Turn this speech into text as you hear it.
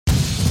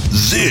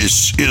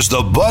This is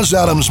the Buzz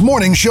Adams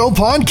Morning Show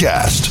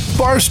podcast.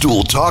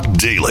 Barstool Talk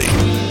Daily.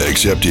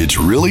 Except it's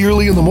really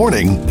early in the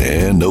morning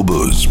and no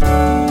booze. For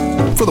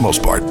the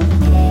most part.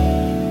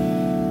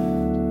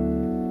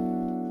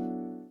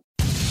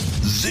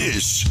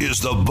 This is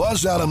the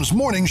Buzz Adams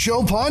Morning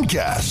Show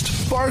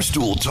podcast.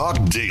 Barstool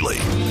Talk Daily.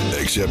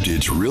 Except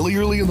it's really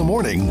early in the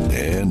morning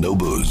and no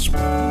booze.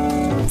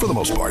 For the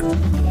most part.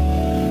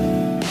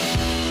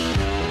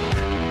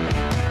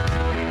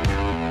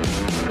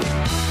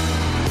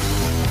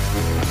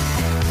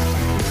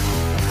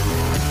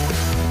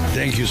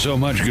 Thank you so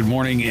much. Good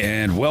morning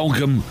and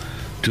welcome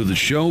to the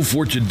show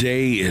for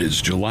today. It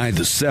is July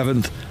the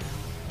 7th,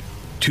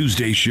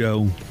 Tuesday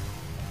show,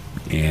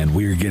 and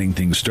we are getting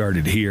things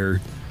started here.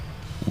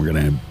 We're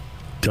going to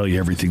tell you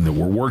everything that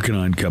we're working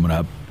on coming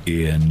up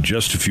in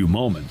just a few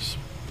moments.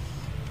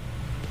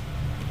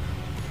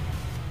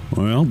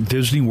 Well,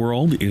 Disney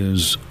World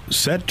is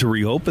set to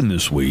reopen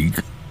this week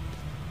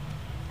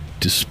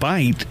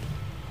despite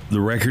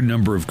the record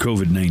number of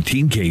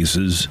COVID-19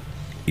 cases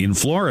in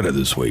Florida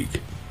this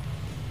week.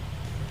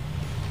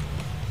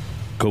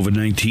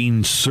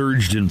 COVID-19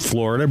 surged in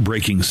Florida,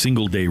 breaking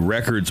single-day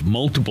records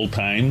multiple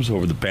times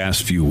over the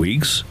past few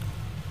weeks.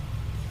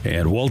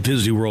 And Walt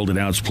Disney World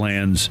announced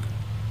plans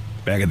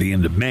back at the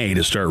end of May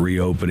to start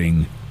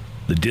reopening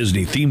the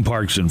Disney theme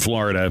parks in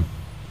Florida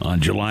on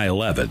July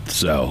 11th.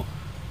 So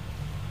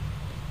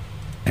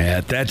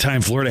at that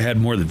time, Florida had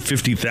more than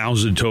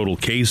 50,000 total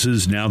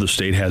cases. Now the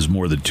state has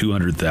more than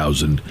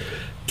 200,000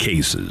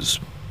 cases.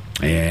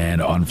 And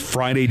on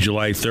Friday,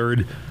 July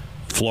 3rd,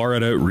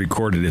 Florida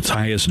recorded its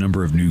highest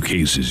number of new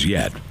cases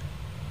yet.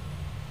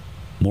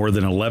 More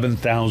than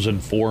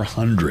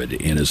 11,400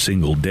 in a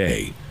single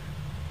day.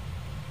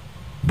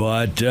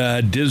 But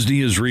Disney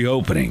is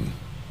reopening.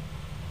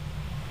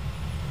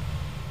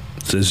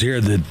 It says here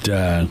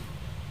that,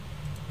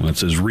 it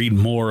says read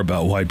more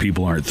about why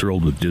people aren't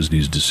thrilled with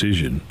Disney's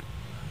decision.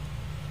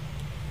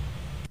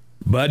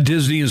 But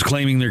Disney is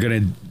claiming they're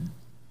going to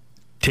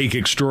take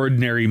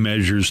extraordinary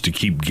measures to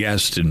keep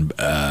guests and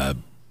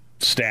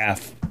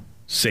staff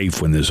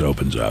safe when this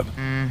opens up.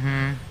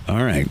 Mm-hmm.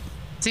 All right.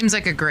 Seems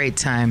like a great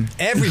time.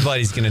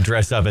 Everybody's going to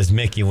dress up as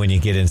Mickey when you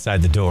get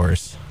inside the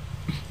doors.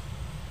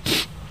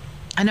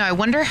 I know. I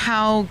wonder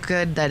how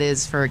good that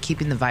is for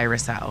keeping the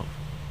virus out.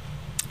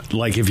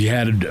 Like if you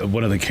had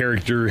one of the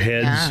character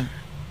heads. Yeah.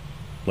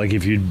 Like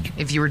if you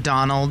were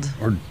Donald.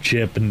 Or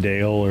Chip and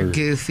Dale. Or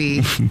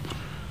Goofy.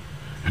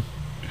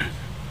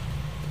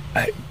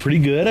 Pretty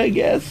good, I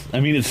guess. I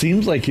mean, it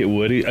seems like it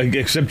would,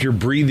 except you're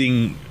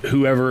breathing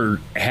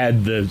whoever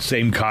had the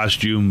same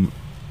costume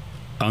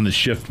on the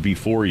shift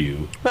before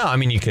you. Well, I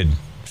mean, you could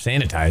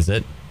sanitize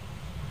it.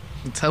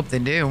 Let's hope they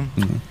do.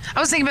 Mm-hmm. I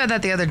was thinking about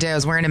that the other day. I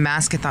was wearing a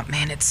mask and thought,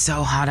 man, it's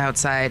so hot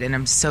outside and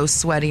I'm so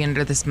sweaty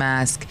under this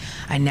mask.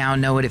 I now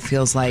know what it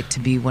feels like to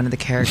be one of the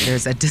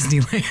characters at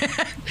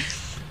Disneyland.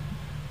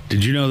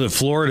 Did you know that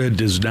Florida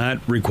does not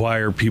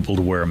require people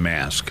to wear a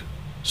mask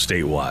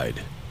statewide?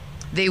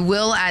 They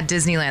will at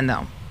Disneyland,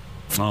 though.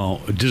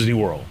 Oh, Disney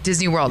World.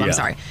 Disney World, I'm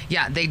sorry.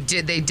 Yeah, they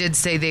did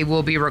say they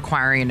will be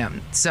requiring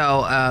them.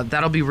 So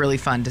that'll be really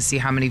fun to see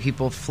how many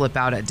people flip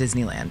out at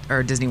Disneyland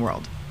or Disney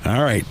World.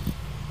 All right.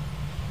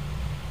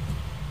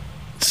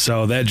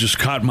 So that just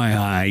caught my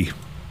eye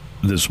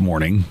this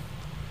morning.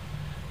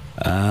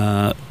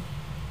 All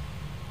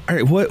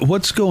right,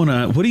 what's going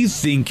on? What do you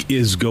think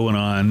is going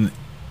on?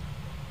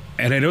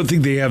 And I don't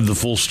think they have the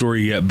full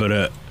story yet, but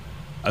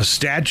a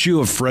statue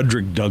of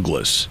Frederick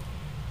Douglass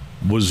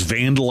was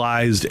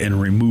vandalized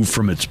and removed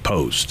from its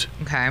post.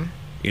 Okay.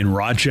 In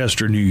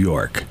Rochester, New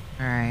York.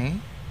 All right.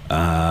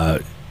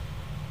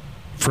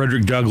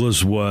 Frederick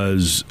Douglass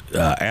was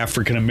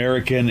African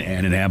American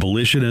and an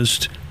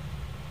abolitionist,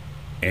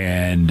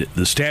 and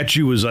the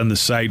statue was on the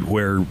site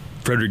where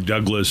Frederick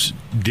Douglass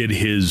did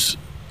his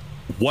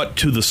 "What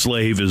to the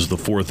Slave is the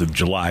 4th of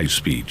July"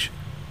 speech.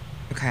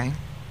 Okay.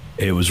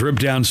 It was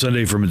ripped down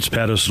Sunday from its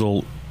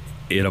pedestal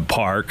in a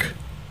park.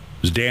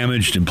 Was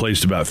damaged and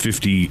placed about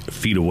 50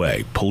 feet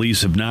away.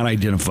 Police have not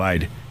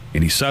identified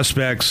any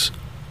suspects,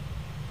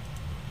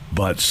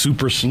 but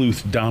super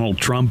sleuth Donald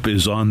Trump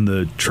is on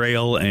the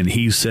trail, and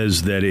he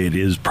says that it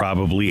is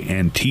probably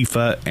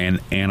Antifa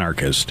and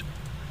anarchist.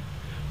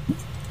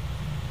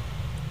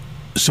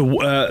 So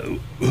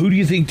who do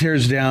you think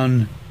tears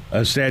down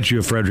a statue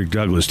of Frederick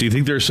Douglass? Do you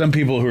think there are some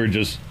people who are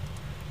just...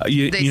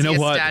 you know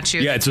what? Statue,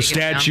 yeah, it's a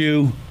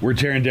statue. We're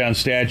tearing down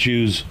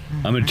statues.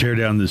 Mm-hmm. I'm going to tear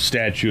down the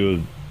statue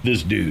of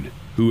this dude,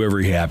 whoever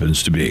he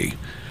happens to be.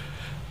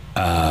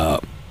 Or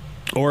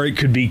it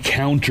could be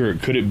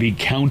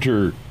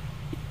counter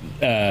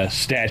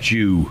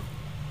statue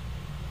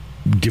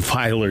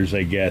defilers,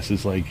 I guess.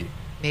 It's like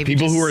maybe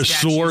people who are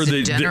sore.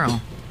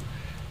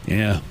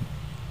 Yeah.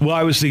 Well,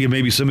 I was thinking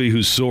maybe somebody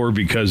who's sore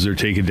because they're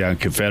taking down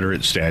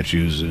Confederate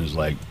statues and is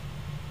like,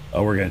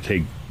 oh, we're gonna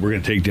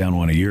take down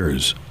one of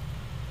yours.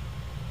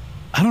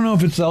 I don't know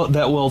if it's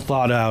that well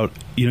thought out.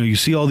 You know, you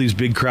see all these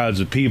big crowds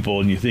of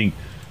people and you think,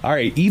 all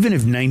right, even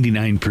if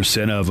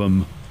 99% of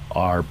them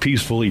are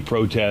peacefully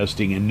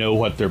protesting and know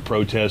what they're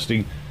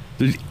protesting,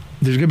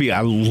 there's going to be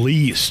at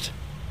least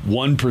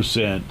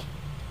 1%.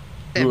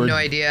 They have no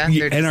idea.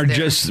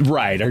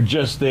 Are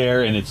just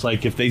there. And it's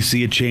like if they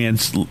see a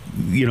chance,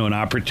 an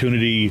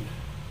opportunity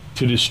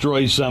to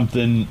destroy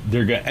something,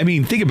 they're going to. I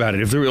mean, think about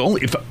it. If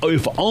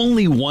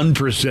only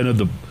 1% of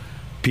the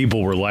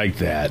people were like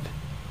that,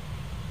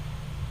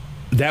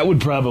 that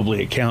would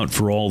probably account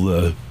for all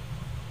the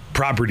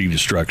property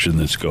destruction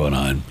that's going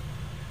on.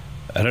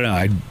 I don't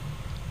know.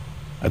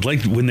 I'd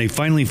like to, when they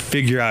finally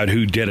figure out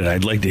who did it,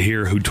 I'd like to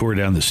hear who tore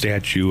down the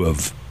statue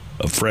of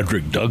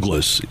Frederick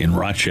Douglass in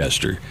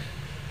Rochester.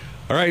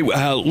 All right,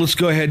 let's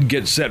go ahead and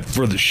get set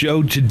for the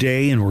show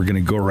today, and we're going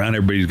to go around.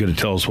 Everybody's going to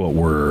tell us what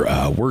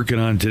we're working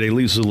on today.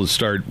 Lisa, let's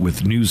start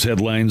with news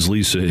headlines.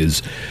 Lisa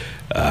is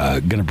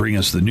going to bring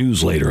us the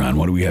news later on.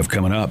 What do we have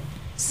coming up?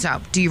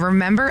 So, do you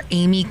remember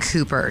Amy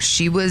Cooper?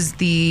 She was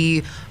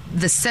the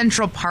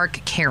Central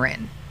Park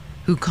Karen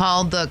who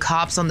called the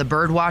cops on the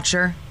bird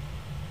watcher.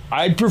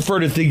 I'd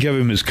prefer to think of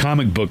him as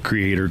comic book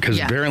creator because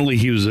apparently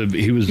he was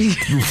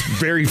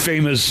very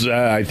famous.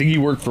 I think he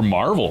worked for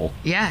Marvel.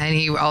 Yeah, and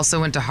he also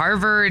went to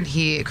Harvard.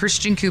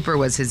 Christian Cooper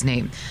was his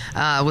name,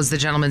 was the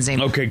gentleman's name.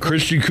 Okay,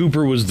 Christian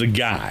Cooper was the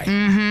guy.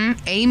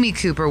 Mm-hmm. Amy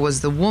Cooper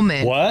was the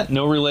woman. What?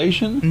 No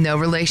relation? No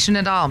relation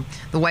at all.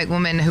 The white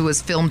woman who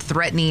was filmed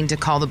threatening to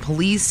call the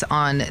police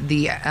on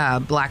the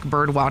black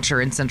bird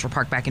watcher in Central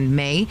Park back in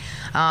May.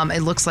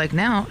 It looks like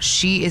now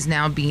she is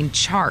now being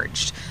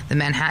charged. The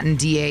Manhattan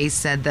DA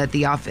said that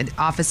the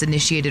office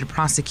initiated a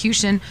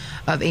prosecution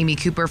of Amy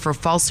Cooper for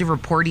falsely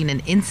reporting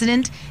an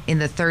incident in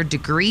the third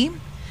degree.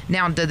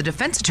 Now, the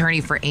defense attorney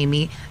for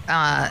Amy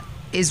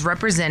is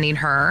representing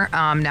her.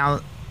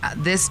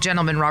 This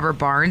gentleman, Robert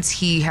Barnes,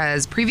 he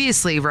has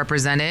previously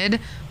represented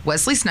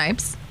Wesley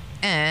Snipes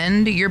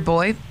and your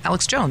boy,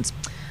 Alex Jones.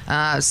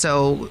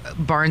 So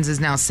Barnes is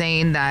now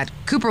saying that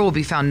Cooper will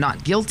be found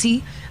not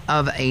guilty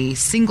of a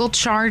single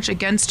charge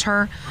against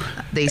her.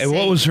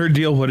 What was her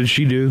deal? What did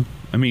she do?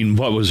 I mean,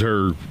 what was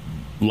her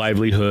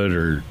livelihood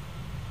or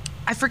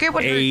I forget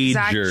what her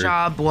exact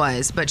job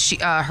was, but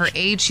her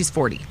age, she's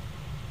 40.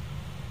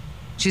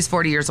 She's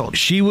 40 years old.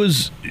 She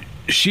was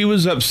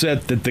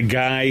upset that the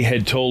guy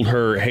had told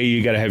her, hey,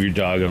 you got to have your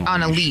dog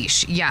on a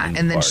leash. Yeah,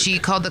 and then she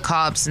called the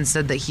cops and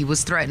said that he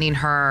was threatening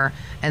her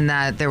and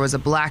that there was a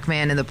black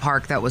man in the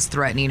park that was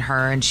threatening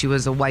her and she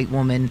was a white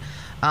woman.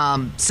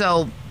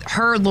 So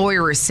her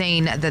lawyer is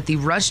saying that the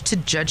rush to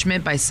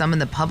judgment by some in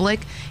the public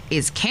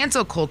is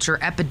cancel culture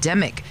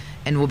epidemic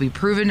and will be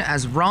proven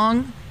as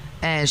wrong.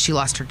 And she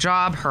lost her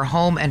job, her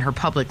home, and her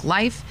public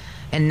life.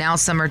 And now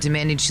some are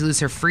demanding she lose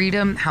her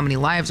freedom. How many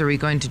lives are we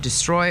going to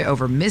destroy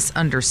over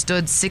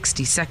misunderstood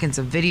 60 seconds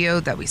of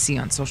video that we see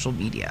on social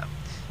media?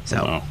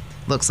 So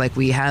looks like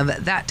we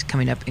have that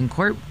coming up in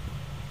court.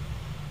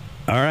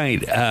 All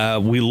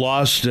right. We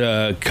lost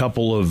a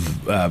couple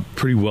of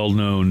pretty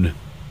well-known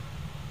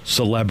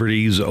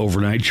celebrities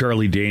overnight.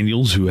 Charlie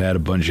Daniels, who had a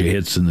bunch of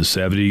hits in the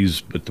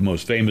 70s, but the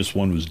most famous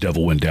one was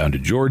Devil Went Down to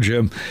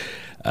Georgia.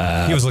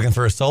 He was looking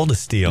for a soul to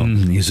steal.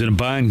 He's in a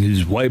bind.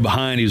 He's way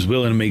behind. He's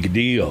willing to make a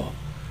deal.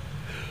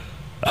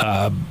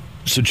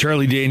 So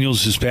Charlie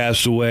Daniels has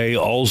passed away.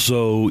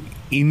 Also,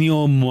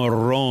 Ennio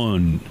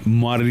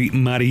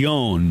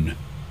Marion,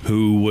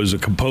 who was a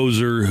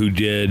composer who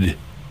did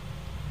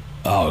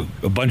a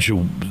bunch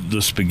of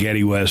the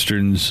spaghetti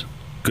westerns.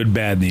 Good,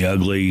 Bad, and the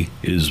Ugly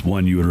is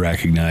one you would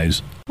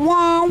recognize.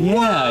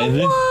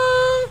 I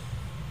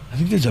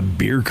think there's a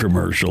beer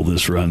commercial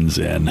this runs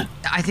in.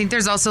 I think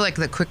there's also like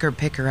the Quicker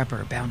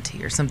Picker-Upper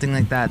Bounty or something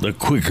like that. The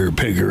Quicker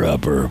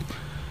Picker-Upper.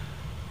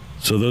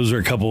 So those are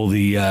a couple of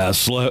the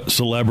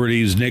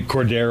celebrities. Nick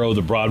Cordero,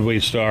 the Broadway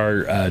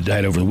star,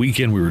 died over the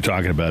weekend. We were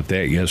talking about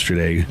that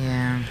yesterday.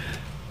 Yeah.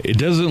 It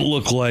doesn't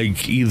look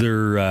like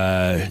either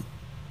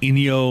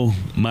Ennio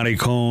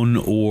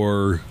Morricone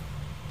or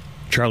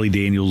Charlie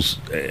Daniels,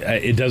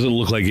 it doesn't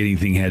look like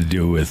anything had to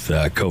do with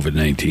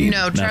COVID-19.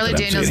 No, Charlie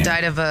Daniels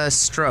died of a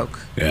stroke.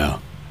 Yeah.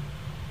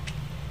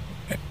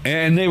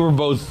 And they were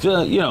both,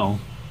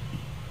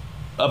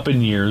 up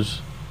in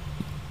years,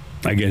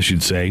 I guess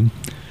you'd say.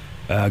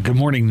 Good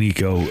morning,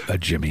 Nico,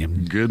 Jimmy.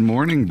 Good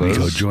morning, Buzz.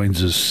 Nico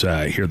joins us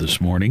here this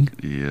morning.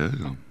 Yeah.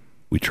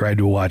 We tried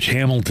to watch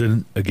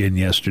Hamilton again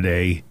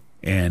yesterday,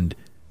 and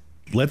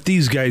let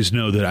these guys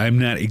know that I'm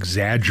not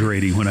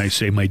exaggerating when I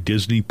say my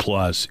Disney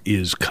Plus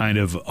is kind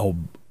of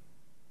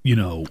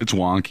it's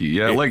wonky.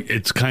 Yeah,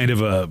 it's kind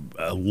of a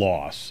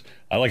loss.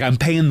 I'm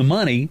paying the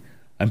money,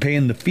 I'm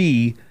paying the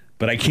fee,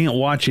 but I can't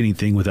watch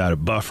anything without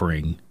it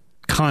buffering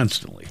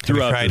constantly. Have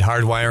you tried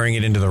hardwiring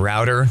it into the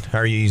router?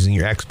 Are you using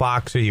your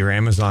Xbox or your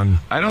Amazon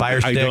Fire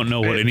Stick? I don't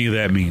know what any of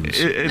that means.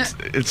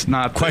 It's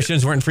not.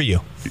 Questions weren't for you.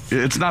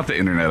 It's not the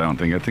internet, I don't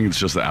think. I think it's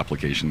just the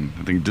application.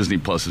 I think Disney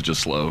Plus is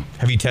just slow.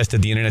 Have you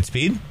tested the internet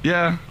speed?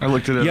 Yeah, I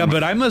looked at it. Yeah,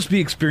 but I must be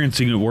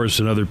experiencing it worse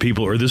than other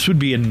people, or this would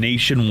be a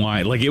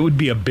nationwide, it would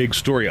be a big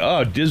story.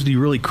 Oh, Disney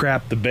really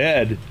crapped the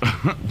bed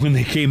when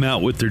they came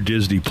out with their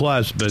Disney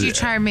Plus. But did you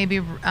try maybe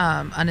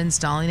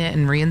uninstalling it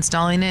and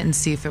reinstalling it and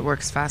see if it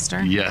works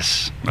faster?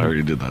 Yes, I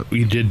already did that.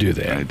 We did do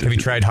that. Have you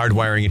tried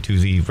hardwiring it to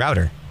the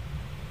router?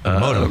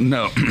 Moto.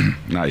 No,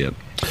 not yet.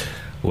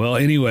 Well,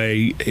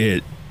 anyway,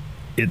 it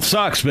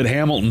sucks, but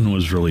Hamilton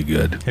was really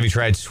good. Have you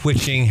tried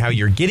switching how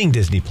you're getting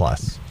Disney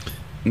Plus?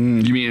 You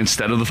mean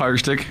instead of the Fire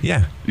Stick?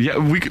 Yeah. Yeah,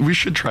 we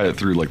should try it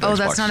through like the Oh, Xbox.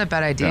 that's not a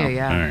bad idea.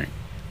 Yeah. All right.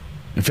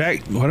 In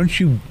fact, why don't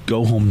you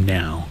go home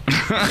now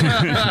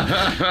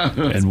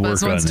and work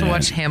Buzz on wants that? to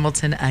watch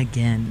Hamilton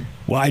again.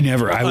 Well, I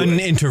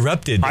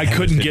Uninterrupted. I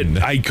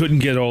couldn't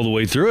get all the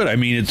way through it. I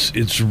mean,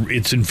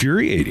 it's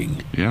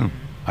infuriating. Yeah.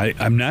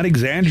 I'm not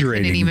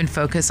exaggerating. Didn't even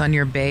focus on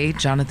your bae,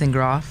 Jonathan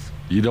Groff.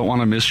 You don't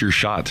want to miss your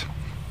shot.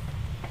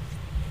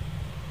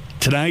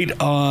 Tonight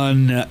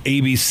on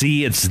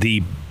ABC, it's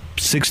the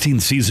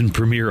 16th season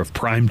premiere of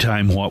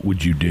Primetime What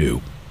Would You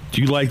Do?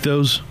 Do you like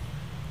those?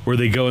 Where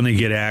they go and they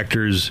get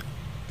actors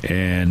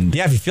and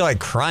Yeah, if you feel like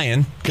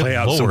crying, play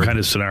out some kind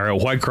of scenario.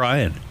 Why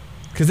crying?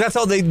 Because that's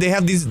all they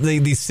have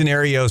these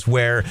scenarios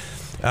where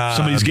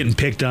Somebody's getting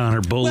picked on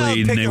or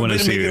bullied and they want to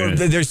see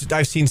it.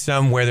 I've seen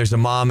some where there's a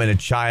mom and a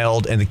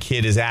child and the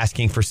kid is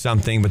asking for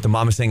something, but the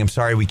mom is saying, I'm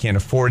sorry, we can't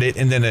afford it.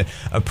 And then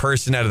a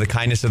person out of the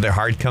kindness of their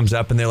heart comes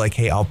up and they're like,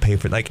 hey, I'll pay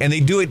for it. And they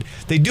do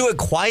it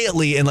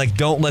quietly and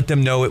don't let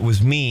them know it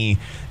was me.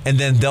 And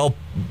then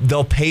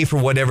they'll pay for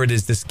whatever it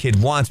is this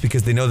kid wants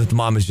because they know that the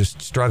mom is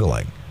just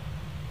struggling.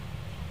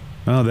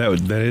 Oh,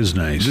 that is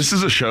nice. This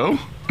is a show?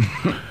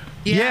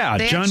 Yeah,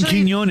 they John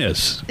actually-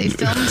 Quinones. They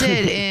filmed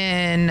it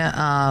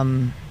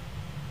in.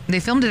 They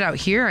filmed it out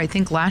here, I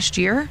think, last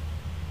year.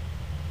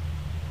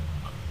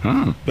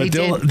 Huh. But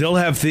They they'll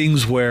have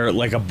things where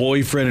like a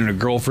boyfriend and a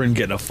girlfriend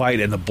get in a fight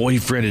and the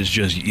boyfriend is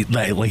just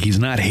like he's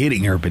not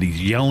hitting her, but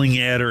he's yelling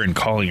at her and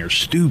calling her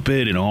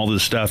stupid and all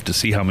this stuff to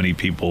see how many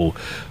people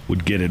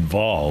would get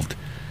involved.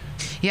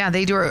 Yeah,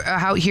 they were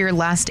out here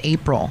last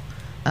April.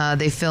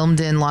 They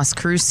filmed in Las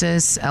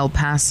Cruces, El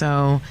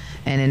Paso,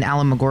 and in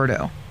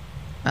Alamogordo.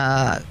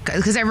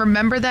 Because I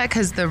remember that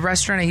because the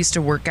restaurant I used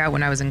to work at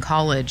when I was in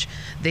college,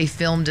 they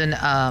filmed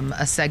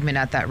a segment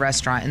at that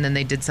restaurant, and then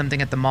they did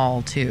something at the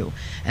mall too.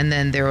 And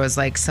then there was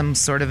like some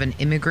sort of an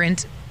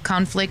immigrant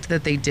conflict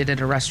that they did at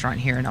a restaurant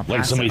here in El Paso.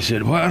 Like somebody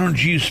said, why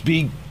don't you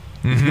speak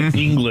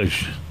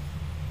English?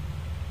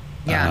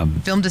 Yeah,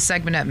 filmed a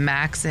segment at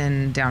Max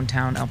in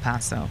downtown El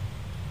Paso.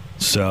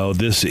 So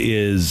this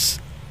is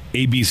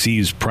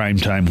ABC's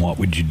Primetime What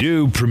Would You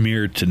Do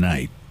premiere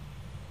tonight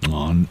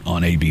on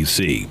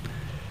ABC.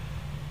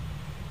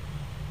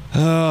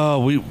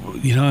 Oh,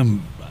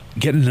 I'm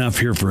getting enough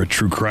here for a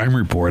true crime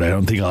report. I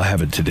don't think I'll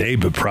have it today,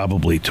 but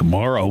probably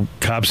tomorrow.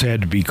 Cops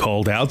had to be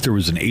called out. There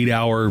was an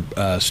 8-hour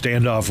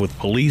standoff with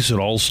police. It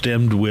all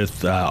stemmed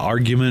with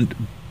argument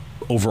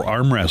over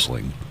arm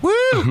wrestling.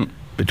 Woo!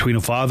 Between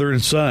a father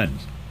and son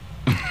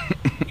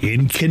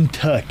in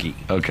Kentucky.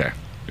 Okay.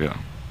 Yeah.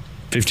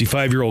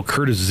 55-year-old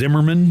Curtis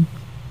Zimmerman,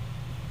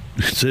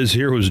 it says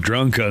here, was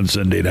drunk on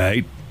Sunday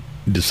night,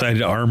 decided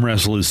to arm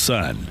wrestle his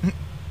son.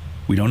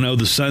 We don't know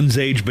the son's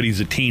age, but he's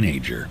a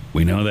teenager.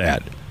 We know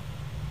that.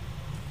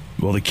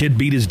 Well, the kid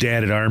beat his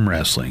dad at arm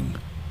wrestling.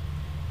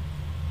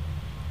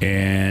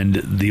 And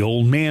the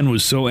old man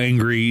was so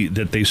angry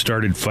that they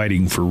started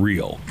fighting for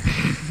real.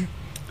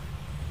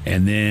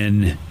 And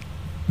then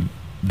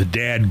the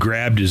dad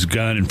grabbed his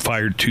gun and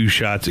fired 2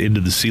 shots into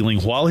the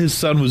ceiling while his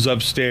son was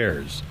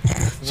upstairs.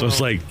 So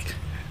it's like,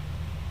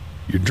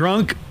 you're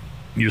drunk,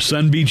 your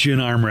son beats you in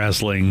arm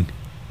wrestling,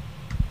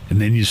 and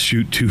then you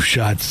shoot 2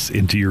 shots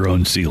into your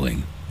own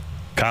ceiling.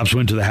 Cops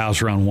went to the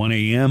house around 1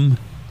 a.m.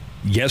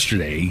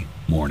 yesterday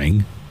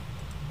morning,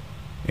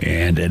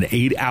 and an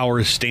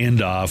 8-hour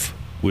standoff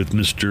with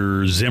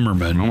Mr.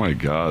 Zimmerman Oh, my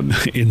God.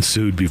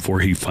 ensued before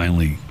he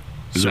finally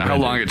Is that how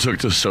surrendered. long it took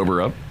to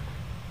sober up?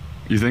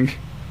 You think?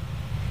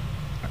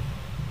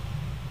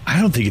 I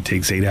don't think it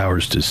takes 8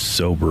 hours to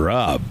sober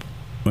up.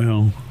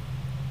 Well,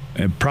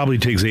 it probably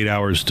takes 8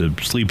 hours to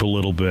sleep a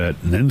little bit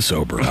and then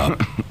sober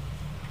up.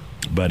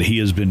 But he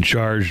has been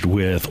charged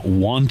with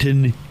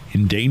wanton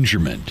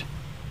endangerment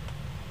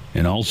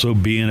and also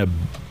being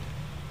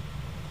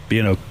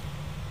a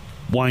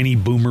whiny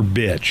boomer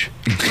bitch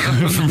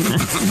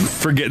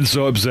for getting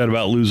so upset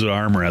about losing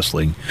arm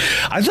wrestling.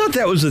 I thought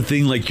that was the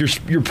thing. Like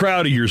you're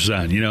proud of your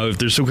son. You know, if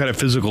there's some kind of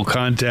physical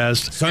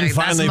contest. Son Right,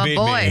 that's finally my beat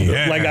boy. me.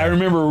 Yeah. Like I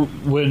remember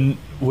when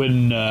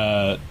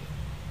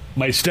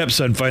my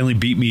stepson finally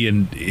beat me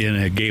in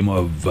a game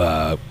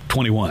of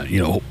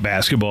 21.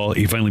 Basketball.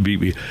 He finally beat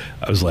me.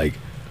 I was like,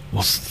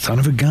 well, son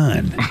of a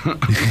gun.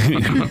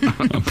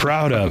 I'm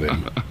proud of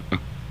him.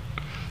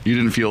 You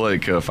didn't feel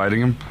like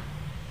fighting him?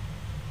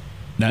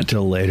 Not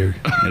till later.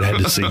 It had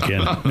to sink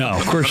in. No,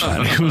 of course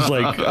not. It was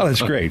like, oh,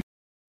 that's great.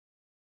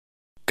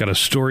 Got a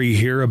story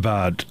here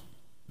about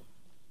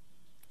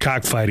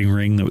cockfighting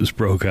ring that was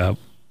broke up.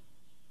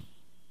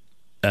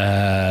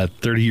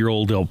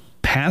 30-year-old El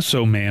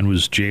Paso man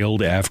was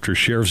jailed after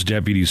sheriff's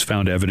deputies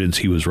found evidence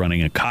he was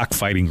running a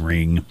cockfighting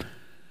ring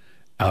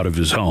out of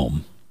his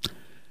home.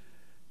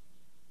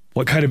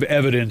 What kind of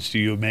evidence do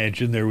you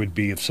imagine there would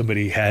be if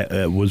somebody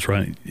was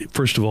running?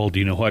 First of all, do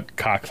you know what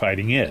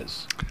cockfighting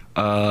is?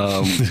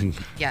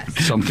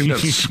 Yes. Something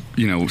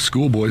that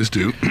schoolboys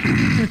do.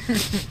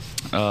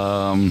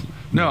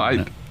 No,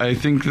 I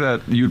think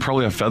that you'd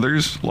probably have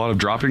feathers, a lot of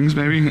droppings,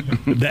 maybe.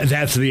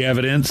 That's the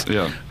evidence.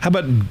 Yeah. How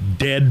about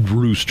dead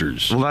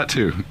roosters? Well, that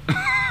too.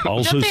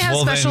 Also, Don't they have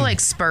special then-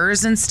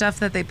 spurs and stuff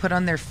that they put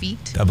on their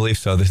feet? I believe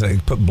so. They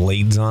put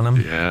blades on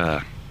them.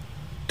 Yeah.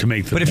 to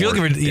make them. But if you more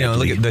look at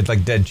look deadly. at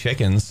like dead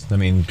chickens, I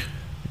mean,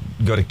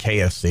 go to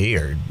KFC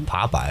or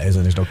Popeyes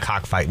and there's no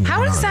cockfighting. How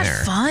going is on that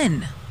there.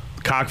 fun?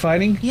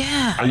 Cockfighting?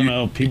 Yeah. I don't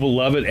know. People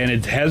love it, and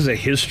it has a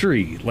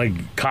history.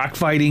 Like,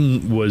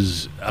 cockfighting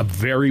was a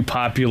very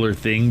popular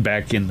thing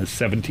back in the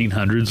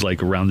 1700s,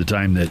 like around the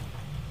time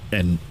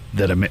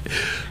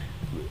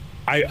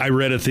I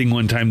read a thing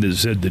one time that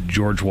said that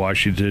George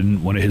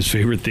Washington, one of his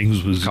favorite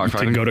things was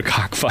to go to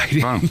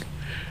cockfighting. Wow.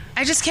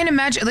 I just can't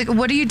imagine. Like,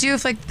 what do you do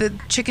if like the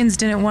chickens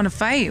didn't want to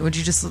fight?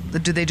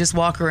 Do they just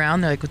walk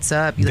around? They're like, "What's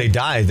up?" They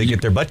die. They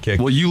get their butt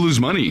kicked. Well, you lose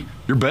money.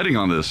 You're betting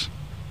on this.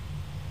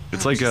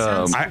 It's like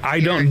sounds-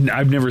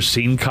 I've never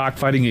seen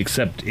cockfighting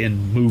except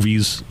in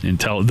movies. And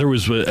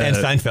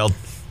Seinfeld.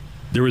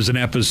 There was an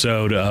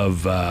episode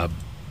of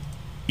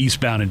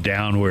Eastbound and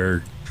Down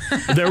where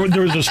there was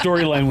a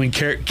storyline when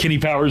Kenny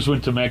Powers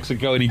went to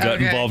Mexico and he got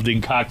involved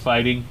in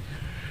cockfighting.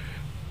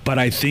 But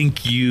I think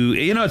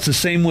it's the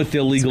same with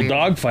illegal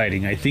dog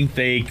fighting. I think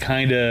they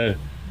kind of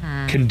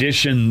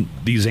condition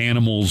these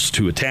animals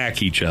to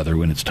attack each other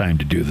when it's time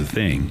to do the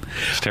thing.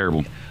 it's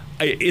terrible.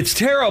 It's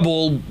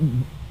terrible,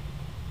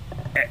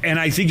 and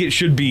I think it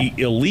should be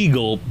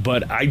illegal,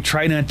 but I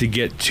try not to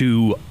get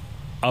too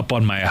up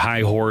on my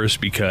high horse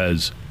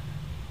because,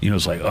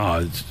 it's like, oh,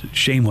 it's a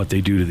shame what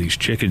they do to these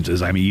chickens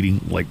as I'm eating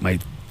like my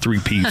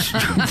 3-piece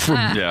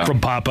from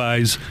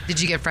Popeyes.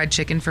 Did you get fried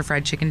chicken for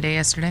Fried Chicken Day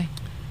yesterday?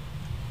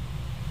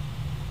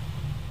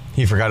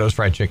 He forgot it was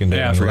fried chicken day.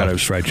 Yeah, I forgot it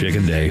was Fried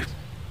Chicken Day.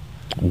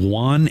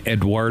 Juan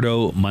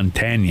Eduardo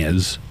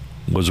Montañez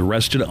was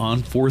arrested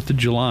on 4th of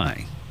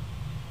July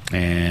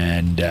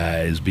and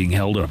is being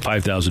held on a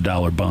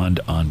 $5,000 bond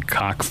on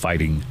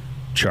cockfighting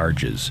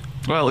charges.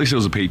 Well, at least it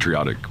was a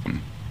patriotic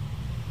one.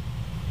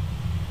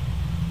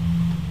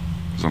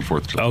 It was on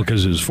 4th of July. Oh,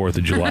 because it was 4th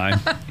of July.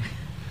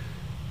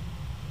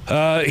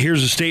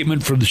 Here's a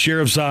statement from the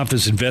sheriff's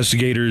office.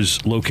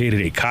 Investigators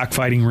located a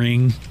cockfighting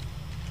ring.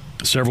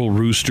 Several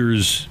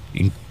roosters,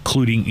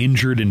 including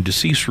injured and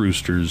deceased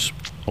roosters,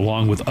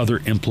 along with other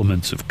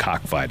implements of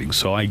cockfighting.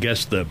 So I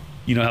guess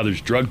how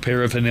there's drug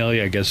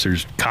paraphernalia, I guess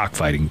there's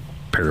cockfighting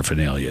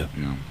paraphernalia.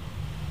 Yeah.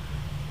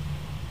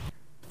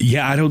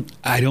 Yeah,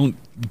 I don't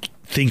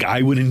think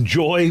I would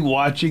enjoy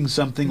watching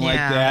something like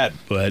that,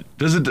 but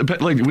Does it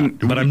depend?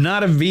 but I'm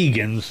not a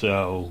vegan,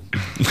 so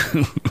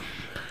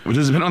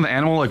Does it depend on the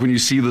animal? Like when you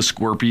see the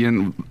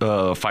scorpion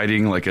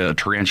fighting like a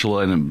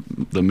tarantula in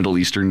the Middle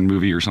Eastern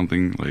movie or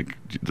something, like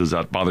does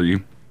that bother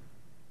you?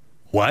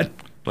 what?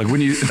 Like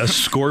when you A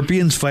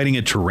scorpion's fighting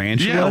a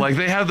tarantula? yeah, like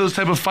they have those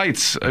type of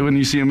fights when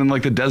you see them in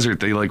like the desert.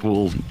 They like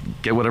will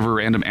get whatever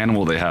random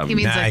animal they have. He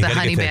means Nah, like you the gotta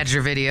honey get the-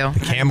 badger video. The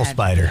camel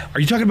spider. Are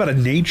you talking about a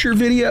nature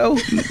video?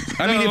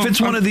 I mean, if it's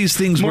one of these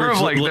things More where of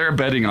it's like they're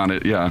betting on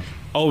it. Yeah,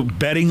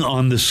 betting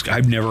on this,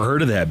 I've never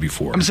heard of that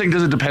before. I'm saying,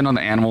 does it depend on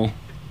the animal,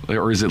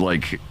 or is it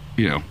like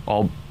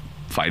all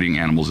fighting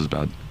animals is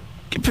bad?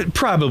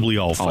 Probably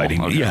all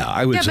fighting. okay. Yeah,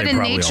 I would Yeah, say but in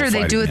probably nature all they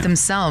do fighting, it yeah.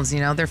 themselves.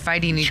 They're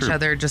fighting each Sure.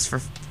 other just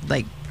for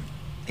like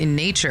in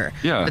nature.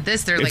 Yeah. But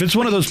this, they're If like, it's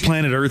one of what those do you do?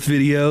 Planet Earth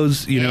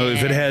videos,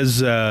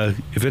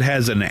 if it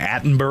has an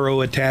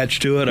Attenborough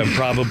attached to it, I'm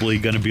probably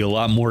going to be a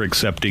lot more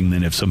accepting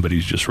than if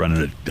somebody's just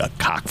running a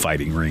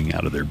cockfighting ring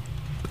out of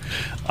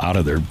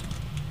their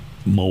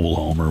mobile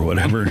home or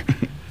whatever.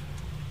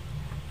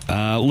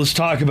 Let's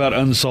talk about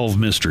unsolved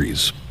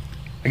mysteries.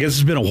 I guess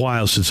it's been a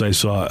while since I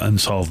saw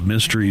Unsolved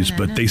Mysteries,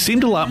 but they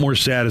seemed a lot more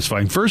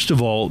satisfying. First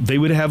of all, they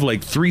would have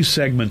like 3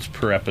 segments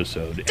per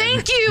episode. Thank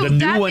And you. The new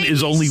That one made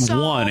is me only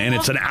so one, and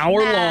it's an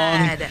hour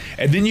mad. long.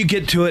 And then you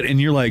get to it,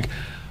 and you're like,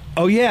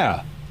 oh,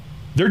 yeah.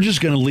 They're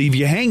just going to leave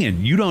you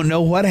hanging. You don't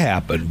know what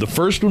happened. The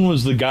first one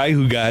was the guy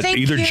who got Thank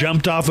either you.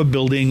 jumped off a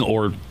building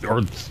or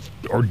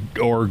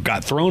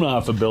got thrown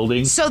off a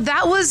building. So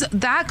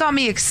that got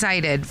me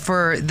excited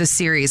for the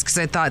series because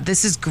I thought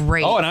this is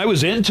great. Oh, and I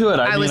was into it.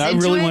 I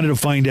really wanted to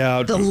find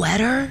out. The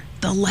letter,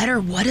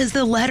 what does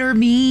the letter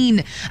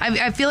mean?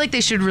 I feel like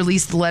they should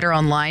release the letter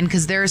online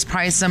because there's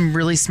probably some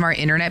really smart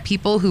internet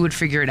people who would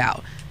figure it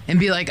out and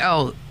be like,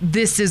 oh,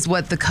 this is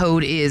what the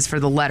code is for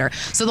the letter.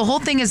 So the whole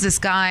thing is this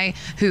guy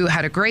who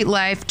had a great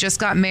life, just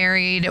got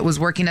married, was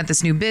working at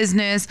this new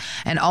business,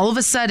 and all of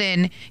a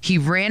sudden he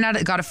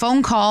got a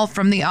phone call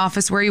from the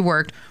office where he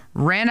worked,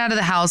 ran out of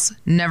the house,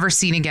 never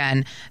seen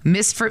again,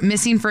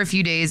 missing for a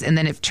few days, and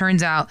then it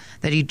turns out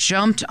that he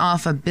jumped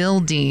off a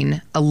building,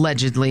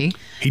 allegedly.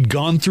 He'd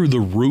gone through the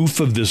roof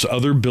of this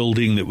other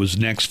building that was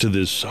next to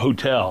this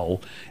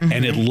hotel,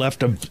 and it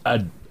left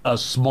a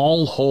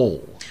small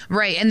hole.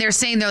 Right. And they're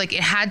saying it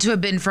had to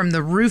have been from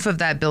the roof of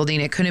that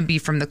building. It couldn't be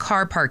from the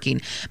car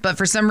parking. But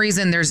for some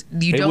reason, it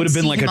would have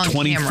been like a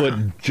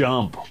 20-foot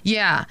jump.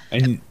 Yeah.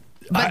 And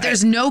But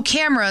there's no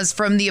cameras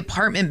from the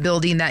apartment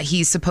building that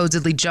he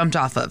supposedly jumped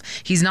off of.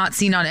 He's not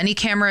seen on any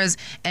cameras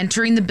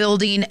entering the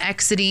building,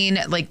 exiting.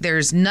 Like,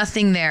 there's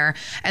nothing there.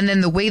 And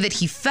then the way that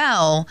he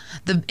fell,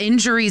 the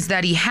injuries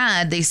that he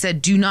had, they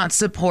said do not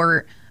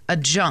support a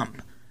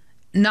jump.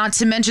 Not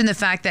to mention the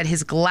fact that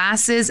his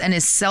glasses and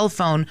his cell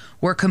phone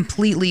were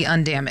completely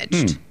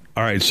undamaged.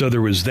 All right, so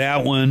there was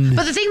that one.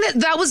 But the thing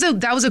that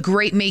was a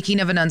great making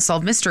of an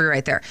unsolved mystery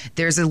right there.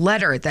 There's a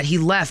letter that he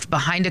left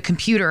behind a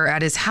computer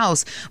at his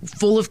house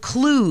full of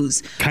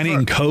clues. Kind of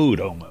in code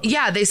almost.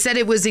 Yeah, they said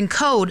it was in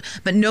code,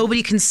 but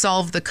nobody can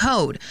solve the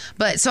code.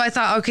 But so I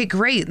thought, okay,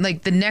 great.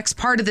 Like the next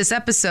part of this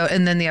episode,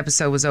 and then the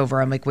episode was over.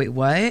 I'm like, wait,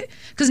 what?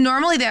 Because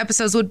normally the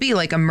episodes would be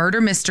like a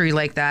murder mystery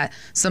like that,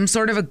 some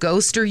sort of a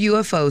ghost or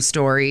UFO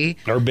story.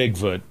 Or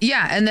Bigfoot.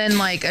 Yeah, and then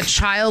like a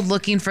child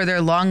looking for their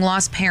long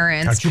lost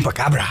parents.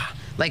 Chupacabra.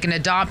 Like an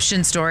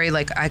adoption story,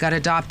 like I got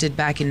adopted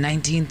back in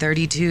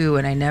 1932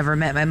 and I never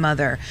met my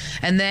mother.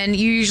 And then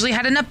you usually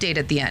had an update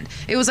at the end.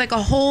 It was like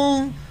a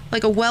whole,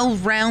 like a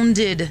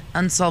well-rounded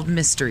unsolved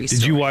mystery story.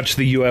 Did you watch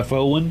the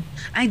UFO one?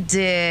 I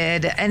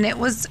did, and it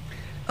was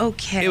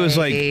okay. It was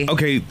like,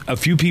 okay, a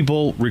few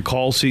people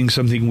recall seeing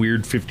something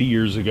weird 50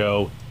 years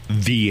ago,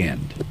 the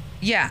end.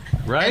 Yeah.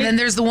 Right? And then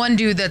there's the one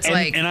dude that's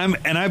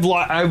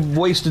I've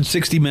wasted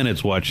 60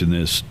 minutes watching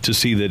this to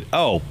see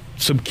that,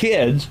 some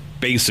kids,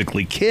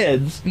 basically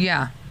kids,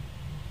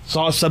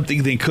 saw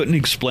something they couldn't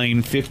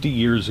explain 50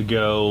 years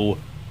ago.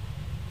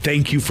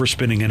 Thank you for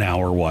spending an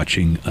hour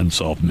watching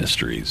Unsolved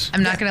Mysteries.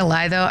 I'm not going to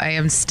lie, though. I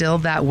am still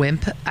that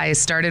wimp. I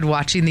started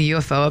watching the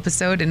UFO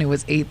episode, and it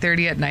was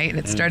 8:30 at night, and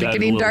it started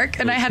getting dark,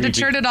 and I had to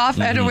turn it off.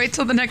 I had to wait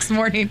till the next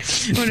morning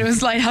when it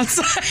was light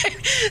outside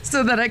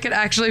so that I could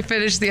actually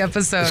finish the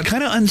episode. It's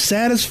kind of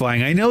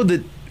unsatisfying. I know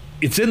that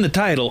it's in the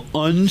title,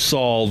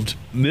 Unsolved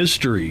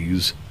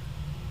Mysteries.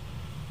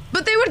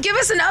 But they would give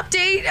us an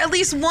update, at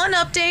least one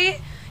update.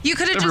 You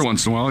could have every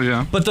once in a while,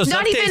 yeah. But those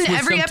not updates even would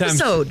every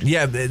sometimes, episode.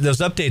 Yeah, those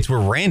updates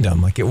were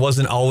random. Like it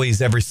wasn't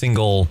always every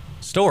single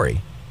story.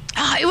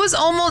 It was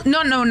almost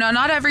no,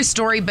 not every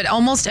story, but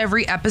almost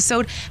every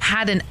episode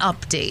had an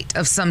update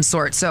of some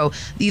sort. So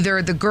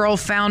either the girl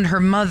found her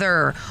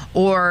mother,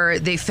 or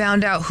they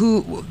found out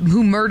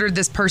who murdered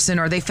this person,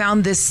 or they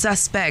found this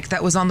suspect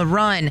that was on the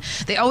run.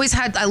 They always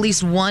had at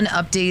least one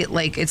update,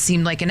 like it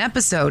seemed like an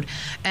episode,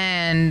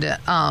 and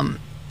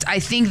I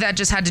think that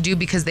just had to do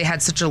because they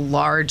had such a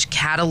large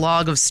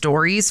catalog of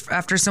stories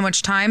after so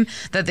much time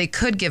that they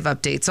could give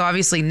updates. So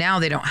obviously now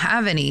they don't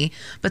have any,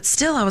 but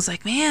still I was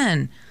like,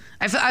 man,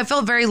 I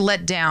felt very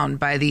let down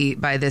by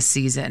this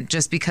season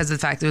just because of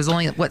the fact there was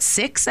only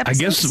 6 episodes.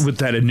 I guess with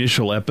that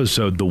initial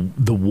episode,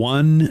 the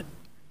one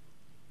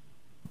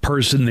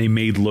person they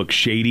made look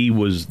shady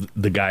was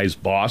the guy's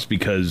boss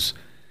because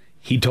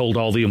he told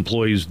all the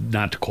employees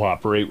not to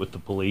cooperate with the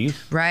police.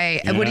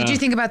 Right. Yeah. What did you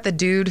think about the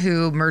dude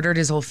who murdered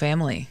his whole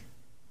family?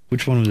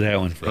 Which one was that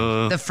one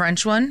from? The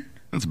French one?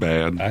 That's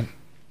bad.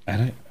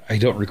 I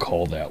don't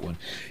recall that one.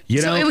 He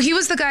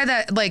was the guy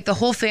that, like, the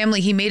whole family,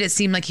 he made it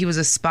seem like he was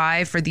a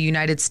spy for the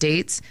United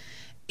States.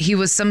 He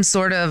was some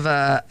sort of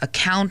a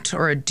count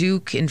or a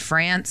duke in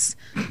France.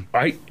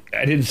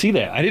 I didn't see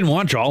that. I didn't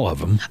watch all of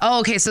them. Oh,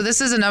 okay. So this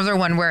is another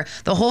one where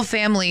the whole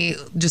family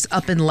just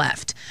up and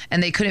left,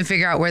 and they couldn't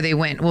figure out where they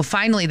went. Well,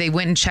 finally, they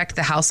went and checked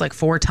the house like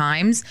 4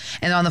 times,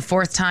 and on the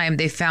 4th time,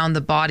 they found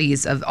the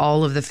bodies of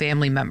all of the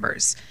family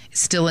members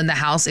still in the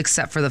house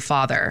except for the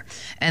father.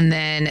 And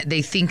then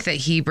they think that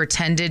he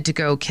pretended to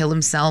go kill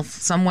himself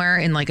somewhere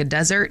in like a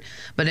desert,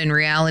 but in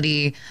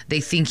reality,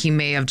 they think he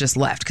may have just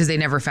left because they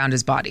never found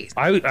his body.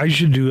 I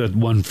should do that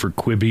one for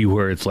Quibi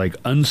where it's like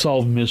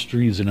unsolved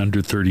mysteries in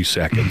under 30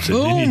 seconds. And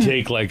then you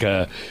take like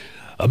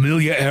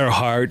Amelia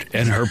Earhart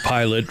and her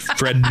pilot,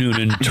 Fred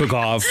Noonan, took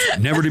off,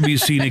 never to be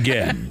seen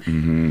again.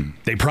 Mm-hmm.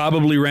 They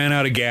probably ran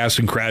out of gas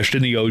and crashed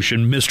in the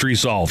ocean. Mystery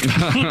solved.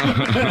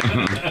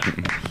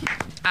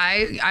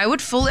 I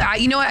would fully,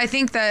 you know what? I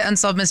think that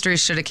Unsolved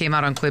Mysteries should have came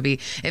out on Quibi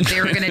if they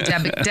were going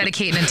to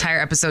dedicate an entire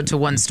episode to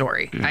one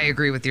story. Yeah. I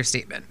agree with your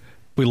statement.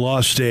 We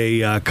lost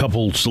a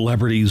couple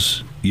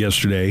celebrities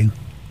yesterday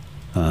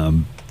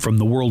from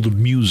the world of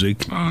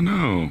music. Oh,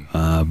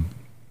 no.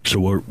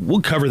 So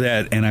we'll cover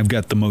that, and I've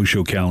got the Mo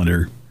Show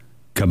calendar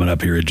coming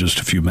up here in just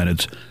a few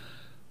minutes.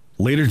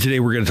 Later today,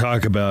 we're going to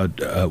talk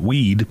about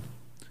weed.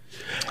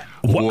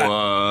 What?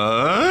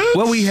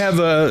 Well, we have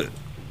a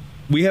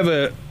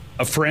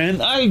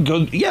friend.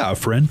 A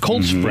friend,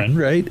 Colt's friend,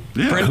 right?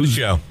 Yeah. Friend who's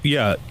Joe?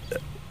 Yeah,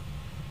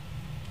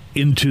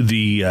 into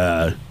the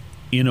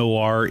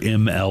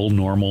NORML,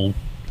 normal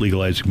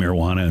legalizing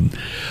marijuana, and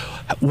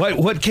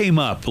what came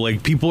up?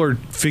 Like people are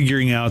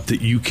figuring out that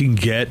you can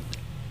get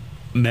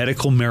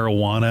medical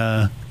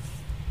marijuana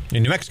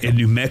in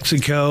New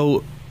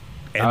Mexico.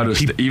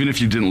 And even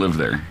if you didn't live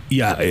there.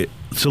 Yeah.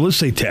 So let's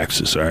say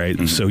Texas, all right?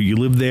 Mm-hmm. So you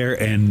live there,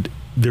 and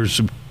there's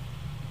some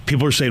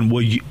people are saying,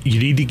 well, you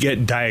need to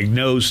get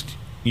diagnosed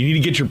you need to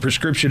get your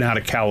prescription out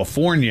of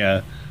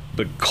California,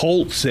 but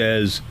Colt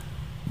says,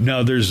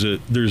 no, there's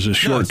a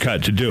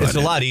shortcut to do it. It's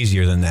a lot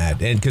easier than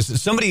that. And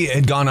because somebody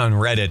had gone on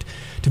Reddit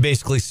to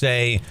basically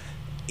say,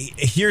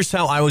 here's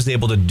how I was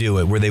able to do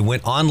it, where they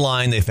went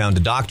online, they found a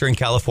doctor in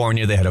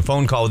California, they had a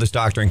phone call with this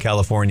doctor in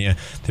California,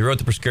 they wrote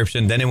the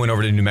prescription, then they went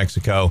over to New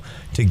Mexico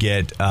to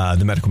get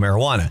the medical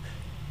marijuana.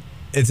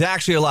 It's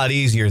actually a lot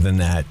easier than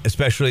that,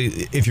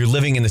 especially if you're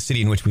living in the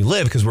city in which we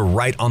live, because we're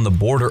right on the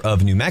border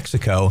of New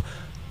Mexico.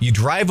 You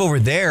drive over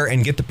there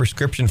and get the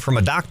prescription from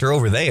a doctor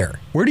over there.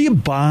 Where do you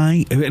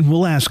buy, and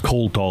we'll ask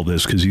Colt all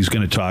this because he's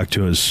going to talk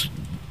to us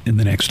in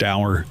the next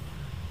hour.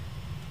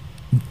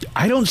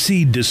 I don't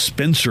see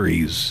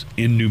dispensaries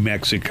in New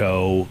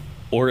Mexico,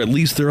 or at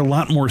least they're a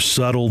lot more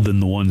subtle than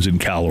the ones in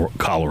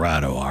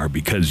Colorado are,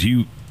 because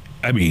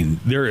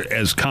they're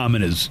as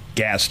common as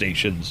gas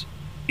stations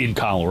in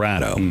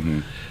Colorado. Mm-hmm.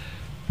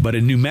 But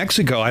in New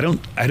Mexico, I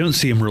don't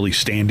see them really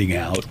standing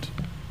out.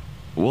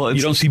 Well,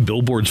 you don't see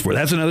billboards for it.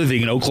 That's another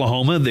thing. In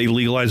Oklahoma, they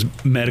legalized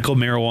medical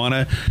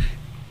marijuana.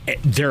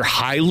 They're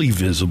highly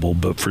visible,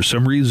 but for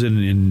some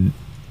reason in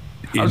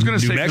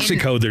New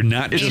Mexico, they're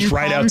not just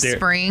right out there. In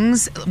Palm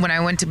Springs, when I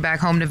went back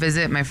home to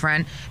visit my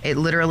friend, it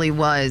literally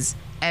was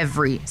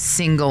every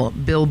single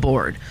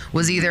billboard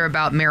was either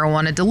about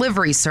marijuana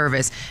delivery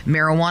service,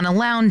 marijuana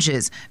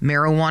lounges,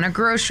 marijuana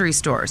grocery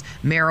stores,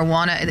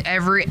 marijuana.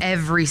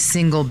 Every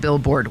single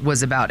billboard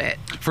was about it.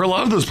 For a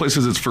lot of those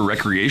places, it's for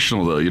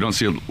recreational, though. You don't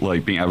see it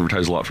like being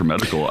advertised a lot for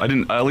medical.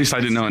 At least I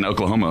didn't know in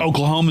Oklahoma.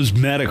 Oklahoma's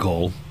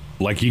medical.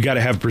 Like, you got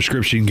to have a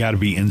prescription, got to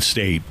be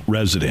in-state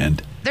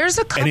resident. There's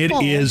a couple. And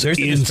there's a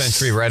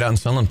dispensary right out in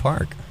Sunland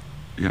Park.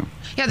 Yeah.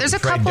 Yeah, there's a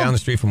it's couple. Right down the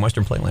street from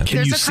Western Playland.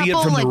 Can you see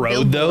it from the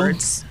road,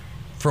 billboards. Though?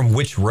 From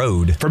which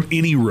road? From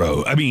any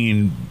road. I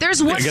mean,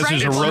 there's one. I guess right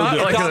there's a road not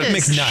that like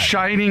a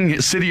shining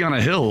city on a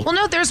hill. Well,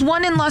 no, there's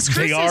one in Las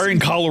Cruces. They are in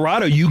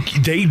Colorado.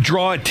 They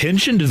draw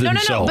attention to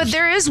themselves. No, but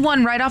there is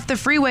one right off the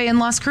freeway in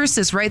Las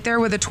Cruces, right there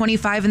where the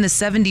 25 and the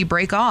 70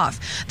 break off.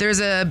 There's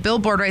a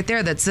billboard right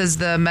there that says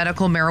the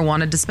medical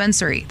marijuana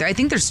dispensary. I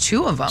think there's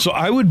two of them. So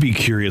I would be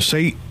curious.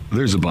 Say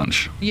there's a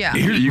bunch. Yeah.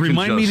 You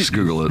can just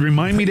Google it.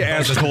 Remind me to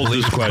ask Colt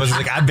this question. I was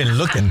like, I've been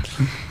looking.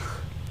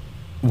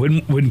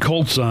 When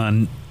Colt's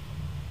on,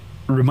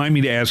 remind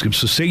me to ask him.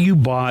 So say you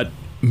bought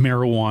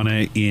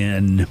marijuana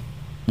in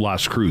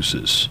Las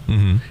Cruces,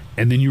 mm-hmm.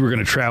 and then you were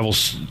going to travel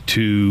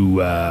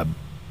to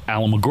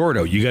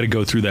Alamogordo. You got to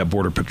go through that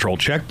Border Patrol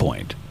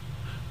checkpoint.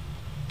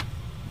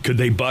 Could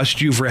they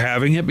bust you for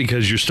having it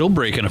because you're still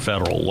breaking a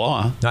federal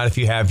law? Not if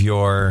you have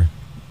your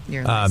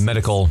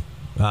medical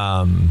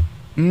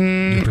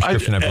your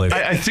prescription, I believe.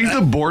 I think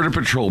the Border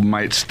Patrol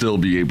might still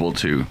be able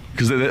to,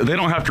 because they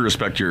don't have to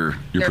respect your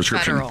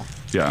prescription. Federal.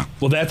 Yeah.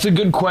 Well, that's a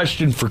good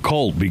question for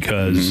Colt,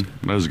 because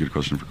that is a good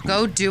question for Colt.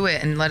 Go do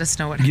it and let us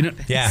know what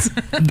happens. Yeah,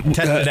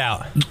 test it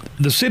out.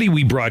 The city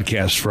we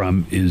broadcast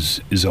from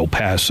is El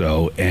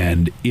Paso,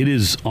 and it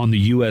is on the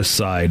U.S.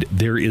 side.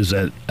 There is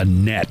a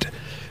net,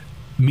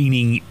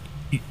 meaning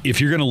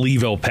if you're going to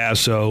leave El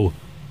Paso,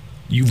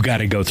 you've got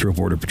to go through a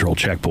Border Patrol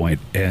checkpoint,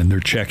 and they're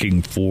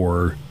checking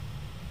for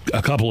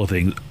a couple of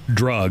things: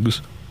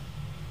 drugs,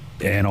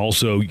 and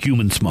also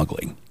human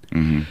smuggling.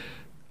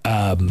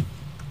 Mm-hmm.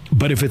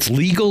 But if it's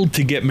legal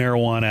to get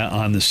marijuana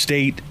on the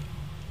state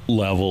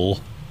level,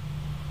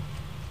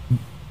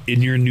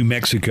 and you're in New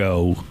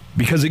Mexico,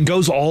 because it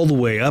goes all the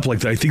way up,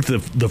 like I think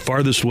the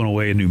farthest one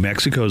away in New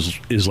Mexico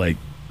is like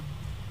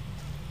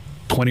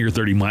 20 or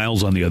 30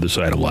 miles on the other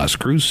side of Las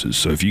Cruces.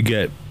 So if you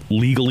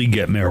legally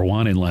get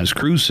marijuana in Las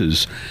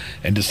Cruces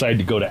and decide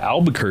to go to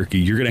Albuquerque,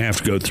 you're going to have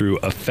to go through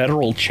a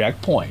federal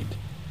checkpoint.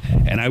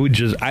 And I would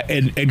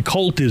and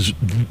Colt is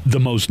the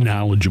most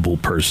knowledgeable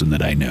person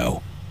that I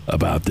know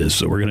about this,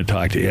 so we're going to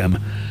talk to him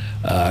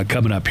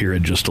coming up here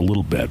in just a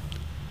little bit.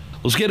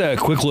 Let's get a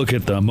quick look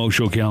at the Mo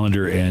Show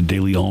calendar and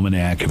daily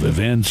almanac of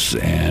events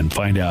and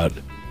find out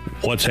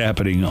what's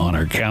happening on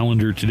our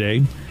calendar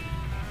today.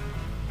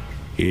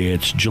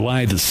 It's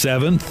July the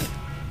 7th.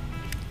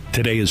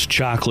 Today is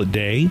Chocolate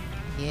Day.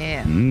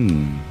 Yeah.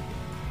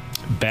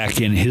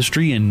 Back in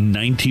history, in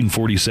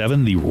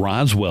 1947, the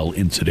Roswell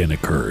incident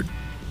occurred.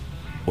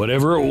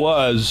 Whatever it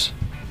was,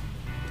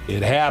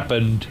 it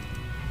happened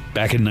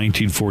back in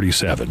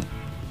 1947.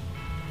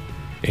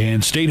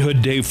 And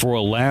Statehood Day for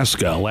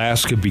Alaska.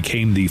 Alaska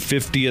became the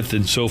 50th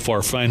and so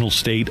far final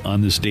state on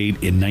this date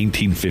in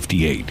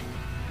 1958.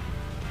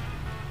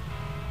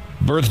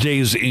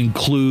 Birthdays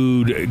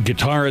include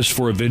guitarist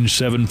for Avenged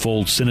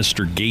Sevenfold,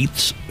 Sinister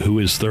Gates, who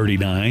is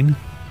 39.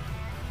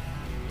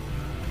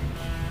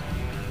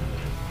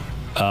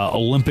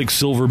 Olympic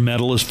silver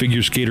medalist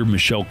figure skater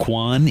Michelle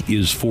Kwan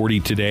is 40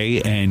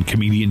 today, and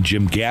comedian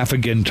Jim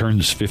Gaffigan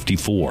turns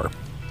 54.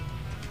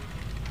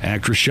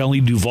 Actress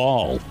Shelley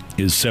Duvall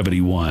is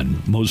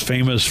 71. Most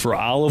famous for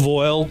Olive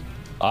Oil,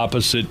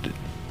 opposite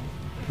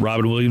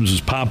Robin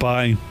Williams'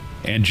 Popeye,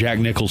 and Jack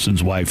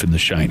Nicholson's wife in The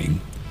Shining.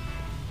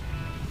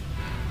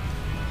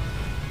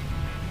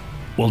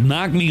 Well,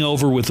 knock me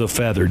over with a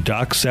feather.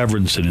 Doc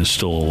Severinsen is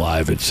still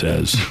alive, it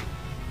says.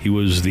 He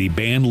was the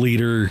band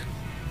leader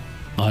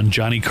on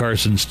Johnny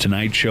Carson's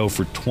Tonight Show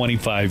for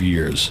 25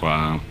 years.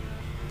 Wow.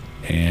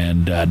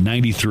 And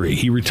 93.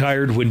 He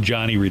retired when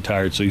Johnny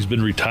retired, so he's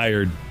been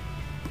retired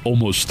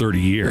almost 30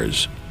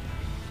 years.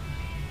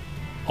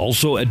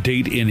 Also a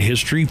date in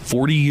history,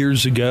 40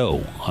 years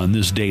ago. On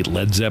this date,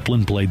 Led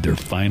Zeppelin played their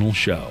final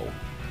show.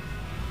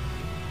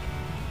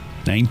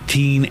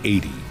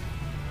 1980.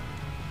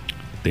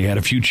 They had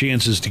a few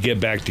chances to get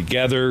back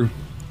together.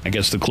 I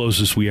guess the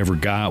closest we ever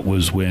got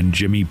was when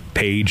Jimmy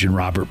Page and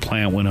Robert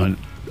Plant went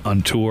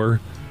on tour.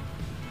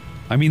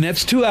 I mean,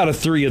 that's 2 out of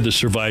 3 of the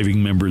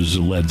surviving members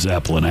of Led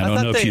Zeppelin.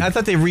 I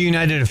thought they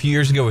reunited a few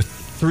years ago with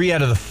 3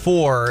 out of the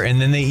 4, and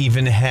then they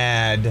even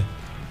had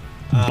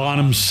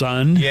Bonham's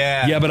son.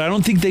 Yeah, but I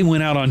don't think they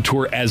went out on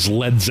tour as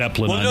Led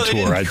Zeppelin on tour. They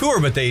didn't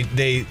tour, but they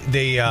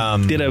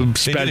did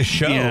a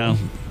show. Yeah,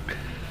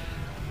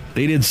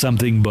 they did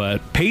something,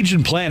 but Page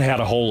and Plant had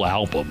a whole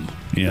album,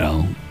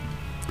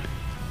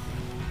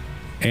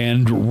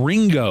 And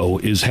Ringo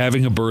is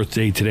having a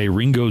birthday today.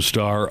 Ringo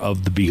Starr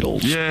of the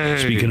Beatles. Yay.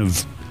 Speaking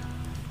of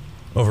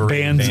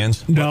overrated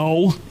bands.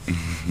 No.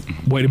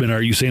 Wait a minute.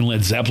 Are you saying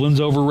Led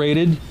Zeppelin's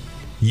overrated?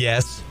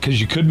 Yes.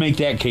 Because you could make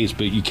that case,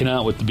 but you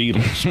cannot with the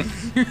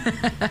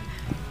Beatles.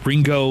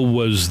 Ringo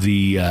was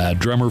the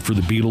drummer for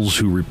the Beatles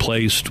who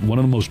replaced one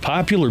of the most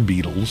popular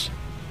Beatles,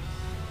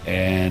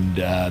 and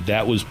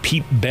that was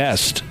Pete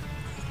Best,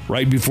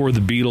 right before the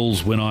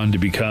Beatles went on to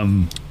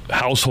become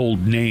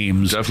household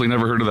names. Definitely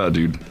never heard of that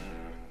dude.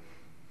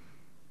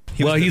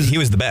 He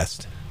was the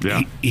best.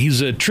 Yeah.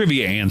 He's a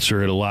trivia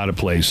answer at a lot of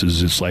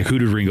places. It's like, who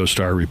did Ringo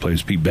Starr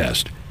replace Pete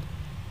Best?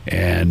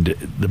 And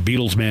the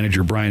Beatles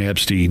manager, Brian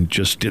Epstein,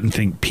 just didn't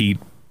think Pete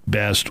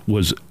Best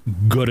was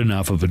good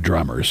enough of a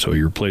drummer, so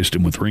he replaced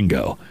him with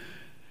Ringo.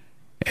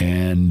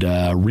 And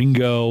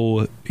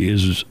Ringo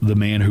is the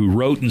man who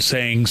wrote and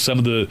sang some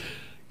of the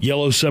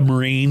Yellow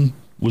Submarine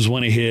was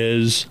one of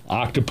his.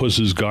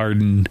 Octopus's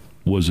Garden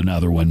was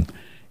another one.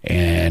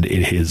 And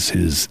it is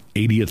his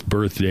 80th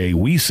birthday.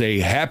 We say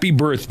happy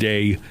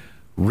birthday,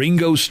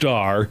 Ringo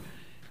Starr.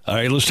 All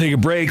right, let's take a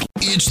break.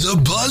 It's the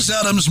Buzz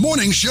Adams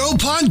Morning Show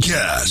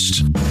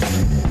podcast.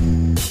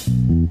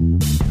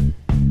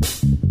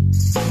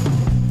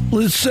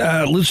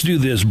 Let's do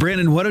this.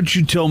 Brandon, why don't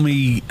you tell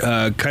me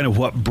kind of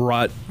what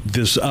brought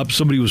this up?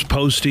 Somebody was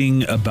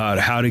posting about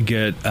how to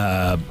get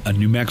a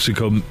New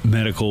Mexico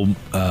medical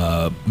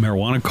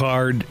marijuana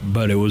card,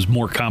 but it was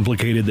more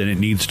complicated than it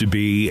needs to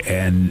be.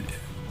 And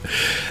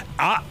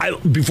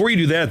before you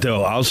do that,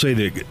 though, I'll say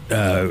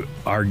that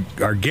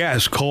our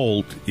guest,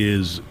 Colt,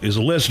 is a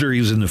listener.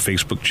 He's in the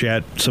Facebook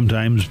chat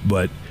sometimes,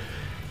 but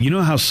you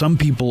know how some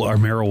people are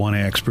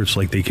marijuana experts,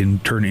 like they can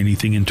turn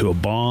anything into a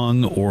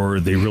bong,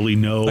 or they really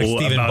know like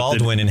Stephen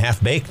Baldwin in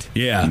Half Baked.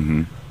 Yeah.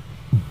 Mm-hmm.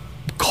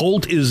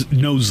 Colt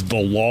knows the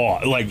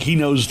law. Like, he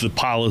knows the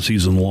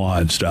policies and law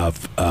and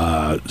stuff.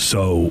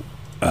 So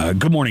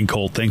good morning,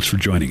 Colt. Thanks for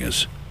joining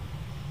us.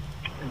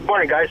 Good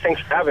morning, guys.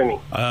 Thanks for having me.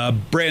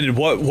 Brandon,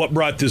 what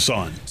brought this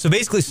on? So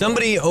basically,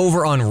 somebody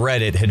over on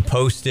Reddit had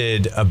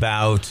posted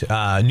about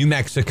New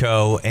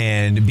Mexico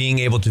and being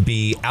able to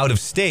be out of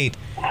state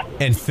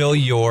and fill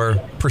your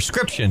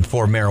prescription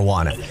for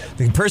marijuana.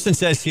 The person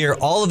says here,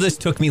 all of this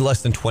took me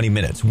less than 20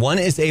 minutes. One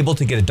is able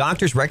to get a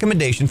doctor's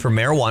recommendation for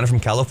marijuana from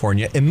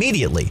California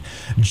immediately.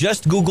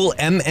 Just Google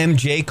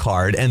MMJ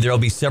card, and there'll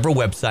be several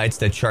websites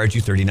that charge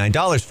you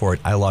 $39 for it.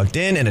 I logged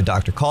in, and a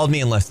doctor called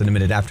me in less than a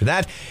minute after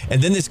that.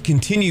 And then this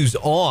continues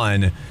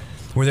on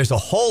where there's a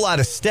whole lot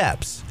of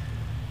steps.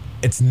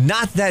 It's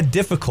not that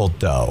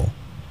difficult, though,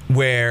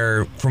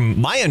 where,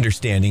 from my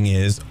understanding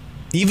is,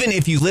 even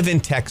if you live in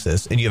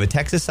Texas and you have a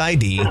Texas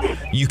ID,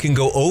 you can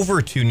go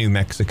over to New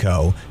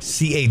Mexico,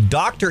 see a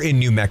doctor in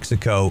New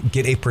Mexico,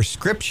 get a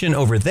prescription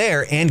over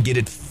there, and get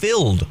it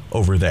filled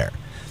over there.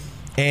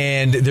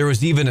 And there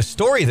was even a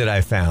story that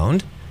I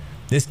found.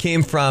 This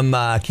came from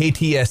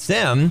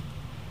KTSM.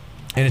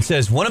 And it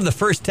says, one of the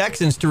first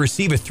Texans to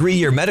receive a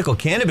 3-year medical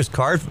cannabis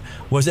card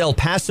was El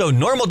Paso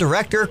Normal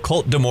Director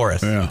Colt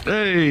DeMorris. Yeah.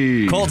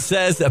 Hey. Colt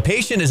says, a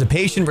patient is a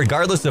patient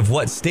regardless of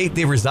what state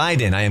they reside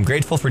in. I am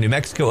grateful for New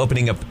Mexico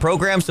opening up the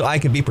program so I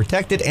can be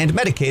protected and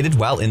medicated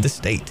while in the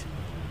state.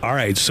 All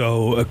right,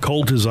 so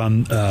Colt is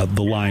on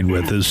the line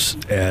with us,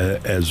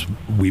 as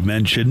we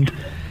mentioned.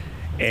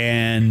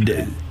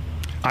 And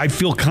I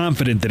feel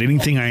confident that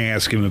anything I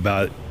ask him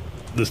about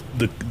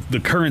the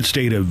current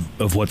state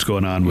of what's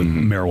going on with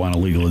marijuana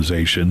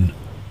legalization,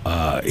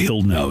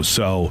 he'll know.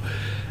 So,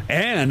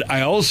 and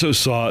I also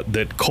saw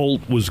that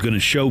Colt was going to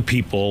show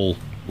people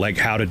like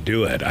how to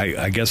do it.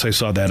 I guess I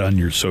saw that on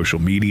your social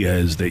media,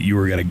 is that you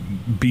were going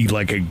to be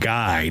like a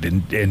guide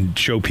and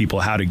show people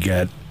how to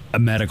get a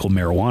medical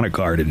marijuana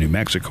card in New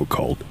Mexico,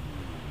 Colt.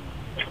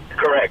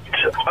 Correct.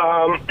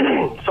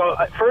 So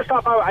first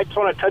off, I just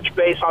want to touch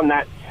base on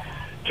that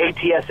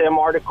KTSM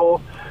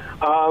article.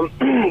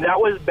 That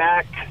was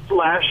back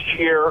last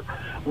year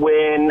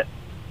when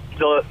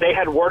they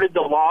had worded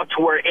the law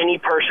to where any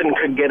person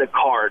could get a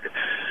card.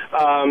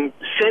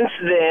 Since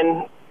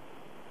then,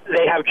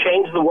 they have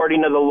changed the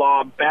wording of the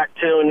law back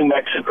to a New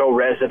Mexico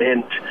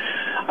resident.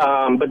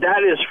 But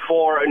that is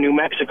for a New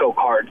Mexico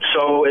card.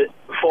 So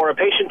for a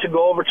patient to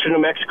go over to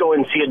New Mexico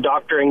and see a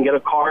doctor and get a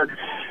card,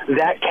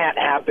 that can't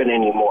happen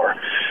anymore.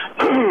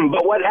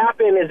 But what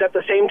happened is at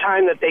the same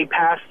time that they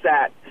passed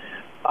that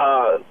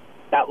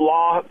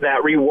law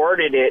that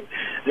reworded it,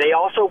 they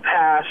also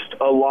passed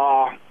a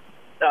law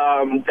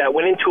that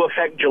went into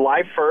effect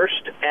July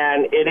 1st,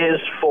 and it is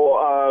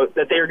for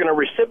that they are going to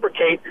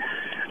reciprocate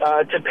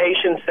to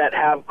patients that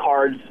have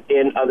cards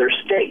in other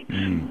states.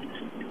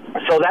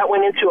 So that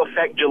went into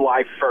effect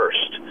July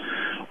 1st.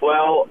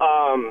 Well,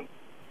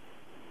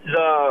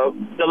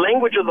 the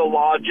language of the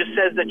law just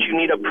says that you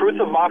need a proof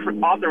of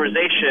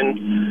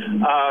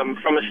authorization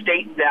from a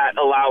state that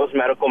allows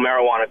medical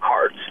marijuana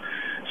cards.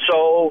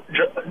 So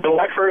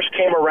July 1st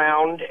came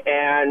around,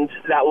 and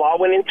that law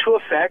went into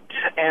effect,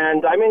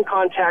 and I'm in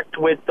contact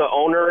with the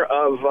owner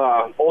of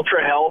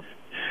Ultra Health.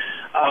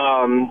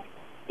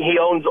 He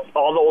owns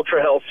all the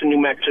Ultra Healths in New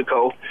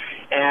Mexico,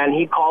 and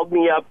he called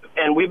me up,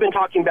 and we've been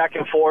talking back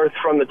and forth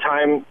from the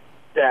time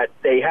that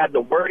they had the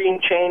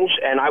wording changed,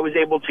 and I was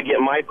able to get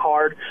my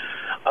card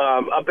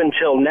up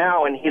until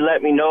now, and he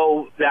let me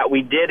know that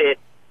we did it,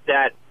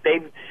 that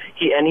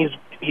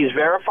he's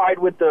verified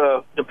with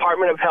the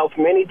Department of Health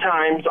many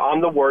times on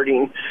the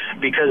wording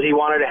because he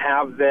wanted to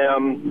have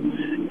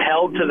them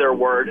held to their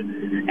word.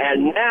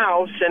 And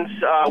now, since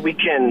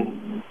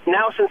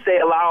they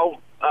allow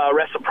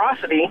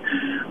reciprocity,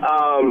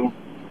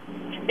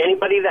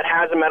 anybody that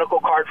has a medical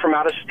card from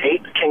out of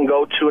state can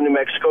go to a New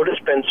Mexico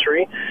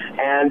dispensary,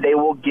 and they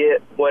will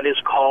get what is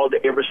called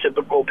a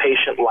reciprocal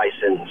patient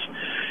license.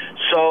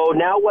 So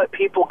now what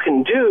people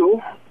can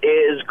do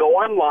is go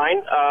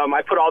online.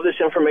 I put all this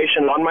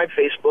information on my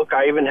Facebook.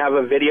 I even have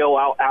a video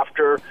out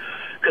after,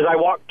 because I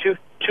walked two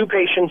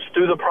patients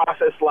through the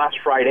process last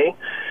Friday.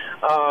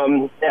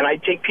 And I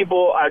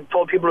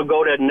told people to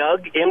go to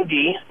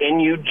NUGMD,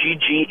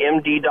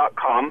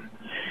 NUGGMD.com.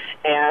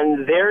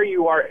 And there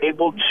you are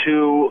able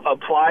to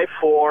apply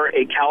for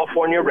a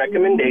California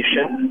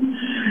recommendation.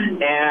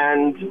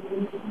 And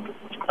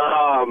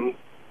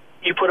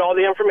you put all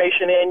the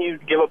information in, you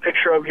give a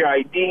picture of your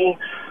ID,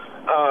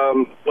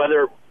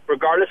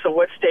 regardless of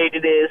what state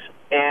it is,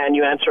 and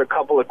you answer a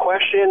couple of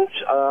questions.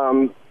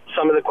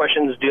 Some of the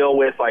questions deal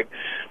with, like,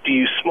 do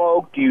you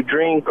smoke, do you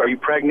drink, are you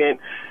pregnant,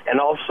 and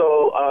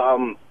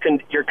also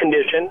your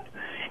condition.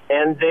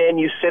 And then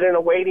you sit in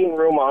a waiting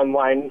room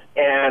online,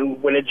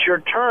 and when it's your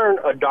turn,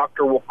 a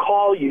doctor will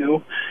call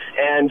you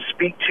and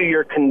speak to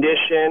your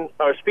condition,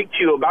 or speak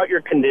to you about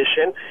your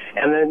condition,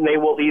 and then they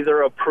will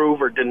either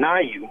approve or deny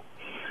you.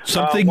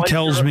 Something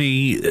tells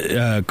me,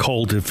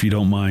 Colt, if you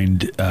don't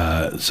mind,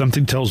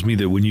 something tells me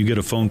that when you get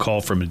a phone call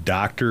from a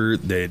doctor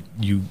that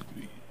you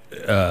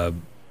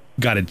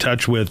got in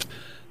touch with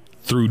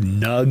through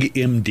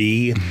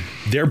NUGMD,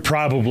 they're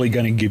probably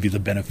going to give you the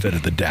benefit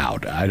of the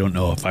doubt. I don't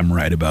know if I'm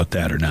right about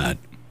that or not.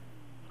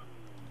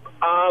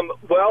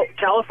 Well,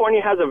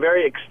 California has a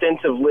very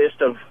extensive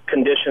list of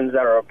conditions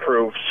that are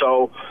approved.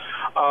 So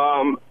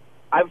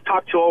I've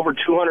talked to over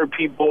 200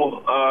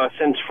 people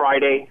since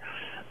Friday,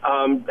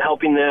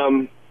 helping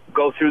them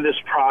go through this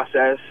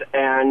process.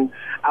 And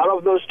out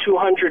of those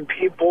 200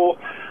 people,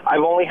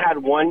 I've only had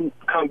one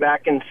come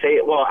back and say,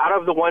 well, out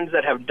of the ones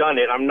that have done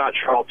it, I'm not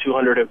sure all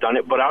 200 have done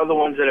it, but out of the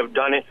ones that have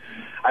done it,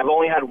 I've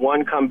only had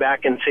one come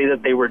back and say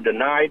that they were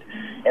denied.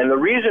 And the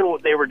reason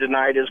they were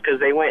denied is because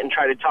they went and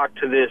tried to talk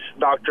to this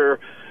doctor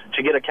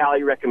to get a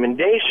Cali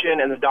recommendation,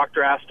 and the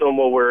doctor asked them,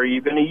 well, where are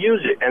you going to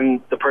use it? And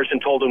the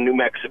person told them New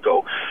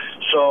Mexico.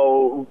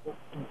 So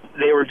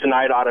they were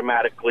denied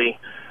automatically.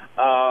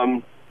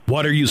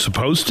 What are you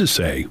supposed to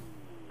say?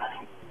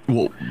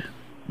 Well,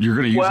 you're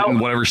going to use it in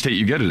whatever state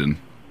you get it in.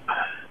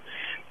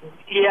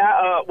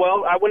 Yeah,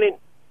 well, I wouldn't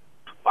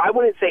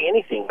say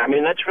anything. I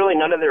mean, that's really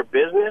none of their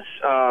business.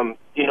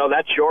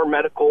 That's your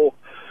medical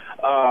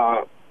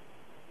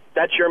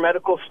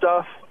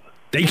stuff.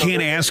 They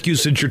can't ask you,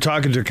 since you're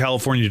talking to a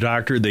California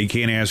doctor, they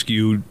can't ask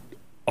you,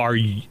 are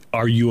you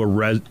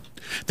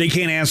they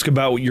can't ask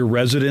about your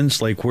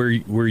residence, like where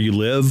you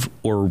live,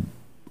 or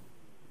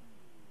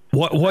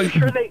what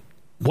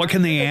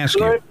can they ask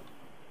you?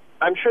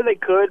 I'm sure they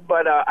could,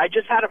 but I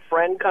just had a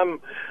friend come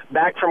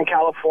back from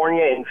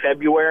California in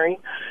February,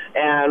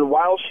 and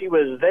while she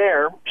was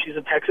there, she's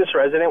a Texas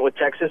resident with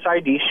Texas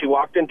ID. She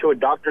walked into a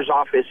doctor's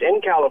office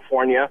in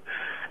California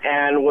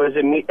and was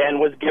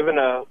given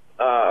a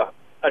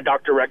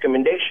doctor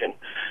recommendation.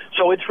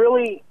 So it's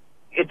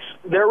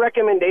their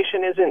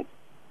recommendation isn't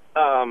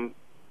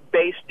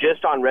based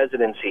just on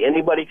residency.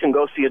 Anybody can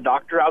go see a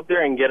doctor out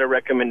there and get a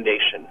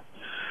recommendation.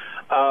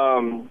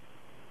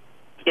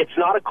 It's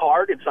not a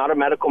card. It's not a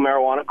medical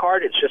marijuana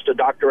card. It's just a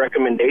doctor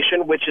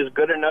recommendation, which is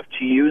good enough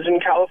to use in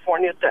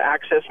California to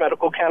access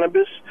medical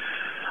cannabis.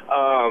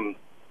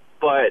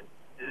 But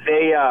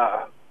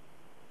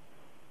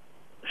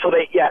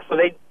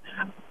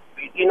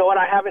you know what?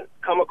 I haven't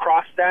come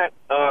across that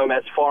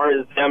as far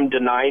as them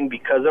denying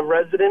because of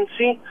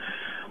residency.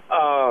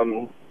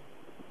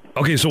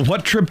 Okay, so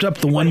what tripped up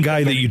the one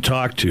guy that you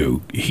talked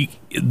to?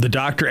 The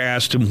doctor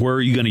asked him, where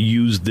are you going to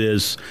use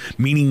this?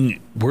 Meaning,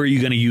 where are you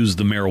going to use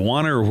the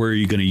marijuana, or where are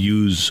you going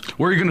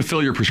to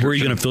fill your prescription? Where are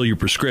you going to fill your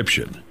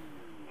prescription?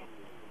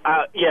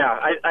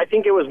 I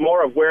think it was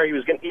more of where he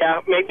was going to...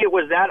 Yeah, maybe it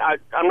was that.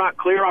 I'm not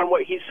clear on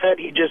what he said.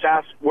 He just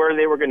asked where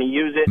they were going to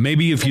use it.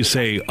 Maybe if you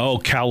say,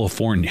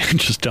 California,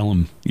 just tell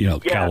them,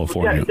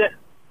 California.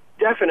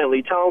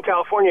 Definitely. Tell them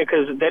California,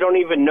 because they don't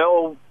even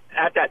know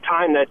at that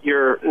time that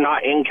you're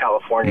not in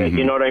California. Mm-hmm.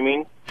 You know what I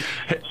mean?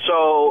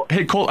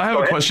 Hey, Colt, I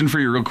have a question for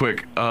you real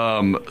quick.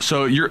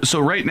 So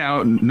right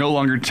now, no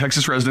longer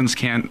Texas residents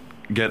can't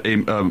get a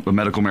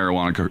medical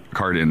marijuana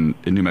card in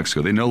New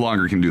Mexico. They no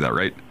longer can do that,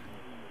 right?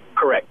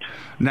 Correct.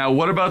 Now,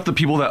 what about the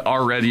people that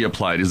already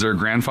applied? Is there a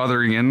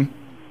grandfathering in?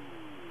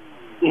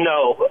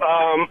 No.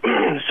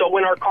 So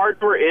when our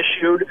cards were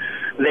issued,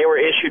 they were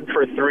issued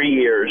for 3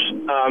 years.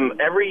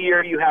 Every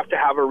year you have to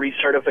have a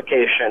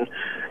recertification.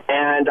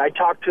 And I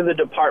talked to the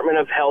Department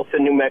of Health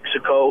in New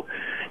Mexico,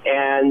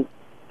 and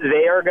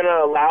they are going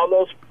to allow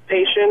those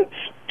patients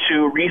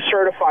to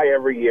recertify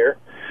every year.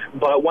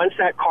 But once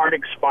that card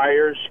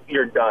expires,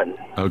 you're done.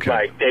 Okay.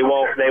 Like they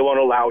won't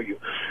allow you.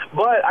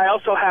 But I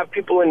also have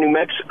people in New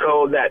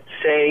Mexico that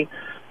say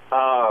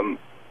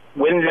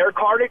when their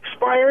card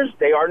expires,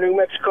 they are New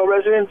Mexico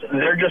residents.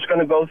 They're just going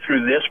to go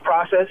through this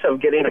process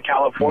of getting a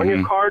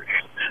California card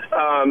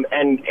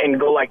and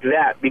go like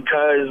that.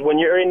 Because when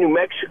you're in New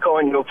Mexico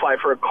and you apply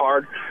for a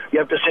card, you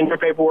have to send your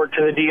paperwork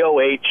to the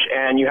DOH,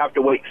 and you have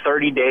to wait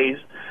 30 days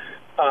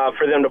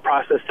for them to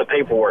process the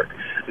paperwork.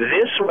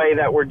 This way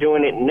that we're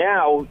doing it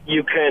now,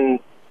 you can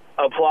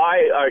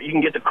apply, you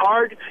can get the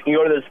card, you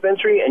go to the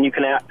dispensary, and you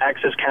can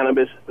access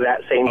cannabis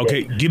that same day.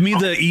 Okay, give me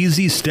the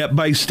easy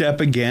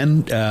step-by-step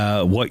again,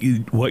 what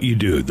you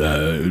do.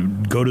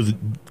 Go to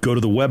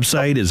the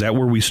website, is that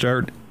where we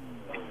start?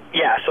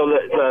 Yeah, so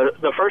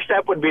the first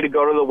step would be to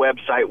go to the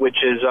website, which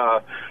is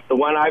the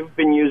one I've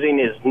been using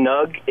is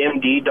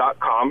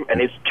nugmd.com, and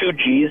it's 2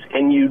 G's,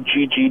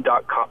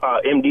 nugg.com,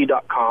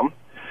 md.com.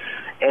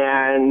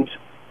 And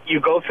you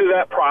go through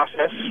that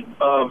process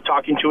of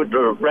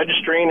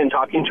registering and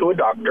talking to a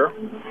doctor.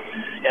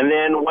 And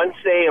then once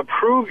they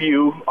approve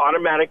you,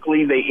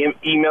 automatically they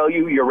email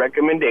you your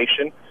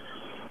recommendation.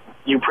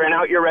 You print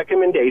out your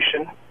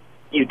recommendation.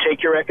 You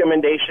take your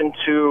recommendation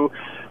to,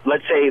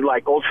 let's say,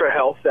 like Ultra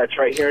Health, that's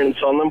right here in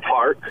Sunland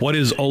Park. What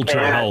is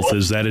Ultra Health?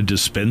 Is that a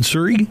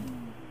dispensary?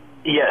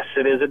 Yes,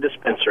 it is a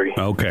dispensary.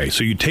 Okay,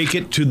 so you take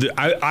it to the...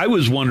 I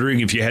was wondering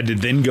if you had to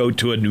then go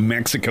to a New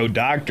Mexico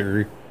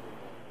doctor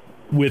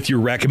with your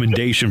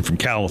recommendation from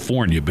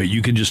California, but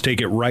you can just take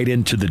it right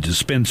into the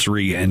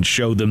dispensary and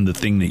show them the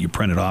thing that you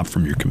printed off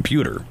from your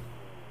computer.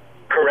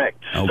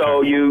 Correct. Okay.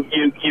 So you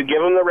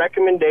give them the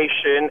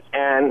recommendation,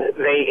 and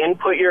they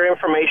input your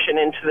information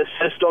into the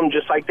system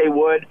just like they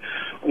would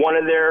one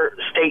of their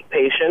state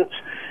patients.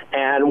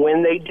 And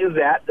when they do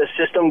that, the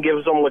system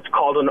gives them what's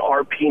called an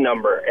RP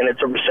number, and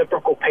it's a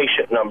reciprocal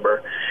patient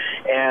number.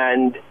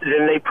 And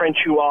then they print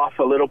you off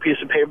a little piece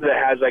of paper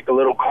that has like a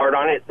little card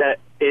on it that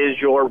is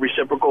your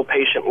reciprocal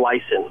patient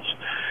license.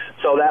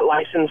 So that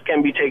license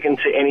can be taken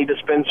to any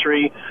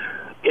dispensary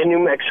in New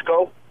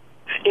Mexico.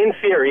 In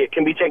theory, it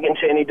can be taken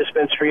to any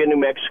dispensary in New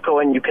Mexico,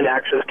 and you can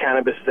access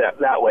cannabis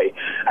that way.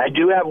 I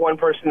do have one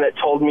person that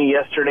told me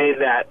yesterday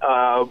that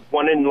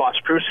one in Las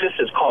Cruces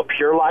is called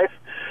Pure Life,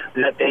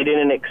 that they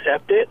didn't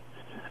accept it,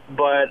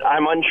 but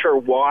I'm unsure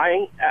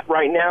why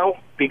right now,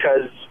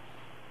 because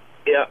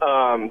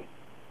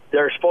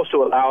they're supposed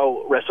to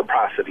allow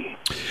reciprocity.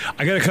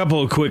 I got a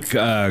couple of quick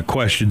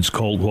questions,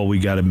 Colt, while we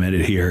got a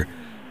minute here.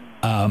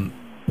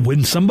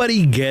 When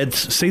somebody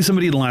say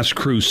somebody in Las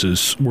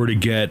Cruces were to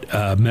get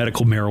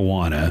medical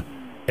marijuana,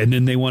 and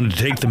then they wanted to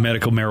take the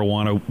medical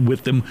marijuana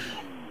with them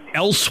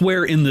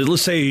elsewhere in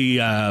let's say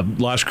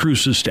Las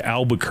Cruces to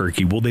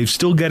Albuquerque, well, they've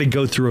still got to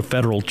go through a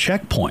federal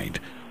checkpoint.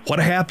 What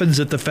happens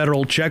at the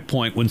federal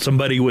checkpoint when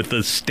somebody with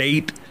a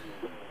state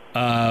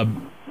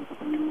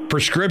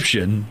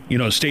prescription,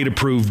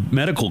 state-approved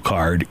medical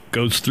card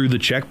goes through the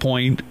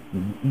checkpoint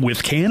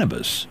with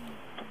cannabis?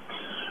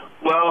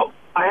 Well,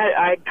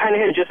 I kind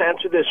of had just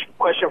answered this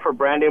question for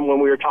Brandon when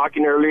we were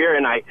talking earlier,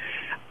 and I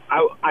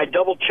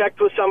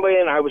double-checked with somebody,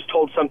 and I was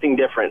told something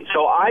different.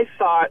 So I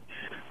thought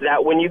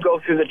that when you go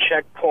through the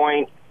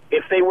checkpoint,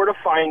 if they were to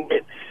find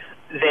it,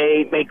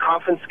 they may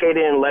confiscate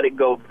it and let it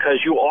go, because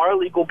you are a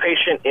legal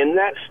patient in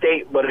that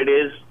state, but it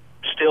is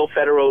still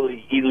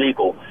federally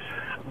illegal.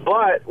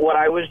 But what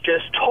I was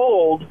just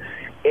told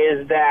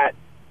is that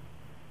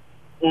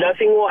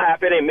nothing will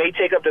happen. It may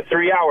take up to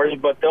 3 hours,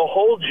 but they'll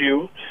hold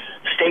you.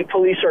 State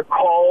police are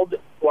called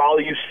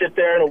while you sit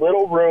there in a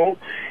little room,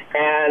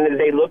 and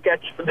they look at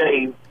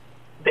they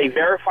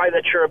verify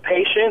that you're a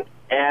patient,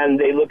 and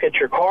they look at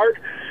your card.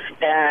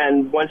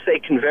 And once they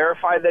can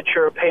verify that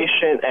you're a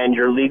patient and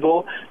you're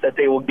legal, that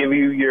they will give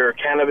you your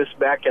cannabis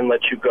back and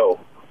let you go.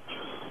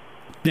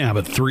 Yeah,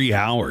 but 3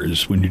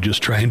 hours when you're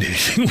just trying to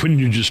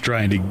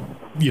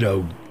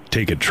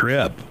take a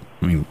trip.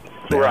 I mean,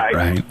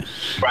 right.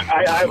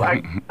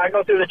 I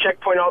go through the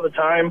checkpoint all the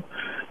time.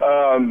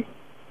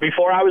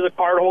 before I was a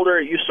card holder,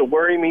 it used to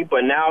worry me,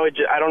 but now it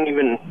doesn't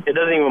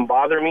even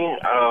bother me.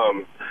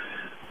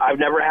 I've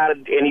never had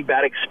any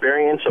bad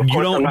experience. Of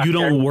course, you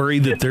don't worry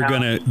that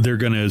they're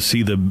gonna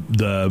see the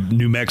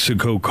New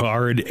Mexico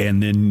card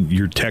and then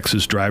your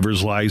Texas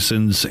driver's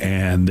license,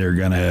 and they're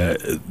gonna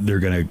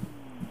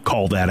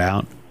call that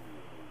out?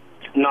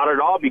 Not at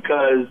all,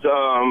 because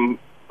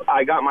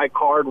I got my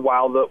card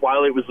while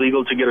it was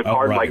legal to get a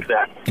card like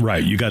that.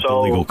 Right, you got the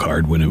legal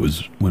card when it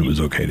was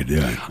okay to do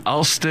it.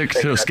 I'll stick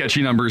to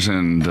sketchy numbers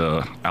and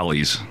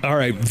alleys. All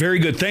right, very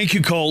good. Thank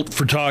you, Colt,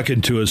 for talking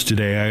to us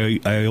today.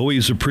 I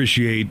always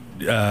appreciate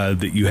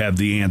that you have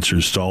the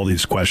answers to all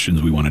these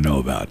questions we want to know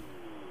about.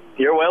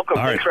 You're welcome.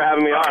 All Thanks right. for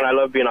having me on. I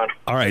love being on.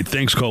 All right,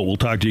 thanks, Colt. We'll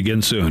talk to you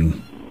again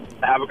soon.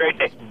 Have a great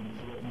day.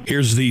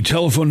 Here's the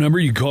telephone number.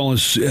 You can call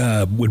us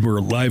when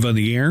we're live on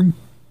the air.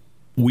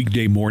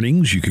 Weekday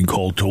mornings, you can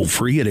call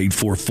toll-free at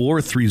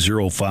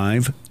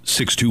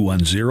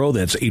 844-305-6210.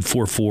 That's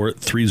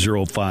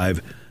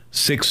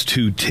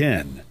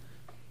 844-305-6210.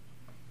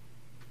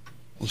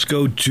 Let's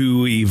go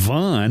to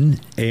Yvonne.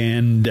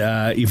 And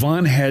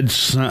Yvonne had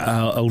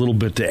a little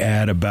bit to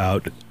add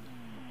about,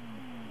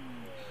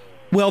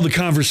 well, the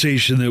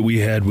conversation that we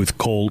had with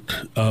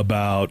Colt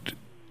about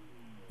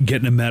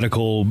getting a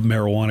medical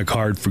marijuana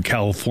card for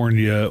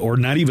California, or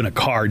not even a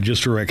card,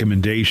 just a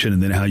recommendation,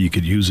 and then how you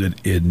could use it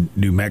in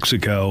New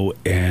Mexico.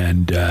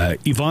 And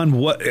Yvonne,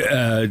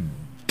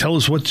 tell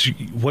us what's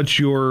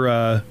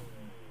your?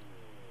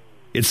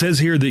 It says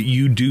here that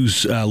you do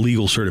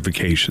legal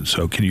certification.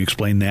 So can you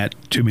explain that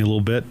to me a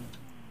little bit?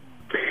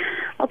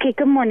 Okay,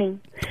 good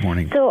morning. Good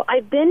morning. So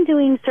I've been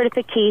doing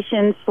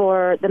certifications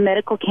for the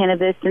medical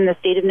cannabis in the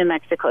state of New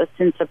Mexico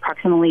since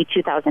approximately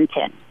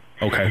 2010.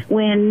 Okay.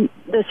 When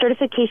the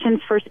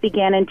certifications first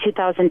began in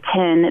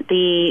 2010,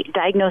 the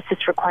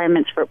diagnosis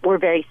requirements were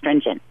very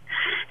stringent.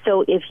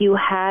 So if you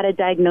had a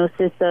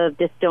diagnosis of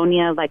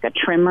dystonia, like a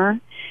tremor,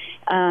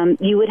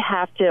 you would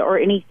have to, or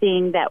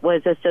anything that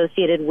was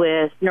associated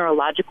with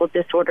neurological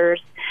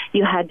disorders,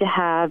 you had to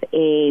have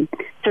a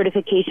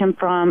certification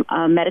from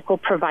a medical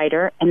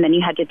provider, and then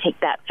you had to take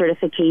that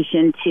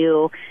certification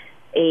to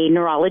a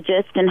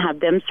neurologist and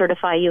have them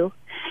certify you.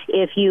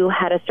 If you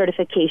had a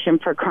certification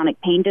for chronic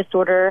pain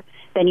disorder,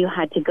 then you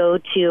had to go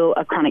to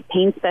a chronic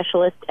pain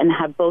specialist and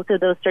have both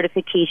of those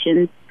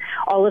certifications.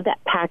 All of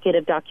that packet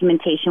of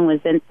documentation was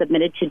then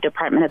submitted to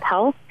Department of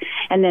Health,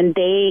 and then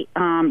they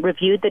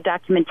reviewed the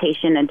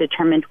documentation and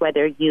determined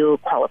whether you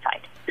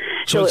qualified.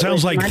 So it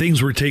sounds like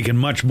things were taken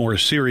much more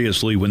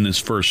seriously when this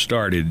first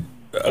started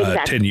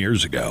 10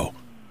 years ago.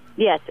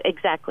 Yes,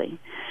 exactly.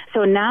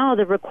 So now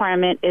the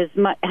requirement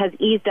has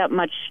eased up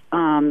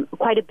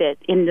quite a bit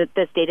in the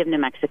state of New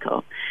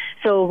Mexico.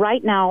 So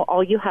right now,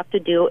 all you have to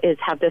do is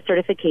have the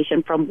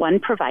certification from one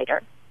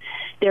provider.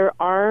 There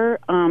are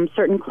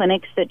certain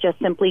clinics that just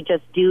simply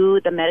do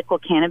the medical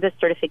cannabis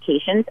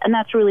certifications, and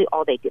that's really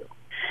all they do.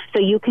 So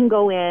you can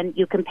go in,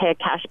 you can pay a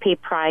cash pay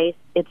price.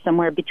 It's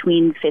somewhere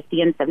between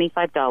 $50 and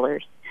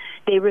 $75.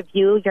 They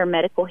review your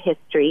medical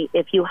history.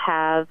 If you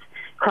have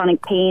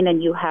chronic pain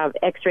and you have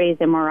x-rays,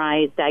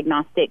 MRIs,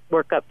 diagnostic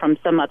workup from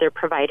some other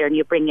provider, and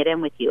you bring it in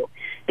with you,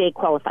 they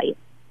qualify you.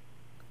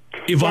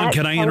 Yvonne,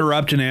 can I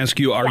interrupt and ask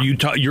you,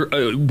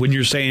 when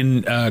you're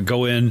saying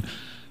go in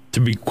to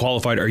be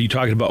qualified, are you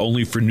talking about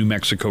only for New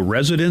Mexico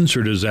residents,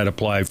 or does that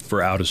apply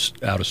for out of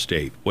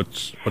state?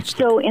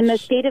 In the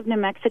state of New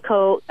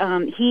Mexico,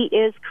 he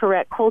is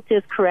correct. Colt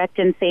is correct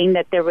in saying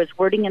that there was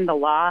wording in the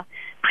law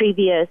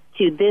previous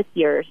to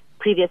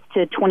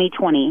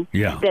 2020,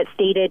 that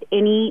stated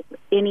any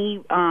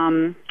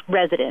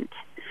resident.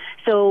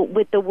 So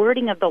with the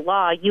wording of the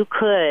law, you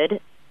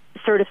could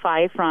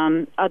certify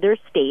from other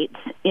states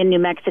in New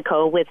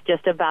Mexico with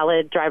just a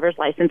valid driver's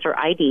license or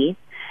ID,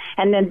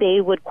 and then they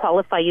would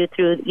qualify you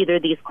through either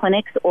these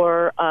clinics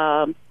or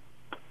a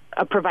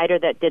provider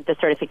that did the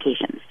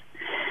certifications.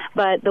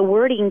 But the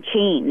wording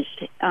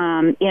changed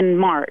in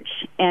March,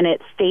 and it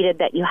stated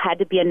that you had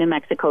to be a New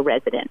Mexico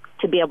resident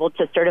to be able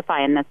to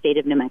certify in the state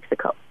of New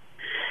Mexico.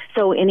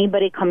 So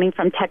anybody coming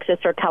from Texas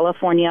or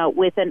California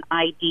with an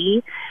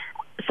ID,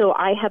 so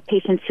I have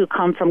patients who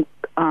come from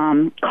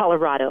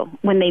Colorado.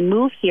 When they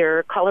move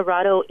here,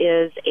 Colorado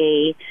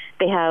they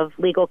have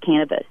legal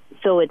cannabis.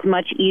 So it's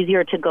much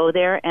easier to go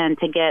there and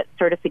to get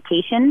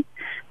certification.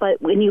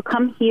 But when you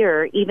come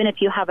here, even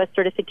if you have a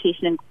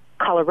certification in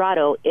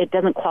Colorado, it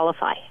doesn't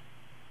qualify.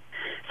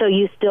 So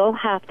you still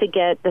have to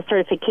get the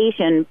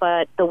certification,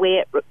 but the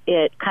way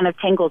it kind of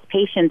tangles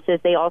patients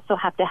is they also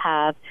have to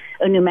have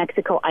a New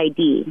Mexico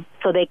ID.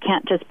 So they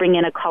can't just bring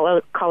in a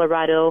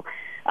Colorado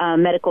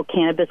medical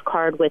cannabis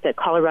card with a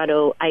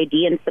Colorado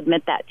ID and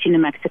submit that to New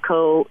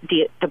Mexico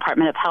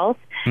Department of Health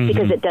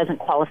because it doesn't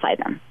qualify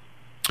them.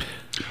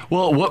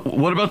 Well,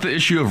 what about the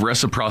issue of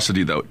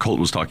reciprocity that Colt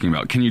was talking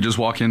about? Can you just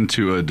walk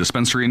into a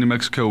dispensary in New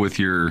Mexico with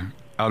your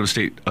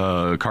out-of-state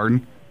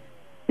card?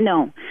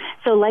 No.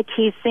 So like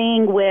he's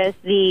saying with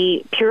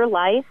the Pure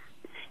Life,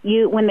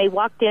 when they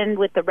walked in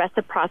with the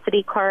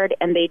reciprocity card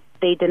and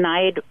they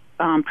denied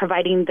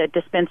providing the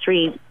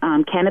dispensary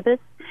cannabis,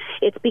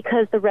 it's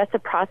because the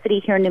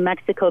reciprocity here in New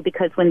Mexico,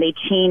 because when they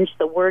change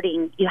the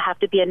wording, you have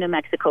to be a New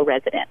Mexico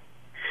resident.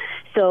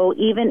 So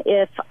even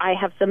if I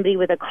have somebody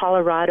with a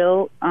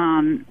Colorado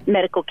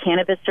medical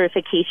cannabis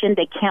certification,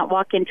 they can't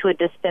walk into a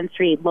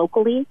dispensary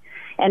locally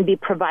and be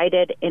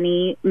provided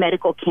any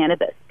medical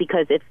cannabis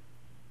because it's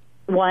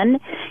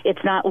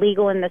not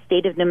legal in the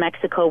state of New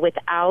Mexico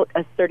without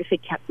a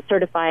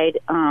certified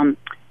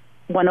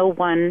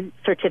 101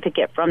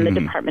 certificate from the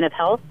Department of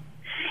Health.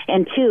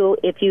 And two,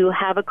 if you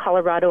have a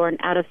Colorado or an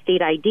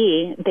out-of-state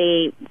ID,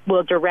 they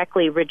will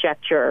directly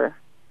reject your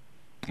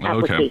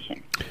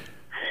application. Okay.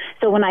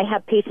 So when I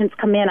have patients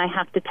come in, I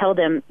have to tell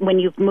them, when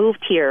you've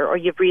moved here or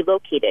you've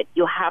relocated,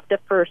 you have to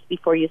first,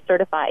 before you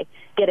certify,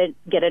 get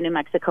a New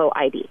Mexico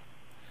ID.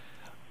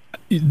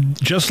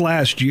 Just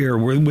last year,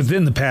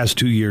 within the past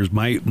 2 years,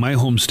 my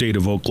home state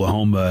of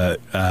Oklahoma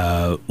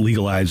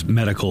legalized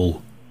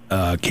medical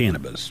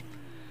cannabis.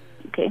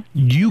 Okay.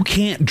 You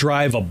can't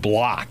drive a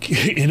block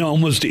in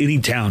almost any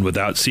town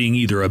without seeing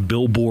either a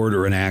billboard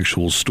or an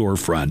actual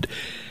storefront.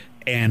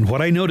 And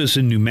what I notice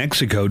in New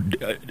Mexico,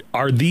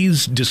 are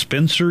these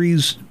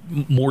dispensaries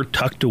more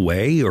tucked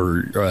away,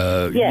 or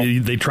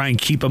yes. They try and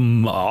keep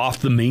them off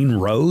the main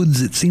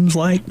roads, it seems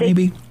like,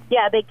 maybe?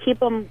 Yeah, they keep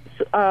them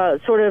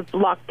sort of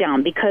locked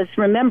down because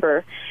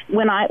remember,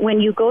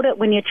 when you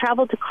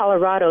travel to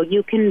Colorado,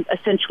 you can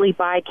essentially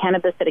buy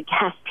cannabis at a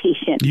gas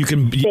station.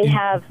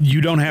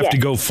 You don't have to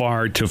go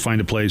far to find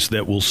a place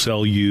that will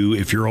sell you.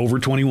 If you're over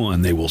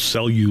 21, they will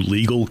sell you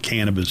legal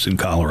cannabis in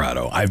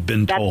Colorado. I've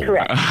been told. That's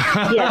correct.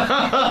 Yes,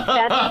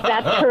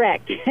 that's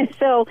correct.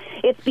 So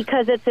it's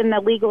because it's in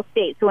the legal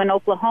state. So in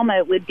Oklahoma,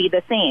 it would be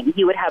the same.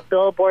 You would have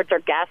billboards or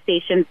gas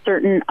stations,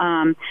 certain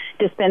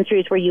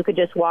dispensaries where you could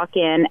just walk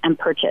in and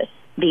purchase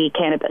the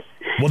cannabis.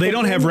 Well, they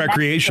don't have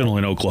recreational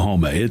in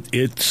Oklahoma.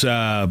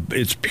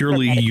 It's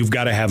purely you've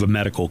got to have a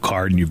medical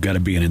card and you've got to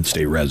be an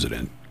in-state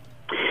resident.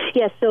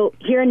 Yes, so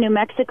here in New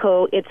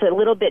Mexico, it's a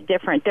little bit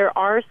different. There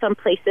are some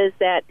places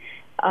that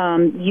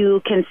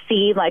you can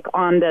see, like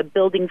on the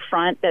building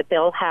front, that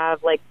they'll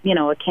have like,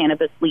 a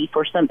cannabis leaf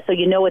or something,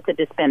 so it's a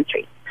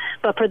dispensary.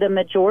 But for the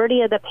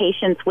majority of the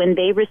patients, when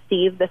they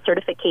receive the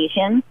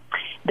certification,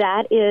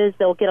 that is,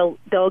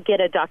 they'll get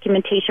a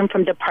documentation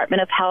from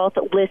Department of Health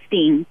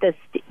listing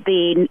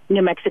the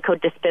New Mexico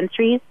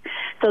dispensaries,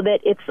 so that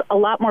it's a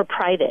lot more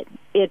private.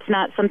 It's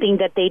not something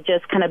that they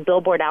just kind of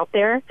billboard out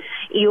there.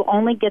 You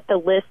only get the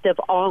list of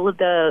all of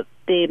the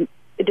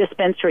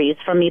dispensaries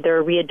from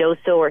either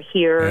Ruidoso or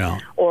here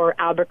or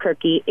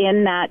Albuquerque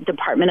in that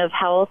Department of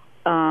Health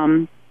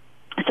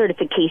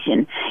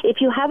certification.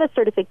 If you have a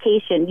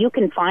certification, you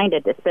can find a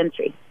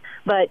dispensary,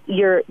 but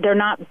they're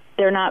not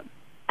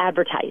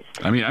advertised.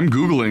 I mean, I'm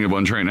Googling a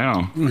bunch right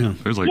now.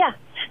 There's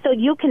so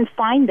you can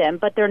find them,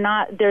 but there's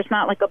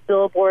not like a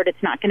billboard.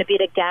 It's not going to be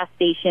at a gas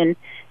station.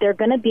 They're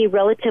going to be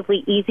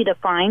relatively easy to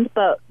find,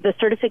 but the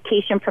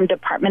certification from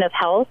Department of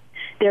Health,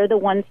 they're the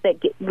ones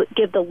that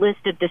give the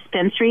list of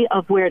dispensary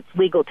of where it's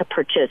legal to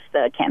purchase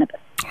the cannabis.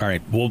 All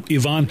right. Well,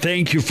 Yvonne,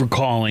 thank you for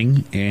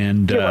calling,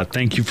 and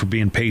thank you for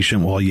being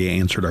patient while you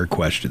answered our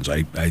questions.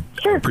 I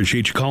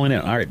appreciate you calling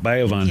in. All right.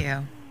 Bye, Yvonne. Thank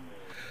you.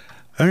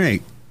 All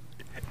right.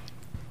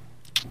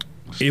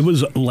 It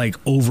was like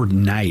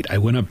overnight. I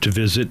went up to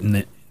visit,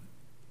 and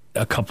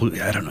a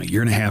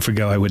year and a half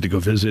ago, I went to go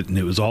visit, and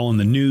it was all in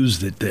the news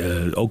that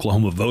the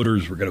Oklahoma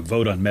voters were going to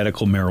vote on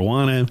medical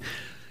marijuana.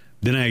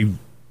 Then I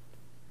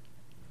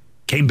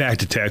came back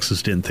to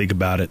Texas, didn't think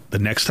about it. The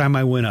next time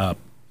I went up,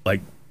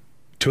 like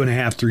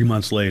 2.5, 3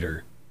 months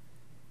later,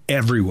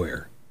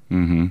 everywhere.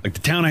 Mm-hmm. Like the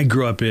town I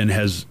grew up in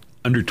has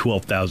under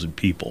 12,000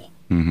 people.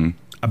 Mm-hmm.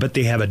 I bet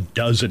they have a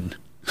dozen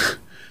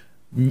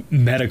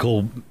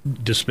medical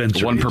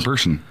dispensaries. One per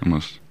person,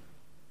 almost.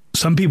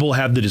 Some people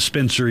have the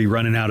dispensary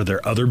running out of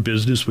their other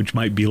business, which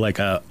might be like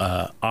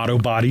a auto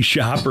body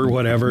shop or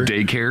whatever.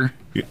 Daycare?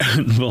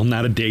 Well,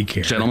 not a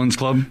daycare. Gentleman's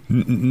club?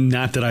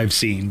 Not that I've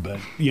seen, but,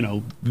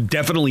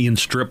 definitely in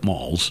strip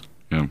malls.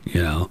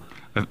 Yeah.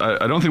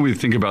 I don't think we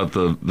think about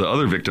the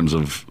other victims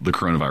of the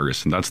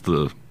coronavirus, and that's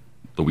the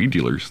weed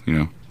dealers,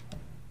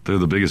 They're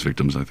the biggest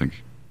victims, I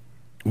think.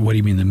 What do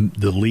you mean,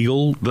 the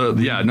legal? The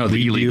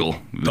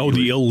illegal.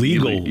 The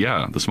illegal.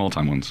 Yeah, the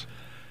small-time ones.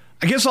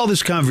 I guess all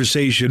this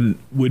conversation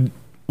would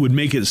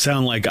make it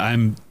sound like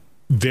I'm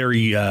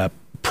very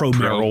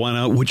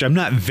pro-marijuana, which I'm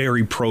not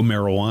very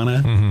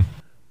pro-marijuana.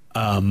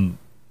 Mm-hmm.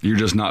 You're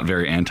just not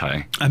very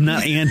anti. I'm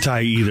not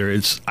anti either.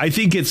 I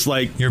think it's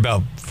like... You're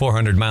about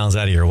 400 miles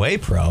out of your way,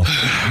 pro.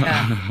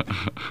 Yeah.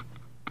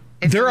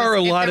 If there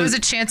was a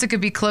chance it could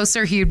be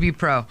closer, he'd be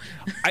pro.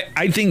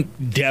 I think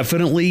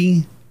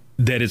definitely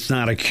that it's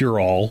not a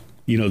cure-all,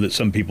 that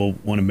some people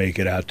want to make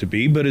it out to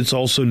be, but it's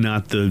also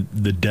not the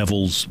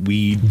devil's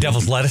weed.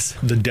 Devil's lettuce?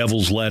 The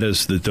devil's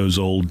lettuce that those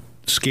old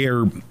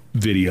scare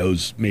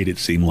videos made it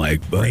seem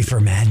like. But Reefer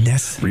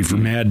Madness? Reefer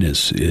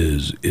Madness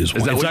is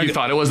that what you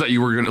thought it was, that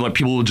you were going to let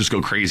people would just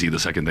go crazy the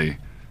second they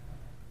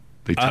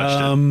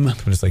touched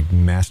it? Just like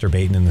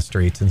masturbating in the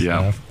streets and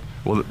stuff?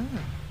 Well,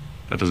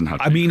 That doesn't have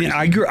to I be mean,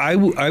 crazy.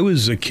 I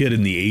was a kid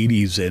in the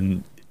 80s,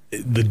 and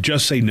the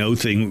just say no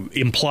thing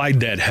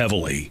implied that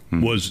heavily.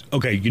 Was,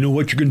 okay, you know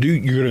what you're going to do?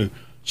 You're going to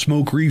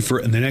smoke reefer,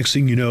 and the next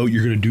thing you know,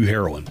 you're going to do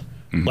heroin.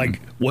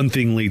 Like, one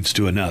thing leads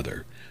to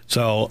another.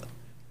 So,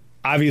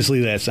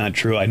 obviously, that's not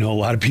true. I know a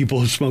lot of people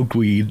who smoked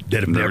weed that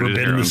have never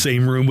been in the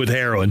same room with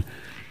heroin.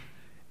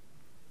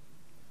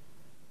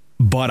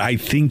 But I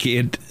think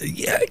it,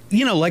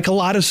 you know, like a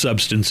lot of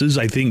substances,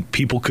 I think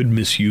people could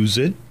misuse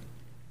it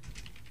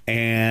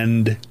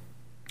and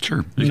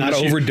Sure. not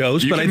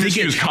overdose. But I think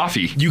misuse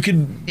coffee. You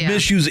can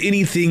misuse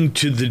anything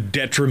to the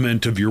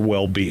detriment of your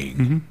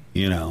well-being.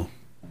 You know.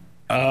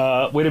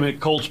 Wait a minute,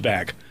 Colt's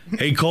back.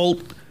 Hey,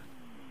 Colt.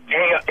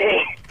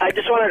 Hey, I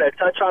just wanted to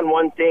touch on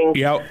one thing.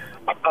 Yep.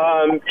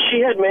 She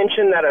had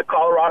mentioned that a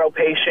Colorado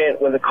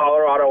patient with a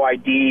Colorado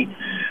ID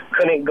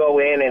couldn't go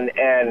in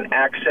and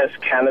access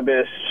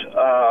cannabis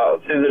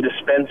through the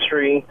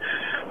dispensary.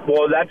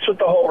 Well, that's what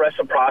the whole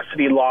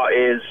reciprocity law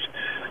is.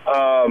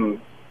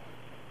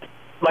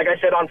 Like I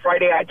said, on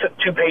Friday, I took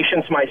 2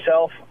 patients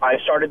myself. I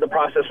started the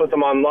process with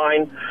them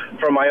online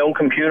from my own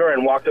computer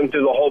and walked them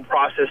through the whole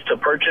process to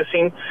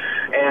purchasing.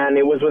 And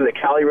it was with a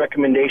Cali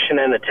recommendation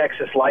and a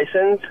Texas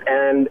license.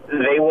 And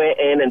they went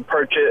in and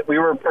purchased. We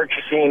were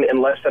purchasing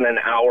in less than an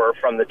hour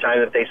from the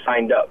time that they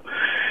signed up.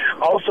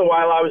 Also,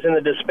 while I was in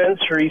the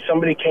dispensary,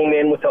 somebody came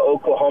in with the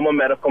Oklahoma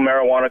medical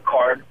marijuana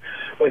card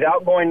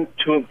without going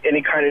to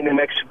any kind of New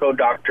Mexico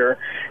doctor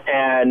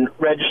and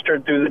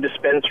registered through the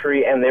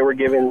dispensary, and they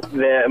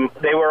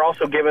were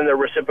also given their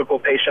reciprocal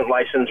patient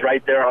license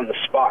right there on the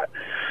spot.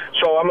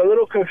 So I'm a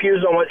little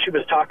confused on what she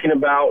was talking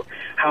about,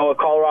 how a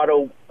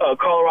Colorado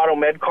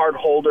med card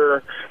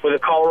holder with a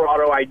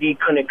Colorado ID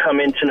couldn't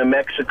come into New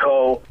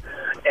Mexico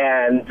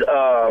and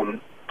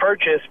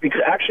purchase,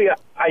 because actually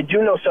I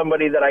do know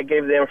somebody that I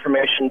gave the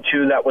information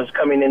to that was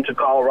coming into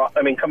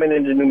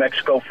New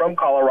Mexico from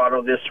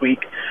Colorado this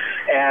week,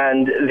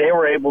 and they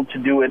were able to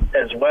do it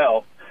as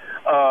well.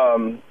 I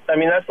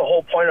mean, that's the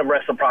whole point of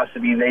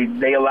reciprocity.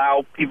 They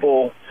allow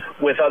people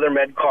with other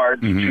med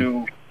cards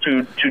to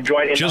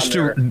join in. Just to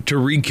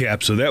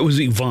recap, so that was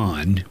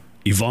Yvonne.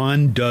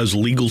 Yvonne does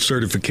legal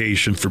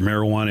certification for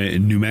marijuana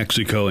in New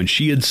Mexico, and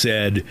she had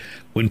said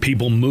when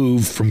people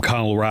move from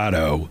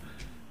Colorado,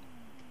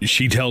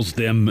 she tells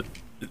them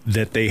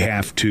that they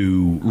have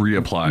to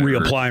reapply,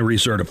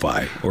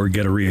 recertify, or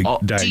get a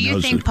diagnosis. Do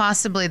you think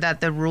possibly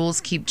that the rules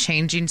keep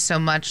changing so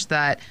much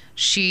that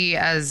she,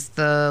 as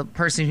the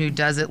person who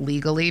does it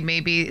legally,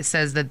 maybe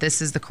says that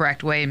this is the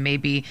correct way, and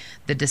maybe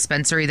the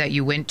dispensary that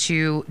you went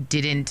to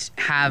didn't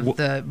have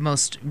the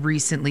most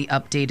recently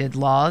updated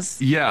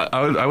laws? Yeah,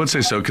 I would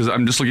say so, because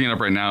I'm just looking it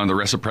up right now, and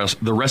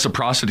the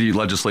reciprocity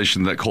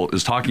legislation that Colt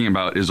is talking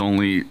about is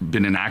only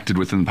been enacted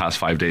within the past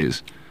 5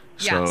 days.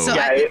 That's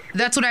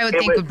what I would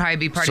think would probably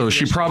be part of it. So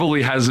she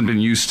probably hasn't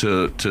been used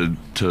to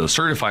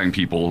certifying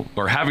people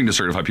or having to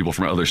certify people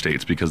from other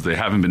states because they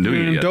haven't been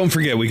doing it yet. Don't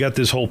forget, we got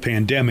this whole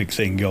pandemic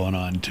thing going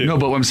on, too. No,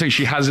 but what I'm saying,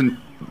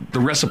 the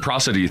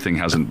reciprocity thing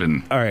hasn't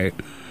been. All right.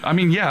 I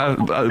mean,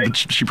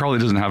 she probably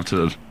doesn't have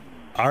to.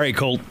 All right,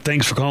 Colt,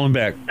 thanks for calling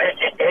back.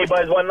 Hey,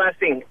 Buzz, one last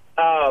thing.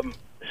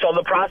 So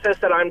the process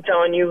that I'm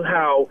telling you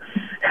how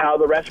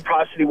the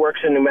reciprocity works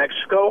in New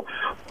Mexico,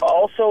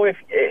 also if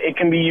it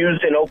can be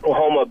used in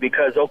Oklahoma,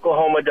 because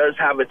Oklahoma does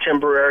have a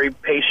temporary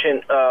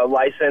patient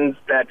license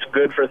that's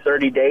good for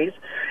 30 days.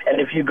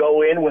 And if you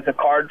go in with a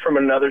card from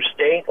another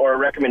state or a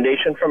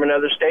recommendation from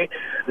another state,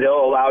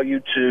 they'll allow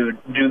you to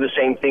do the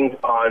same thing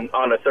on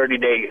a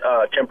 30-day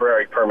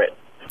temporary permit.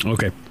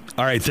 Okay.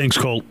 All right. Thanks,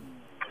 Colt.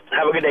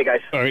 Have a good day,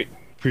 guys. All right.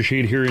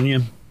 Appreciate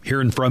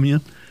hearing from you.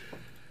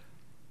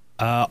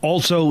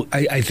 Also,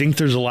 I think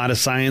there's a lot of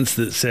science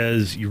that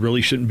says you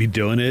really shouldn't be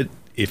doing it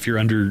if you're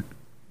under.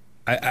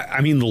 I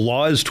mean, the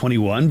law is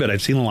 21, but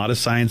I've seen a lot of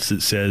science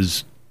that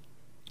says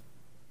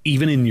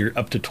even in your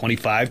up to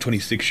 25,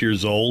 26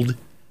 years old,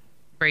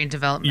 brain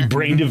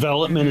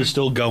development is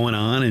still going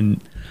on.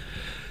 And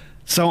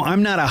so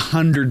I'm not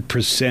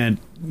 100%,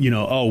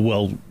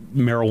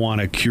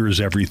 marijuana cures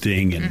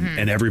everything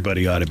and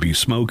everybody ought to be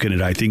smoking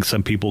it. I think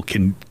some people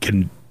can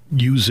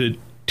use it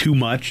too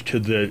much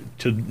to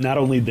not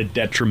only the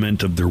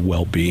detriment of their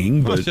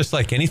well-being, but it's just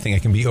like anything.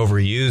 It can be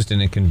overused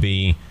and it can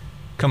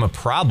become a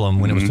problem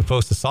when it was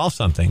supposed to solve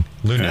something.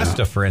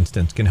 Lunesta, for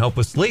instance, can help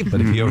with sleep,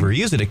 but if you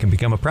overuse it, it can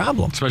become a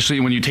problem. Especially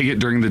when you take it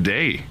during the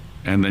day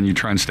and then you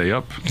try and stay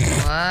up.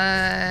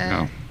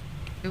 What?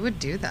 Who would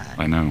do that?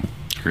 I know.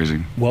 It's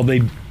crazy. Well,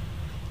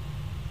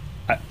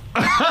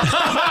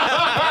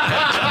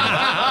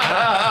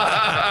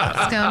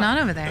 What's going on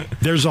over there?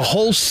 There's a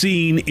whole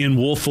scene in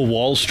Wolf of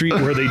Wall Street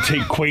where they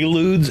take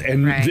Quaaludes,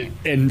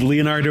 and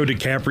Leonardo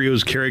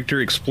DiCaprio's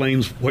character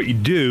explains what you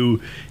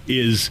do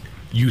is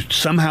you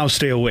somehow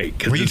stay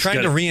awake. Were you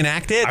trying to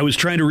reenact it? I was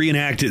trying to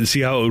reenact it and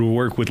see how it would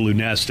work with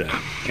Lunesta,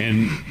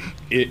 and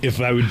if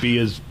I would be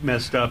as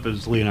messed up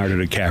as Leonardo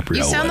DiCaprio.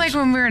 You sound like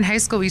when we were in high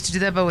school, we used to do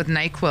that, but with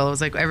NyQuil. It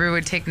was like everyone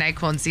would take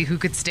NyQuil and see who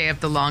could stay up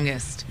the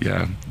longest.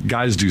 Yeah,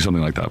 guys do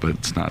something like that, but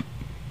it's not.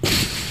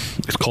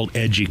 It's called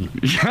edging.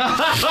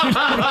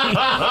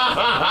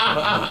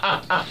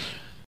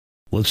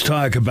 Let's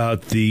talk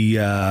about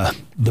the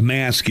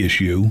mask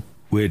issue,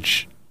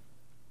 which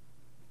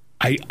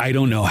I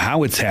don't know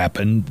how it's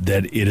happened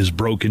that it has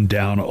broken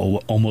down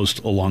almost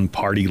along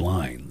party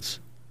lines.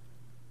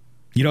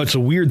 You know, it's a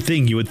weird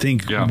thing. You would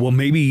think, well,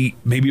 maybe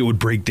it would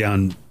break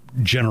down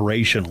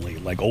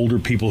generationally, like older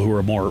people who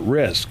are more at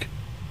risk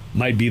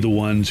might be the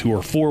ones who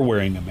are for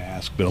wearing a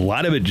mask, but a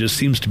lot of it just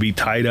seems to be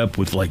tied up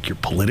with like your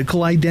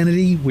political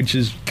identity, which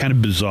is kind of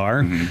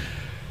bizarre. Mm-hmm.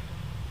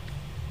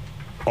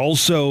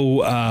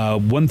 Also,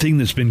 one thing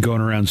that's been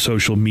going around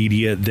social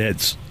media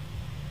that's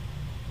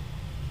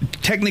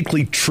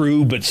technically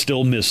true but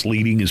still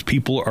misleading is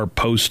people are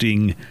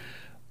posting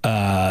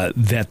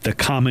that the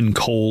common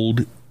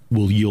cold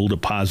will yield a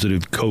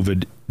positive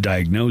COVID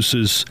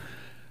diagnosis.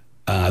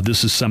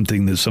 This is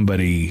something that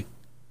somebody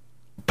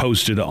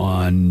posted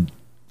on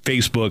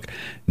Facebook.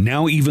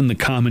 Now even the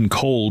common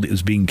cold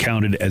is being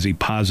counted as a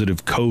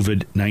positive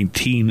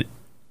COVID-19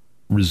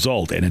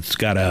 result, and it's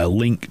got a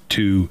link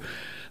to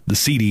the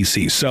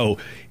CDC. So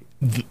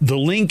the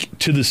link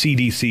to the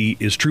CDC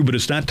is true, but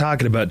it's not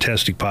talking about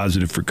testing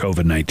positive for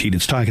COVID-19.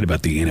 It's talking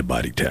about the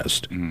antibody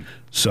test. Mm-hmm.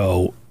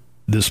 So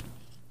this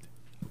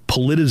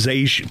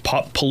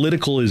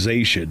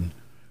politicalization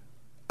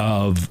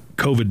of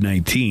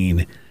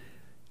COVID-19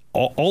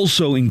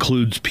 also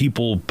includes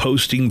people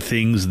posting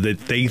things that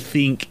they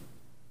think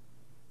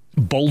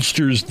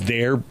bolsters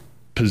their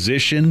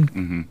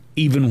position,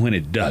 even when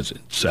it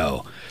doesn't.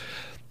 So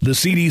the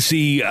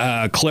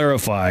CDC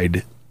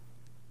clarified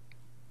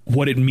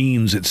what it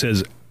means. It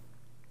says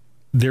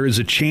there is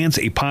a chance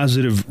a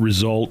positive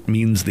result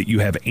means that you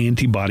have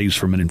antibodies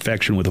from an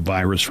infection with a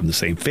virus from the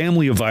same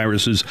family of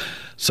viruses,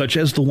 such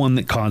as the one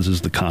that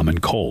causes the common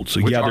cold.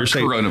 So Which yeah, are they're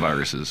saying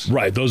coronaviruses.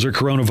 Right, those are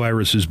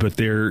coronaviruses, but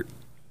they're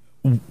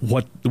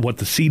what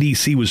the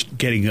CDC was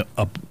getting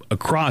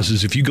across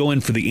is if you go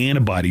in for the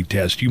antibody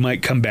test, you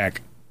might come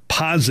back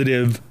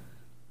positive,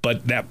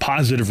 but that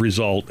positive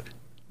result,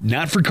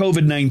 not for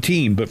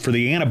COVID-19, but for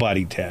the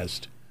antibody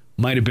test,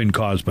 might have been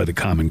caused by the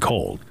common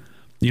cold.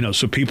 You know,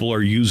 so people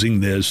are using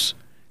this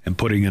and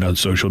putting it on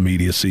social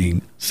media,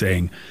 saying,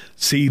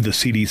 see, the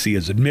CDC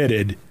has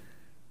admitted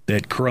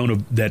that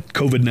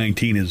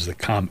COVID-19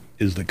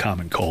 is the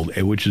common cold,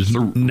 which is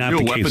not the case at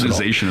all.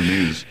 Weaponization of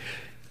news.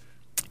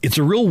 It's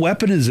a real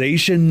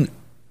weaponization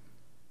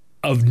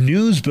of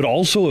news, but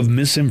also of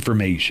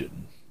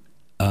misinformation.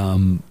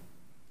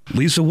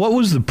 Lisa, what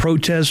was the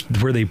protest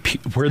where they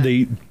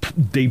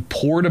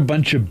poured a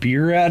bunch of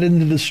beer out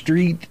into the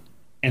street,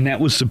 and that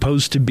was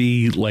supposed to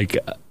be like?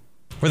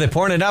 Were they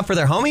pouring it out for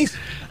their homies?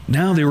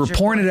 No, they were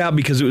pouring it out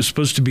because it was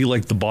supposed to be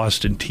like the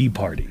Boston Tea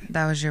Party.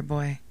 That was your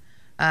boy.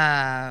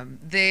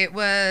 It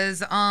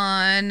was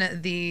on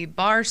the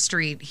Bar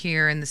Street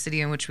here in the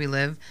city in which we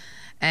live.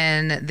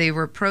 And they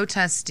were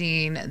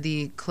protesting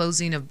the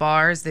closing of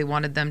bars. They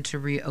wanted them to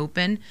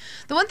reopen.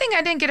 The one thing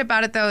I didn't get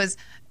about it, though, is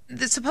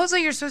that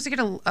supposedly you're supposed to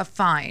get a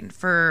fine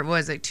for,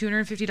 what is it,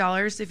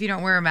 $250 if you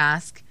don't wear a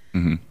mask.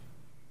 Mm-hmm.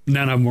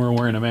 None of them were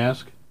wearing a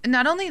mask?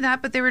 Not only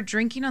that, but they were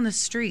drinking on the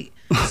street.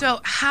 So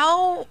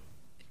how...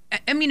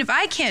 I mean, if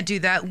I can't do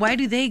that, why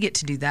do they get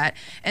to do that?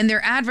 And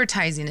they're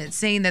advertising it,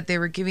 saying that they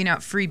were giving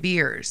out free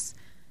beers.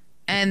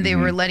 And they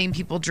were letting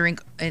people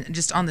drink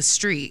just on the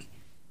street.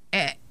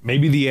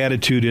 Maybe the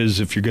attitude is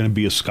if you're going to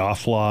be a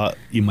scofflaw,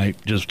 you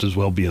might just as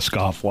well be a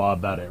scofflaw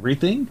about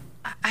everything.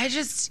 I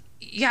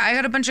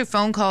got a bunch of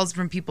phone calls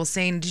from people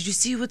saying, did you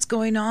see what's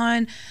going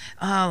on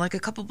like a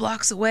couple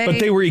blocks away? But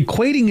they were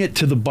equating it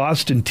to the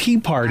Boston Tea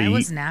Party. I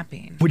was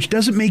napping. Which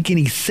doesn't make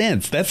any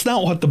sense. That's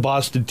not what the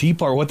Boston Tea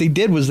Party, what they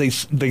did was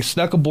they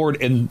snuck aboard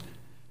and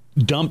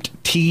dumped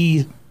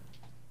tea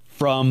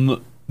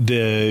from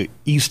the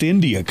East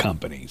India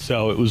Company.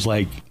 So it was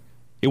like,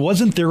 it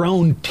wasn't their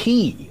own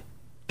tea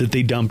that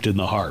they dumped in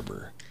the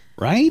harbor,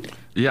 right?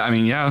 Yeah, I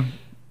mean, I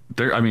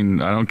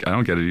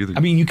don't get it either. I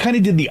mean, you kind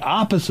of did the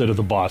opposite of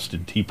the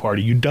Boston Tea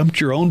Party. You dumped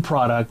your own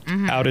product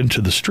out into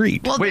the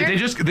street. Well, wait, they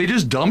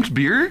just dumped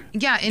beer?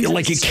 Yeah,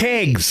 like a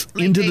kegs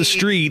into the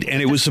street,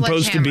 and it was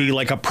supposed to be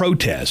like a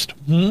protest.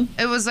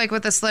 It was like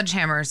with a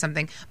sledgehammer or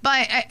something.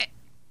 But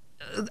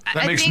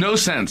that makes no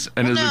sense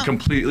and is a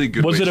completely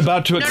good. Was it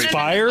about to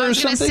expire or something? I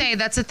was going to say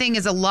that's the thing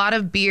is a lot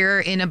of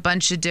beer in a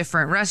bunch of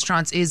different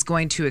restaurants is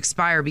going to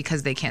expire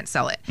because they can't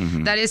sell it.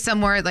 That is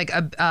somewhere like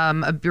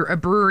a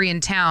brewery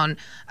in town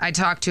I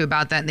talked to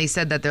about that, and they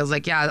said that there's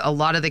like a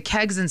lot of the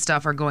kegs and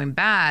stuff are going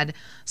bad.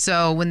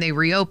 So when they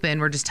reopen,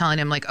 we're just telling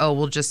them like, oh,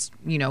 we'll just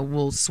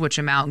we'll switch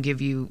them out and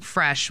give you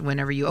fresh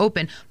whenever you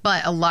open.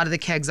 But a lot of the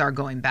kegs are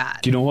going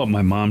bad. Do you know what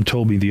my mom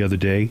told me the other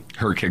day?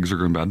 Her kegs are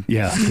going bad.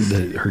 Yeah,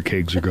 her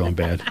kegs are going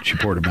bad. She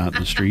poured them out in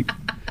the street.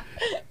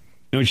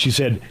 No, she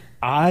said,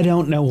 I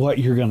don't know what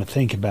you're going to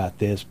think about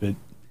this, but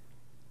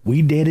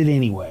we did it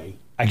anyway.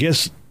 I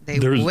guess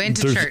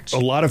there's a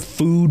lot of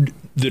food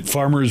that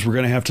farmers were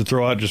going to have to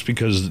throw out just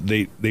because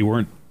they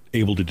weren't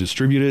able to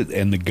distribute it,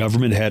 and the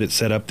government had it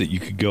set up that you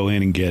could go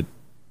in and get,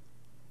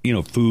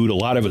 food. A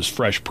lot of it's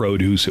fresh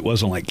produce. It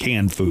wasn't like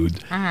canned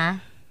food.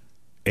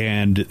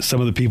 And some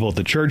of the people at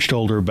the church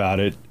told her about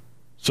it,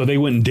 so they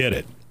went and did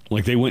it.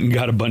 Like, they went and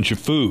got a bunch of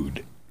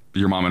food.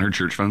 Your mom and her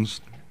church friends?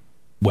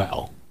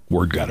 Well,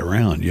 word got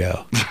around,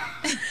 yeah.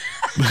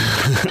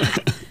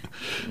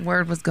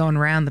 Word was going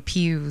around the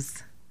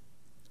pews.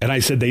 And I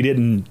said they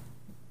didn't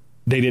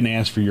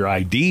ask for your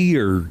ID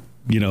or,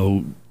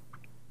 No,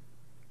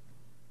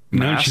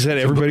 she said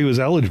everybody was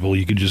eligible.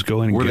 You could just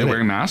go in and Were get they it.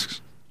 wearing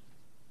masks?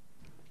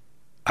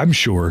 I'm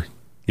sure,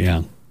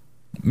 yeah.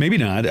 Maybe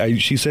not.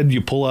 She said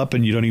you pull up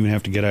and you don't even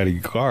have to get out of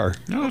your car.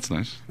 No, that's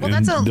nice. Well,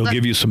 And they'll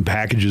give you some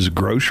packages of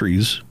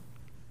groceries,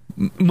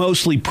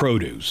 mostly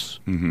produce.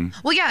 Mm-hmm.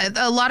 Well, yeah,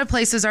 a lot of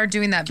places are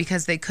doing that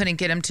because they couldn't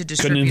get them to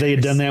distribute. Couldn't they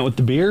have done that with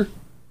the beer?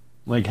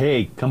 Like,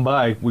 hey, come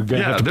by. We're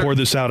going to have to pour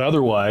this out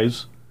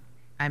otherwise.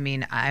 I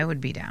mean, I would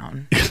be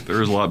down.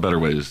 There's a lot better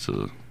ways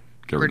to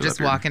get We're rid of just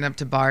that beer. walking up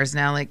to bars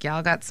now like,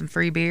 y'all got some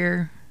free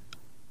beer?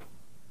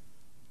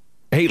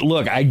 Hey,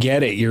 look, I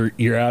get it.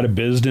 You're out of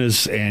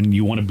business and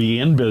you want to be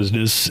in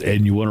business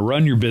and you want to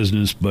run your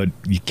business, but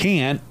you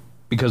can't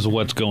because of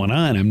what's going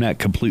on. I'm not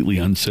completely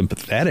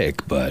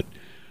unsympathetic, but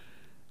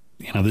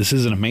this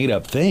isn't a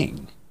made-up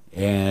thing.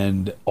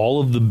 And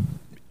all of the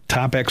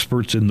top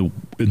experts in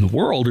the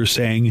world are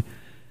saying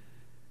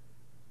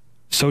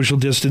social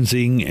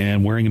distancing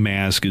and wearing a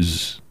mask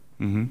is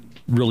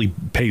really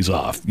pays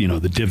off.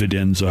 The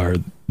dividends are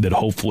that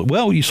hopefully,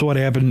 well, you saw what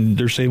happened.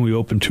 They're saying we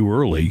opened too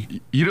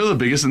early. The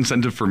biggest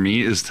incentive for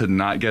me is to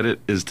not get it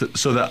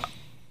so that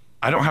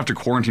I don't have to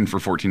quarantine for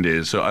 14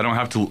 days. So I don't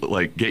have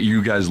to get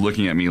you guys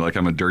looking at me like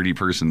I'm a dirty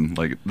person.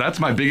 Like, that's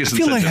my biggest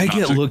incentive. I feel like I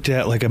get looked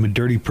at like I'm a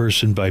dirty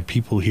person by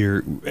people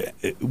here,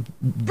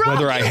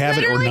 whether I have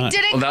it or not. You literally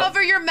didn't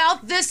cover your mouth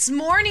this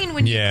morning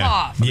when you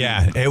coughed.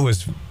 Yeah, it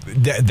was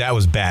that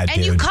was bad, and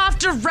dude. you coughed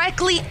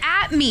directly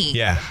at me.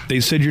 Yeah. They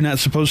said you're not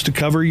supposed to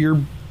cover with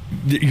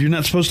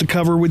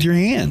your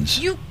hands.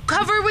 You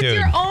cover with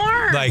your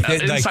arm.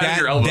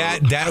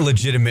 That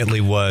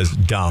legitimately was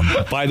dumb.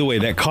 By the way,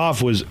 that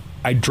cough was,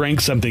 I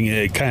drank something and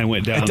it kind of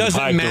went down It the doesn't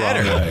pipe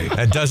matter. the wrong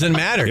way. It doesn't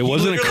matter. It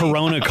wasn't a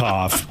Corona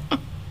cough.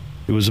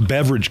 It was a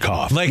beverage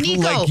cough.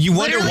 Nico, You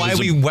wonder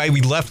why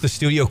we left the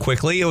studio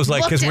quickly? It was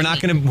like, because we're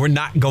not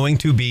going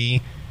to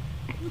be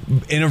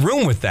in a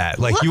room with that.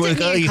 Like, you're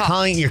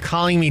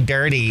calling me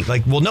dirty.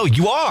 Like, well, no,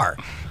 you are.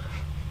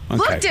 Okay.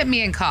 Looked at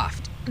me and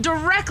coughed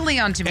directly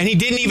onto me. And he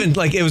didn't even,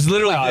 it was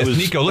literally this.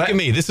 Nico, look at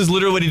me. This is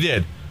literally what he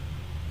did.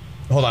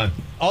 Hold on.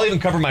 I'll even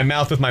cover my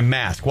mouth with my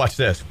mask. Watch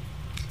this.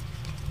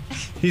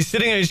 He's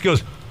sitting there and he just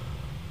goes...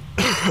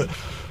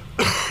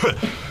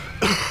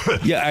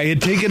 Yeah, I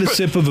had taken a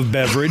sip of a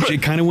beverage.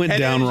 It kind of went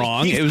down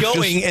wrong. It was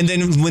going, and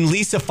then when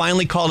Lisa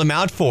finally called him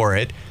out for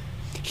it,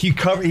 he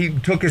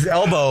took his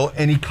elbow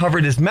and he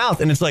covered his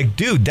mouth, and it's like,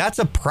 dude, that's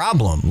a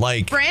problem.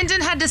 Like, Brandon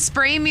had to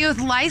spray me with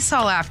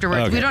Lysol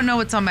afterwards. Okay. We don't know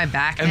what's on my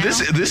back And now.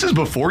 this is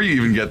before you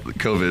even get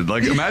COVID.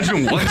 Like,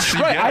 imagine once you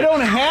get I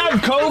don't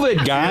have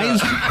COVID, guys.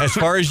 as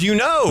far as you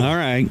know. All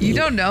right. You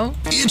don't know.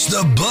 It's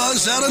the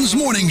Buzz Adams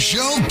Morning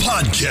Show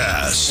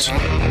podcast.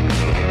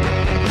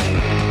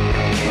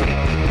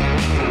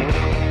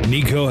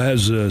 Nico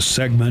has a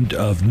segment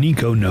of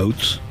Nico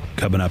Notes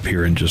coming up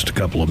here in just a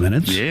couple of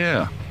minutes.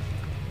 Yeah.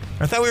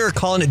 I thought we were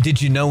calling it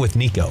Did You Know with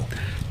Nico.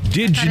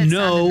 Did you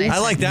know? nice. I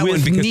like that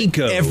with one because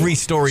Nico. every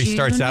story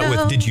starts out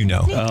with Did you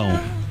know?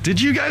 Oh,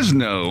 Did you guys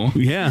know?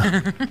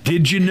 yeah.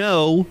 Did you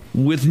know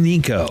with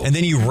Nico? And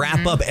then you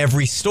wrap up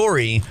every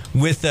story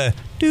with the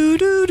do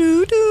do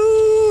do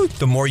do.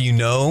 The more you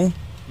know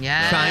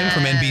chime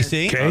from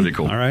NBC. Okay. That'd be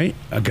cool. All right.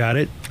 I got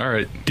it. All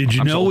right. Did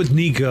you I'm know sold. with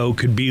Nico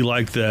could be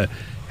like the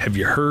have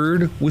you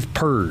heard with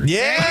Purge?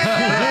 Yeah.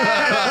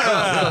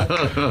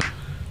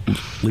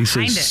 Lisa's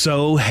Kinda.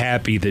 so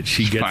happy that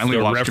she gets finally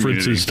the watched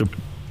references to.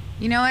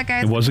 You know what,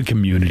 guys? It was a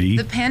Community.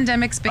 The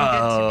pandemic's been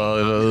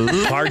good to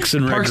me. Parks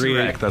and Parks and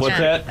Recreation. Rec, that's What's right.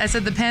 that? I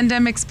said the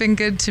pandemic's been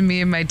good to me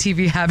and my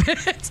TV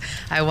habits.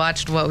 I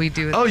watched What We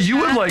Do. In Oh, the you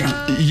would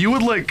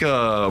Shadows. like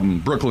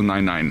Brooklyn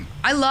Nine-Nine.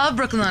 I love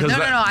Brooklyn Nine-Nine. No,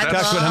 Because I that's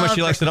Talks about how much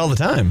she likes it all the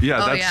time.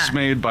 Yeah, Oh, that's yeah.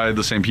 made by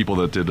the same people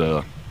that did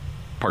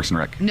Parks and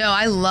Rec. No,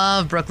 I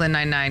love Brooklyn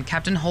Nine-Nine.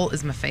 Captain Holt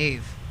is my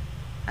fave.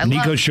 I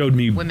Nico love showed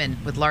me- women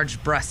with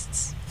large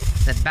breasts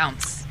that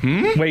bounce.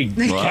 Wait,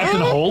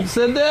 Captain Holt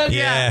said that?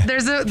 Yeah.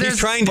 There's He's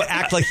trying to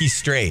act like he's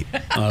straight.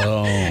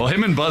 Well,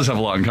 him and Buzz have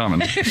a lot in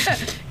common.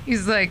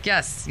 He's like,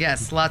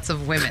 yes, lots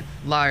of women,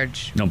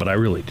 large. No, but I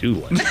really do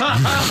like it.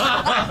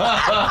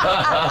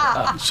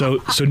 So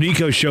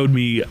Nico showed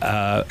me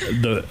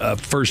the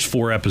first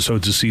 4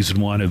 episodes of season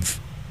 1 of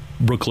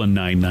Brooklyn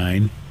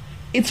Nine-Nine.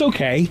 It's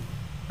okay.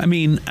 I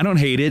mean, I don't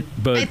hate it,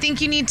 but I think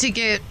you need to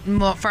get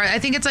more far. I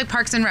think it's like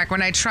Parks and Rec.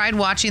 When I tried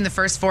watching the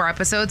first 4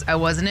 episodes, I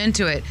wasn't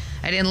into it.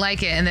 I didn't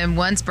like it. And then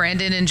once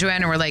Brandon and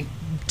Joanna were like,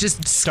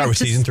 just Start with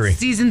skip to season 3.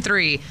 Season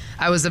 3,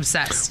 I was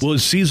obsessed. well,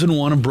 is season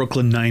 1 of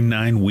Brooklyn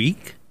Nine-Nine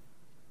weak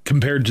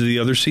compared to the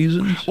other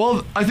seasons?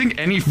 Well, I think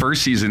any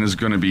first season is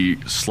going to be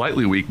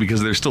slightly weak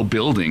because they're still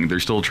building. They're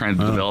still trying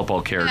to develop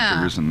all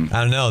characters. Yeah. And I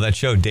don't know. That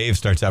show, Dave,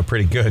 starts out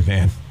pretty good,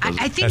 man.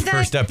 I think That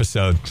first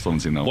episode. still haven't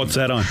seen that What's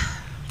one. that on?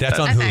 That's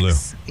on Hulu.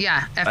 FX.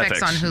 Yeah,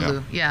 FX on FX,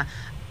 Hulu. Yeah.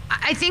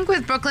 I think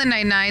with Brooklyn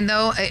Nine-Nine,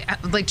 though,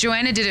 like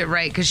Joanna did it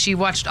right because she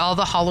watched all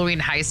the Halloween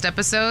heist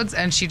episodes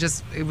and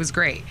it was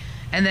great.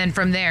 And then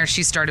from there,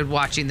 she started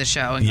watching the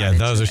show. And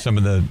those are some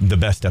of the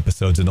best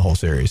episodes in the whole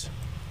series.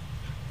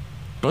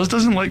 Buzz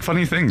doesn't like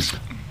funny things.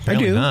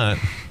 Apparently I do. Not.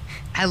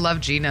 I love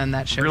Gina in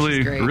that show. Really,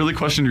 She's great. really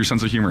questioned your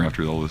sense of humor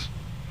after all this.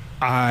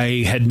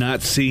 I had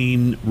not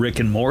seen Rick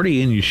and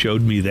Morty, and you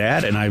showed me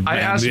that, and I'm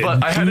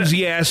an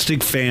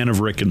enthusiastic fan of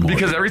Rick and Morty.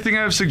 Because everything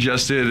I've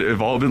suggested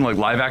have all been like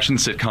live action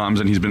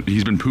sitcoms, and he's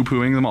been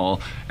poo-pooing them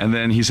all. And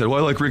then he said, "Well,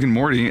 I like Rick and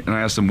Morty," and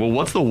I asked him, "Well,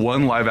 what's the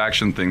one live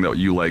action thing that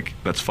you like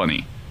that's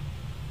funny?"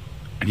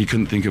 And he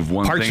couldn't think of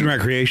one. Parks and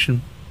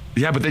Recreation.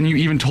 Yeah, but then you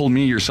even told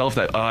me yourself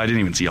that I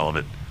didn't even see all of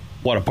it.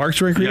 What, a Parks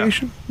and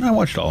Recreation? Yeah. I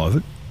watched all of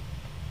it.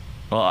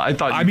 Well, I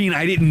thought. I mean,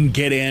 I didn't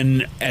get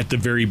in at the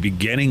very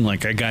beginning.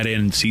 Like, I got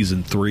in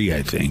season 3,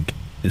 I think,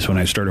 is when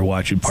I started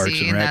watching Parks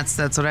and Rec.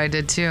 That's what I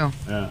did too.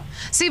 Yeah.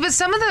 See, but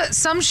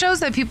some shows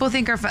that people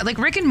think are fun, like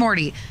Rick and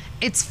Morty,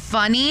 it's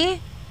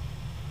funny,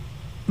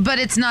 but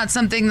it's not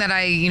something that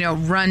I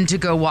run to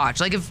go watch.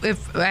 Like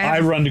if I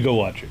run to go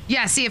watch it.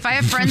 Yeah. See, if I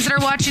have friends that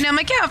are watching it, I'm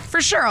like, yeah,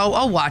 for sure,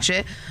 I'll watch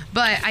it.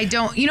 But I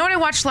don't. You know what I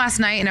watched last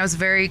night, and I was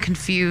very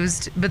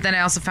confused. But then I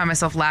also found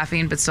myself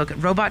laughing, but still,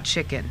 Robot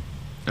Chicken.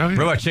 Oh, yeah.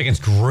 Robot Chicken's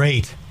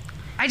great.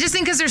 I just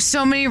think because there's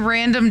so many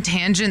random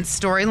tangent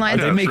storylines.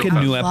 Are they making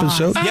new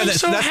episodes? Yeah,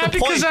 that's the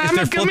point.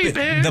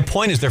 The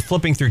point is they're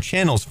flipping through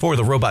channels for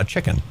the Robot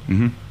Chicken.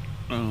 Mm-hmm.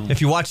 Oh.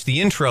 If you watch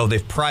the intro,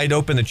 they've pried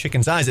open the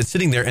chicken's eyes. It's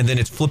sitting there, and then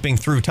it's flipping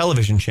through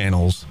television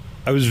channels.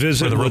 I was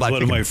visiting with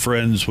one of my Chicken.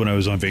 friends when I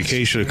was on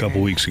vacation a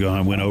couple weeks ago.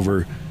 I went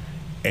over,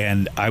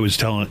 and I was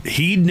telling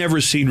he'd never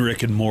seen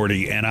Rick and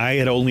Morty, and I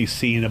had only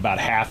seen about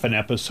half an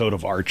episode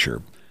of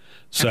Archer.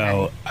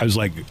 So I was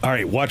like, all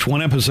right, watch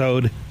one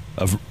episode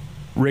of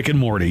Rick and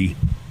Morty,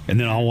 and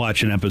then I'll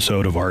watch an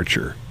episode of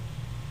Archer.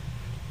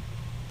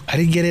 I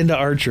didn't get into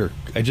Archer.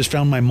 I just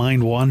found my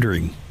mind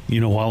wandering,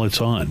 while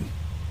it's on.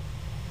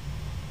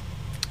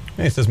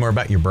 Hey, it says more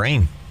about your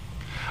brain.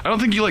 I don't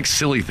think you like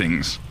silly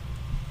things.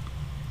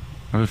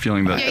 I have a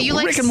feeling that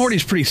Rick and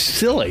Morty's pretty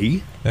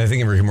silly. I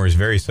think Rick and Morty is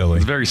very silly.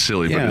 It's very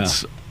silly,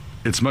 but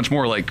it's much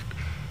more like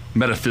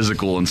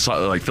metaphysical and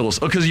like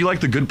philosophical. Because you like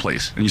The Good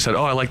Place, and you said,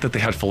 "Oh, I like that they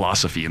had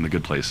philosophy in The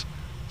Good Place."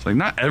 It's like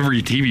not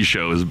every TV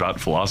show is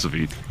about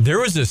philosophy. There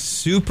was a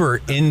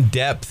super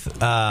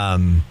in-depth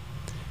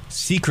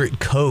secret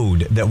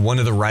code that one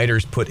of the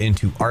writers put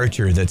into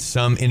Archer that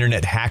some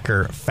internet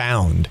hacker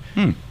found,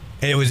 and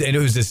it was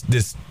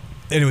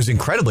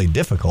incredibly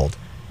difficult.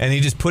 And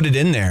he just put it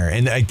in there,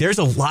 and there's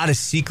a lot of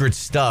secret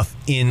stuff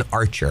in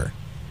Archer.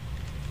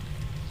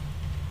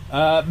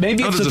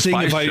 Maybe it's a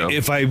thing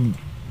if I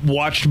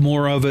watched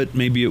more of it,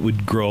 maybe it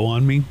would grow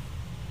on me.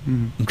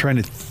 I'm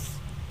trying to,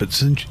 but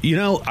since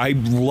I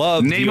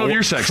love name of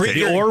your sex tape.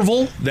 The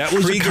Orville. That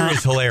was Krieger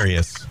is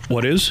hilarious.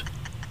 What is?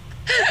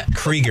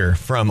 Krieger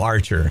from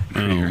Archer.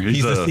 Oh,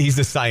 he's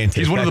the scientist.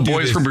 He's one of the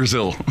boys from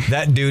Brazil.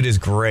 That dude is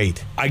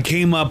great. I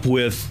came up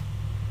with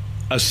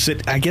I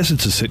guess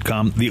it's a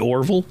sitcom, The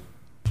Orville.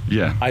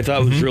 Yeah, I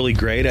thought it was really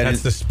great.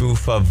 That's the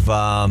spoof of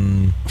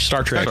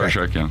Star Trek. Star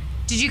Trek, yeah.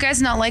 Did you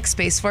guys not like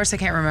Space Force? I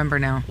can't remember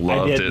now.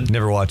 Loved it.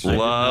 Never watched it.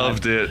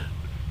 Loved it.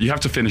 You have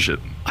to finish it.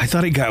 I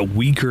thought it got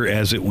weaker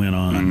as it went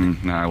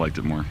on. Nah, I liked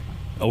it more.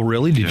 Oh,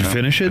 really? Did you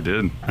finish it? I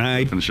did.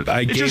 I finished it.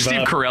 It's just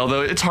Steve Carell,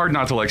 though. It's hard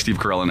not to like Steve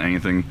Carell in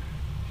anything.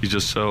 He's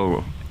just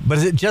so... But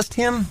is it just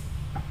him?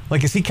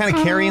 Like, is he kind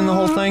of carrying the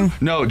whole thing?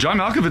 No, John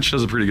Malkovich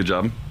does a pretty good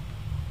job.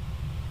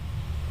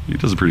 He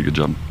does a pretty good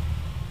job.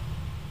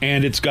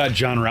 And it's got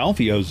John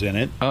Ralphio's in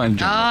it. Oh, and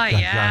John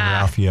John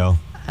Ralphio.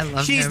 I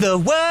love She's him. the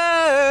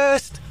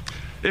worst.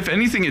 If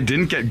anything, it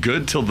didn't get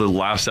good till the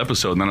last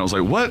episode, and then I was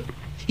like, what?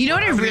 You know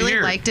what I happened really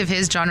here? liked of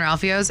his, John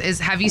Ralphio's, is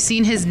have you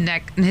seen his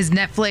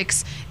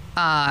Netflix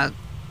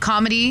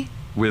comedy?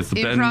 With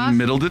Ben Improv?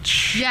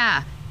 Middleditch?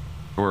 Yeah.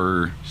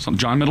 Or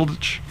John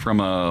Middleditch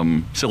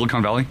from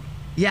Silicon Valley?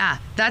 Yeah,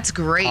 that's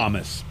great.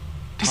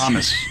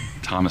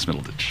 Thomas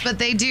Middleditch. But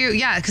they do,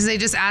 because they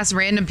just ask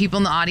random people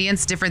in the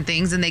audience different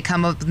things, and they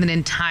come up with an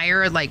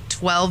entire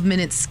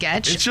 12-minute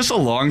sketch. It's just a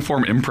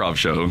long-form improv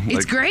show.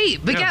 It's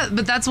great, but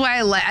but that's why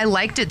I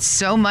liked it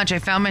so much. I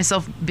found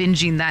myself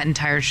binging that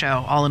entire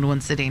show all in one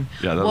sitting.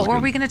 Yeah, that what was were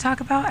good. we going to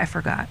talk about? I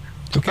forgot.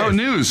 Okay. Oh,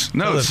 news.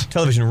 Notes.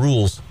 Television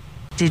rules.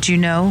 Did you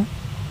know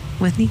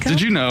with Nico?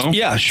 Did you know?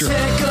 Yeah, sure.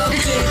 Tech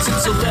updates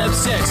and celeb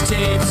sex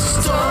tapes.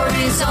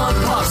 Stories on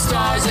pop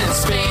stars and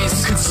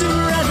space.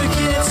 Consumer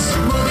advocates.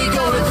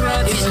 Movie-going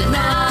threats. It's a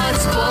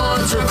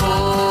non-sports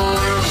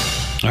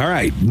report. All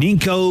right,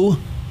 Nico.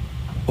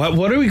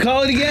 What do we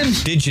call it again?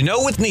 Did you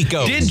know with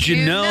Nico? Did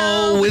you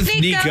know with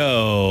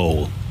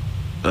Nico?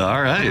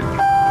 All right.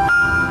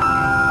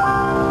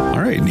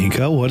 All right,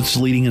 Nico, what's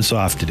leading us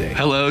off today?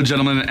 Hello,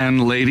 gentlemen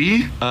and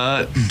lady.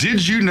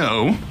 Did you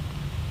know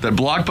that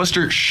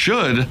Blockbuster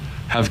should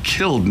have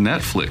killed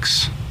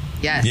Netflix?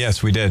 Yes.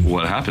 Yes, we did.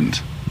 What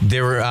happened?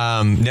 They were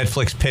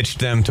Netflix pitched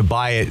them to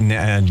buy it,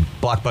 and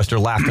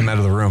Blockbuster laughed them out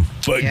of the room.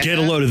 But get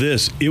a load of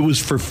this. It was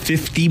for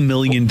 $50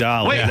 million.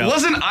 Wait,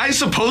 wasn't I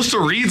supposed to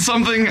read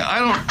something? I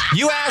don't.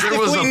 You asked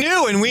if we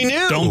knew, and we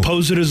knew. Don't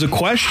pose it as a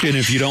question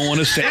if you don't want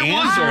us to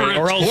answer it.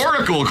 Or else.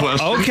 Rhetorical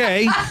question.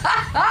 Okay.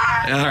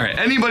 All right.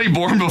 Anybody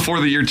born before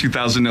the year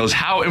 2000 knows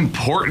how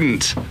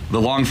important the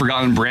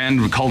long-forgotten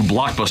brand called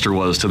Blockbuster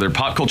was to their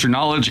pop culture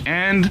knowledge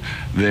and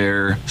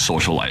their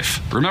social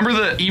life. Remember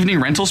the evening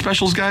rental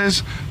specials,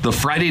 guys? The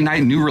Friday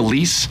night new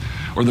release?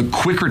 Or the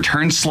quick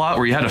return slot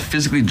where you had to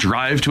physically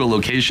drive to a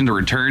location to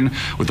return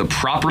with a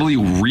properly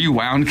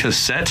rewound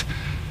cassette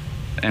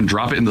and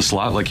drop it in the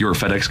slot like you were a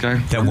FedEx guy?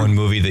 That one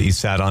movie that you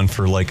sat on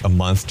for like a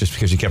month just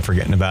because you kept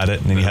forgetting about it,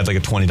 and then you had like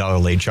a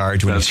 $20 late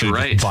charge when you should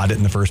have just bought it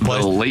in the first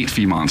place. The late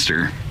fee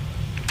monster.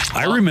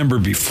 I remember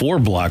before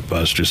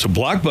Blockbuster. So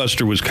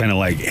Blockbuster was kind of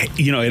like,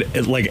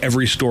 like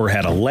every store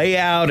had a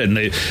layout,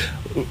 and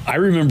I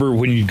remember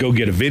when you go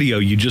get a video,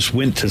 you just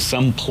went to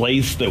some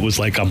place that was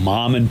like a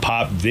mom and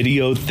pop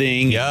video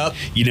thing. Yep.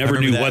 You never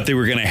knew what they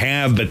were going to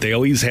have, but they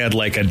always had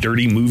like a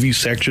dirty movie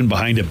section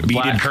behind a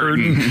beaded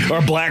curtain or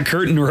a black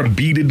curtain or a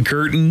beaded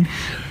curtain.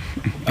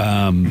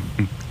 And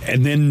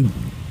then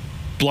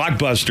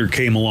Blockbuster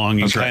came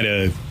along and kind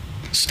of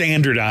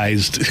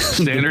standardized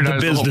the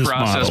business whole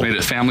process, model. Made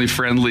it family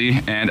friendly,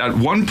 and at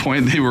one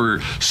point they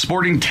were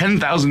sporting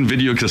 10,000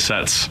 video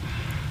cassettes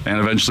and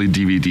eventually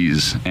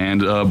DVDs.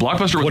 And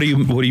Blockbuster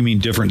was... What do you mean,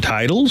 different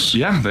titles?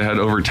 Yeah, they had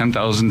over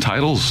 10,000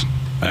 titles.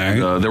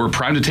 And, they were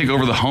primed to take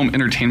over the home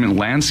entertainment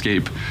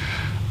landscape.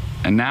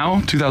 And now,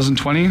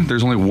 2020,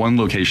 there's only one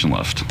location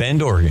left.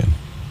 Bend, Oregon.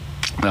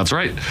 That's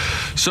right.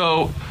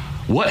 So,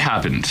 what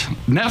happened?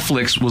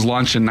 Netflix was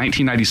launched in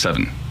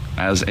 1997.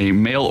 As a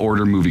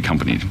mail-order movie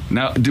company.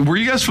 Now, were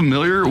you guys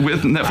familiar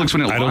with Netflix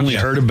when it launched? I'd only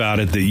heard about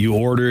it that you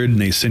ordered and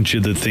they sent you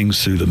the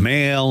things through the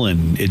mail,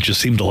 and it just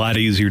seemed a lot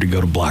easier to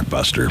go to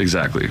Blockbuster.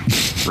 Exactly.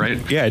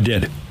 Right? Yeah, it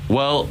did.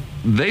 Well,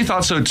 they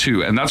thought so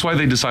too, and that's why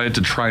they decided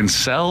to try and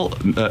sell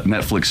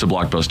Netflix to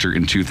Blockbuster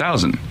in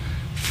 2000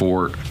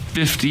 for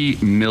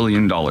 $50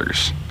 million.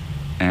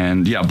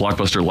 And yeah,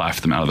 Blockbuster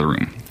laughed them out of the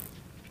room.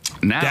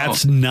 Now,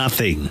 that's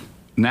nothing.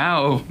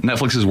 Now,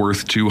 Netflix is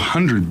worth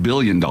 $200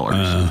 billion.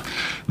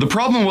 The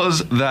problem was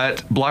that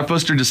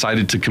Blockbuster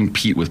decided to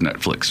compete with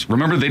Netflix.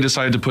 Remember, they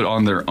decided to put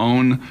on their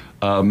own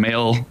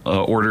mail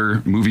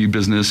order movie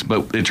business,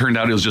 but it turned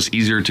out it was just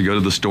easier to go to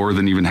the store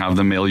than even have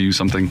them mail you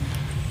something.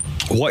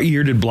 What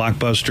year did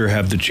Blockbuster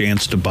have the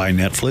chance to buy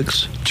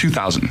Netflix?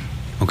 2000.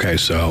 Okay,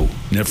 so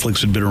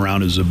Netflix had been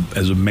around as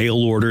a mail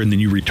order, and then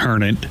you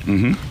return it.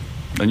 Mm-hmm.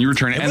 And you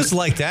return it. It was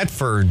like that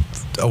for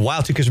a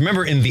while, too, because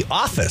remember in The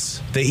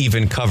Office, they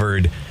even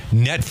covered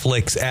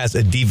Netflix as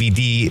a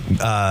DVD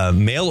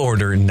mail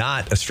order,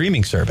 not a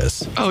streaming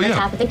service. Oh, yeah. The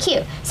top of the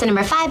queue. So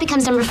number 5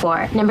 becomes number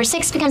 4. Number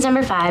 6 becomes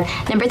number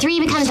 5. Number 3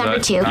 becomes number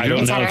 2. I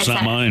don't know. It's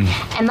not mine.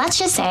 And let's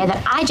just say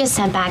that I just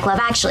sent back Love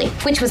Actually,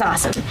 which was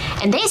awesome.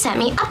 And they sent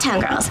me Uptown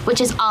Girls, which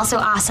is also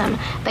awesome.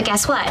 But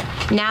guess what?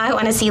 Now I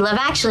want to see Love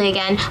Actually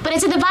again, but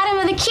it's at the bottom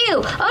of the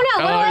queue. Oh,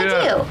 no. What do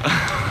I do?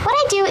 What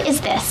I do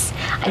is this.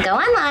 I go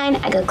online,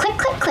 I go click,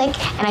 click,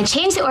 click, and I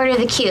change the order of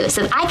the queue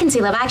so that I can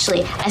see Love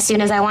Actually as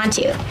soon as I want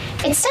to.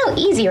 It's so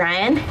easy,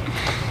 Ryan.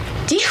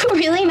 Do you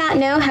really not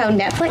know how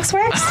Netflix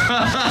works?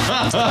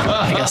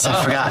 I guess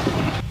I forgot.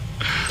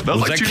 That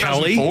was like that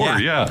 2004,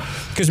 Kelly? yeah.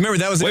 Because remember,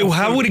 that was... Wait,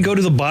 how would it go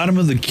to the bottom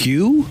of the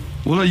queue?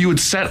 Well, no, you would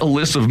set a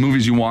list of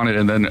movies you wanted,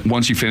 and then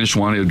once you finished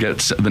one,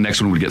 the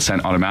next one would get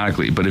sent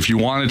automatically. But if you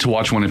wanted to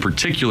watch one in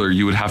particular,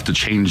 you would have to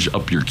change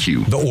up your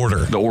queue.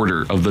 The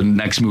order of the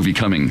next movie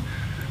coming.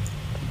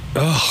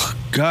 Oh,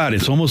 God,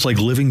 it's almost like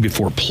living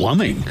before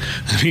plumbing.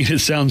 I mean, it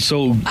sounds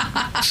so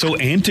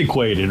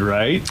antiquated,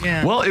 right?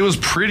 Yeah. Well, it was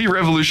pretty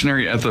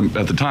revolutionary at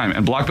the time,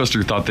 and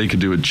Blockbuster thought they could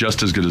do it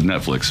just as good as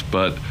Netflix.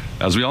 But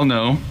as we all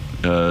know,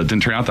 it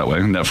didn't turn out that way.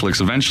 Netflix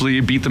eventually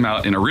beat them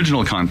out in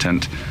original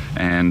content,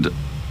 and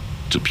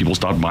people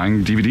stopped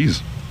buying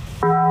DVDs.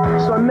 So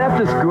I met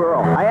this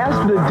girl. I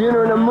asked her to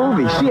dinner and a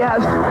movie. She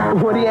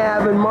asked, what do you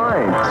have in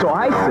mind? So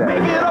I said,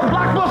 make it a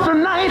Blockbuster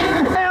night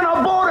and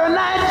a border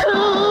night too.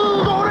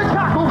 Go to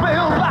Taco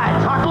Bell, buy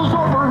tacos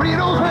or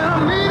burritos and a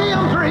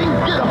medium drink.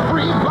 Get a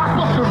free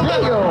Blockbuster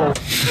video.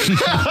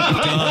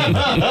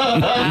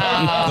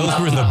 Those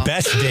were the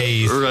best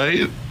days.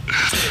 Right?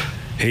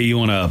 Hey, you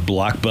want a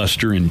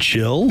Blockbuster and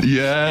chill?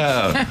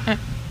 Yeah.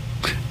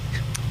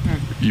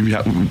 We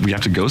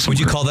have to go somewhere. Would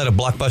you call that a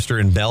Blockbuster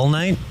and Bell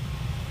night?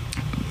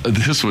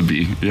 This would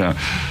be, yeah.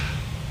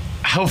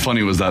 How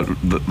funny was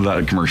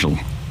that commercial?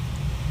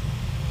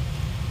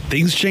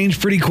 Things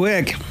change pretty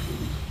quick.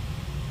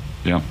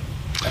 Yeah.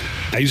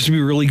 I used to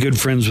be really good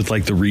friends with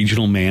like the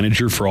regional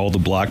manager for all the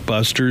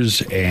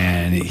Blockbusters,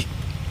 and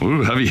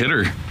ooh, heavy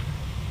hitter.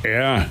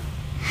 Yeah.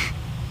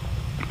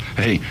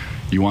 Hey,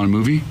 you want a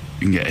movie? You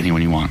can get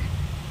anyone you want.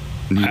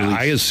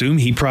 I assume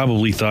he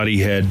probably thought he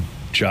had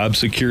job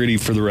security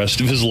for the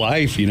rest of his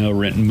life,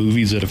 renting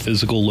movies at a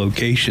physical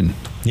location.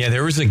 Yeah,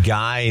 there was a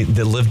guy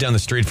that lived down the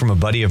street from a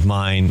buddy of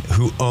mine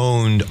who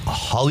owned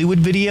Hollywood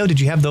Video. Did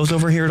you have those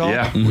over here at all?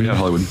 Yeah, we have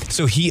Hollywood.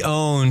 So he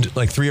owned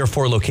like 3 or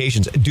 4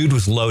 locations. Dude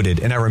was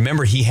loaded. And I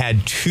remember he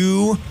had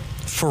 2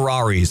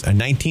 Ferraris, a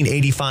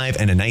 1985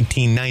 and a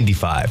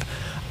 1995.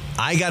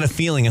 I got a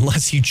feeling,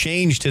 unless he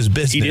changed his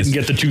business, he didn't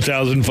get the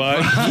 2005.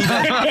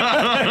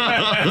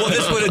 Well,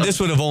 this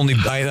would have only,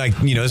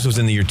 this was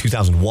in the year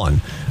 2001.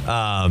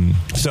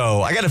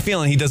 So I got a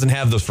feeling he doesn't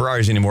have those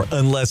Ferraris anymore,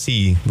 unless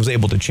he was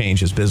able to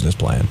change his business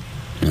plan.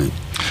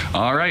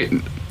 All right.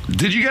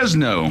 Did you guys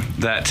know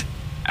that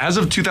as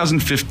of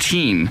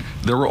 2015,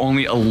 there were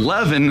only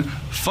 11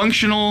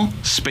 functional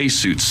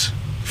spacesuits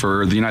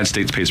for the United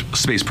States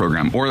space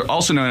program, or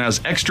also known as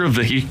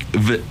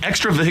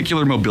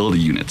extravehicular mobility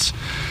units?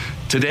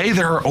 Today,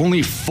 there are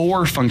only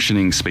 4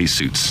 functioning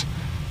spacesuits.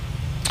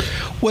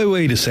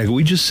 Wait a second.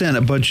 We just sent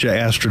a bunch of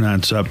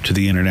astronauts up to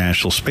the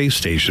International Space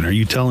Station. Are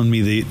you telling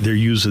me they're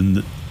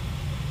using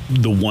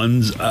the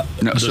ones,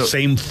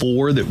 same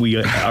 4 that we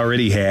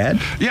already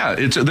had? Yeah,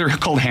 they're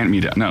called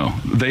hand-me-down. No,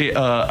 they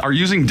are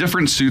using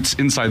different suits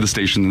inside the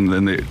station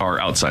than they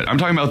are outside. I'm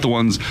talking about the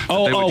ones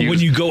when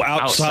you go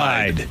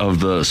outside of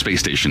the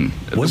space station.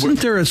 Wasn't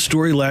there a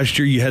story last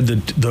year? You had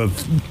the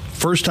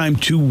first time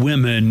 2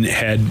 women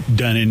had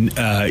done an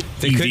they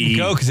EV. couldn't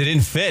go because they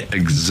didn't fit.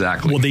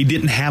 Exactly. Well, they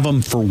didn't have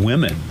them for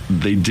women.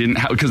 They didn't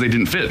have, because they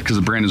didn't fit, because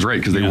Brandon's right,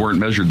 because they weren't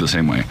measured the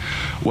same way.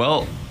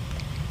 Well,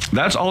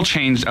 that's all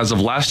changed as of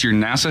last year.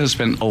 NASA has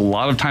spent a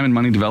lot of time and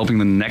money developing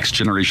the next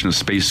generation of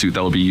spacesuit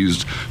that will be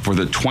used for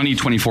the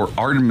 2024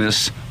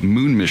 Artemis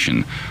moon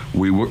mission,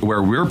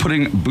 where we're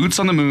putting boots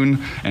on the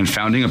moon and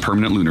founding a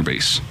permanent lunar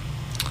base.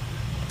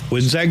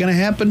 When's that going to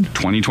happen?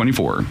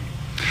 2024.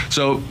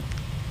 So,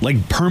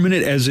 like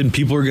permanent as in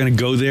people are going to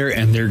go there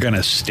and they're going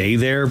to stay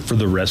there for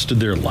the rest of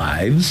their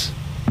lives?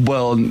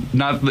 Well,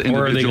 not the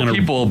individual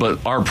people,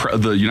 but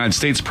the United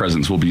States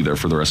presence will be there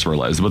for the rest of our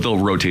lives, but they'll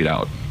rotate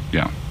out.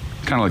 Yeah.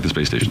 Kind of like the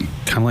space station.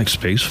 Kind of like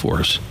Space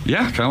Force.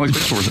 Yeah, kind of like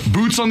Space Force.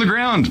 Boots on the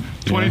ground,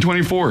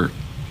 2024.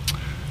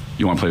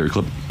 You want to play your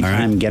clip? All right.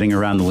 I'm getting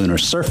around the lunar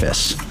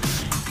surface.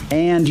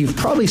 And you've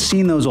probably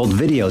seen those old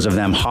videos of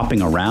them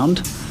hopping around.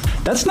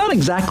 That's not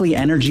exactly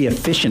energy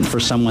efficient for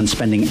someone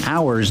spending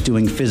hours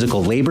doing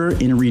physical labor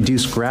in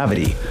reduced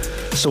gravity.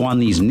 So on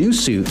these new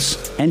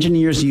suits,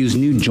 engineers use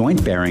new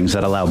joint bearings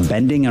that allow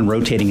bending and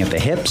rotating at the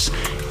hips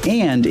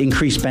and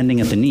increase bending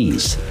at the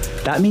knees.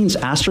 That means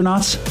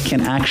astronauts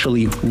can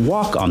actually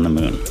walk on the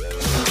moon.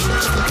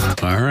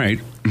 All right.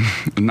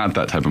 Not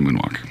that type of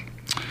moonwalk.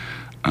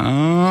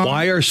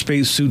 Why are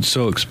spacesuits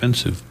so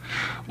expensive?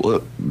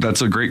 Well,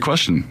 that's a great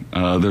question.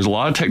 There's a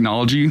lot of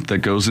technology that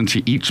goes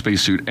into each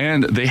spacesuit,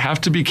 and they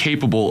have to be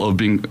capable of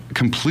being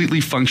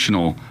completely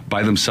functional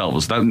by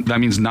themselves. That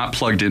means not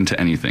plugged into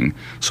anything.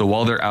 So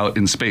while they're out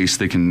in space,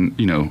 they can,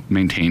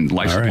 maintain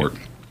life support.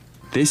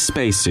 This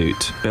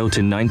spacesuit, built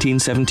in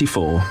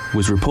 1974,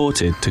 was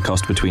reported to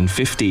cost between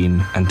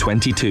 $15 and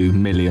 $22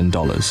 million.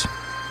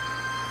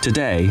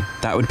 Today,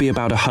 that would be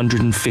about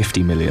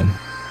 $150 million.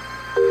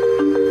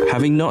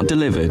 Having not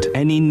delivered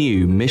any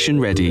new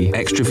mission-ready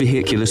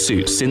extravehicular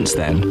suits since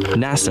then,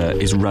 NASA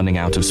is running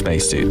out of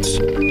spacesuits.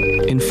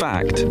 In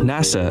fact,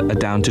 NASA are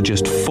down to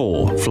just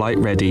 4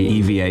 flight-ready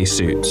EVA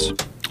suits.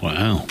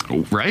 Wow.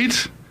 Right?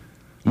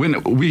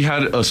 When we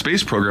had a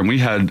space program, we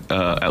had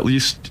at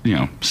least,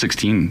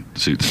 16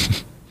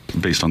 suits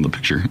based on the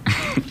picture.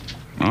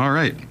 All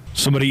right.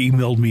 Somebody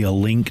emailed me a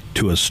link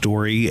to a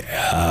story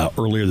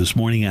earlier this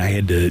morning. I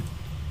had to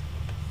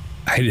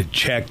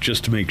check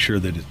just to make sure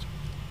that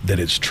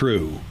it's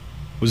true.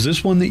 Was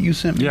this one that you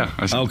sent me? Yeah,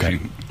 I sent it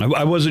to you.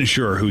 I wasn't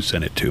sure who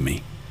sent it to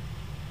me.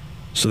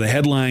 So the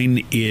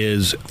headline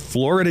is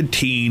Florida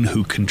teen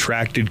who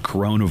contracted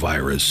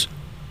coronavirus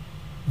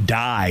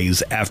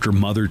dies after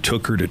mother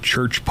took her to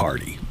church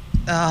party.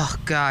 Oh,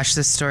 gosh,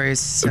 this story is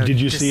so Did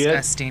you see it?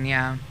 disgusting,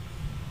 yeah.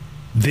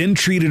 Then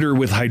treated her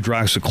with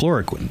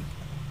hydroxychloroquine.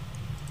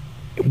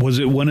 Was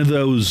it one of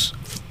those...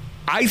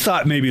 I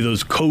thought maybe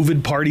those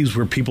COVID parties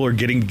where people are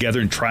getting together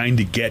and trying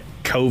to get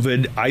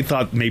COVID. I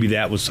thought maybe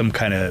that was some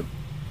kind of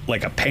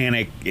like a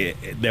panic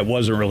that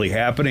wasn't really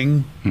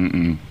happening.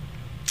 Mm-mm.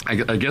 I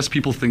guess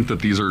people think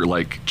that these are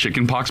like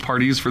chicken pox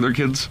parties for their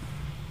kids.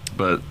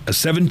 But a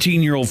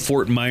 17-year-old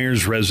Fort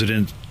Myers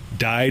resident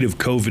died of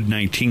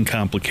COVID-19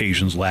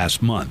 complications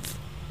last month.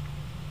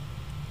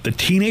 The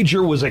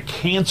teenager was a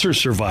cancer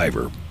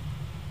survivor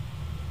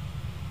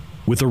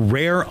with a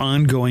rare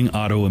ongoing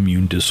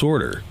autoimmune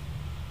disorder.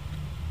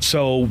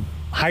 So,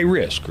 high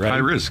risk, right? High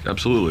risk,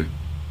 absolutely.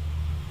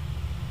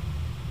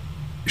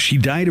 She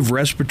died of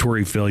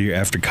respiratory failure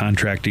after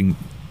contracting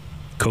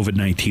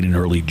COVID-19 in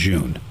early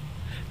June.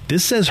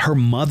 This says her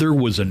mother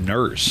was a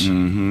nurse.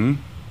 Mm-hmm.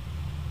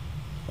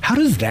 How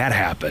does that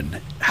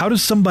happen? How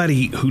does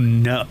somebody who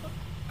know...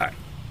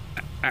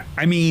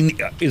 I mean,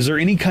 is there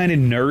any kind of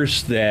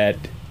nurse that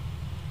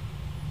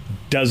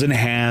doesn't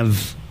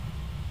have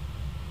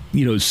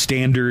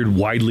standard,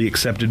 widely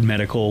accepted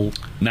medical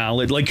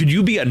knowledge? Like, could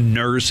you be a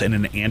nurse and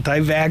an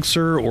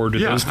anti-vaxxer, or do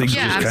those things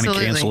just kind of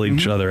cancel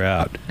each other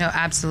out? No,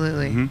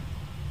 absolutely.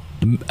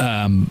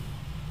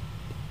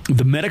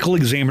 The medical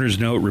examiner's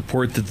note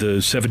report that the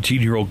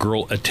 17-year-old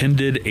girl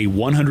attended a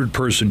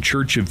 100-person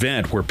church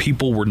event where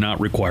people were not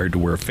required to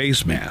wear a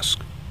face mask,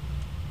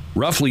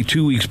 roughly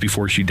 2 weeks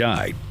before she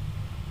died.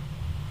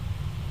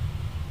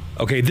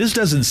 Okay, this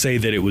doesn't say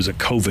that it was a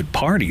COVID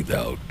party,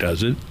 though,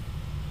 does it?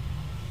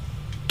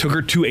 Took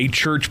her to a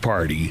church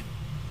party.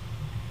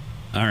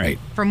 All right.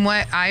 From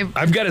what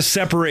I've got to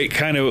separate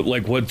kind of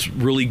like what's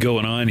really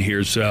going on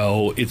here.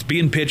 So it's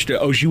being pitched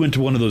she went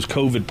to one of those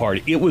COVID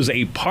parties. It was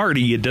a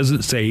party. It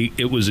doesn't say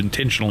it was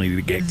intentionally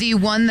to get the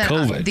one that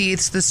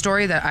COVID. The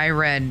story that I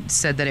read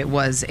said that it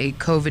was a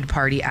COVID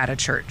party at a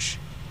church.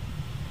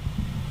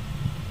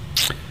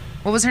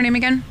 What was her name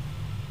again?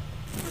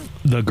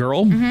 The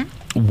girl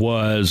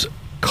was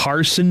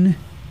Carson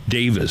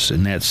Davis,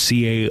 and that's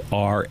Carsyn.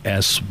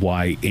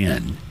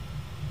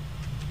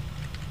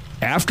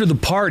 After the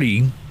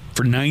party,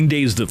 for 9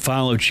 days that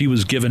followed, she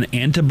was given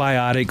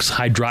antibiotics,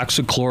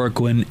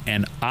 hydroxychloroquine,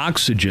 and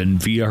oxygen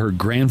via her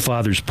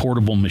grandfather's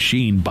portable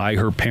machine by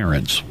her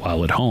parents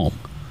while at home.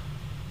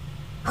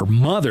 Her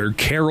mother,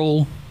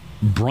 Carol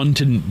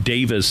Brunton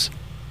Davis,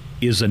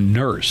 is a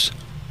nurse.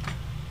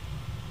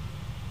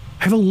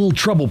 I have a little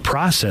trouble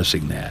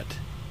processing that.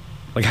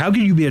 Like, how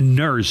can you be a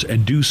nurse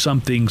and do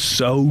something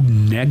so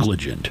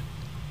negligent?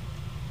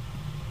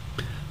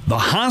 The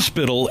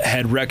hospital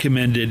had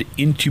recommended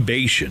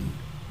intubation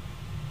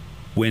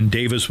when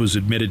Davis was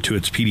admitted to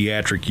its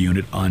pediatric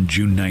unit on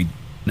June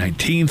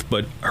 19th,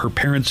 but her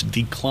parents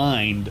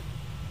declined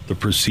the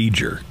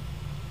procedure.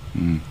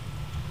 I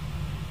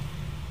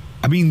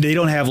mean, they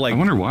don't have I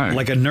wonder why.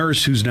 Like a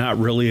nurse who's not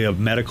really a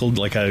medical,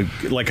 like a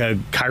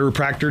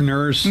chiropractor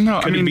nurse.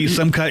 No,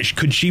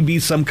 could she be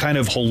some kind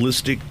of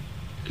holistic?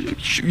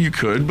 You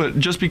could, but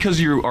just because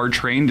you are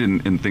trained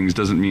in things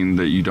doesn't mean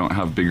that you don't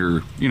have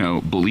bigger,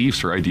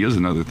 beliefs or ideas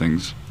and other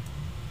things.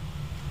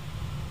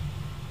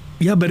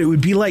 Yeah, but it would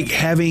be like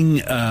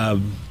having a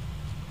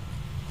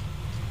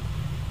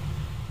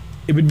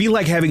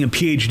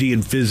PhD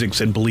in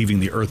physics and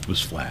believing the Earth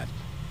was flat.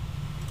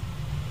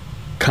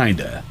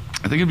 Kinda.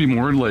 I think it'd be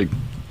more like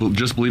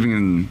just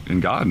believing in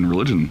God and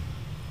religion.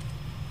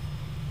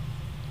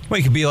 Well,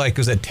 it could be like,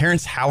 was that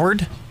Terrence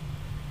Howard,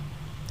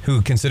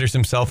 who considers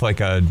himself like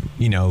a,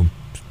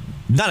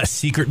 not a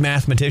secret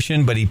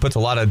mathematician, but he puts a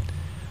lot of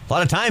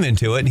time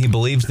into it, and he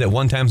believes that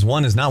 1 times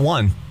 1 is not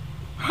 1.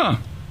 Huh.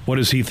 What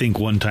does he think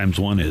 1 times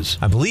 1 is?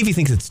 I believe he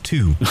thinks it's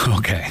 2.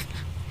 Okay.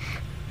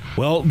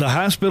 Well, the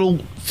hospital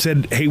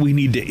said, hey, we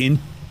need to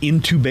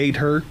intubate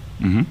her,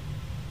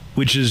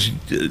 which is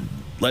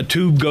a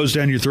tube goes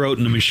down your throat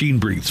and the machine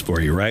breathes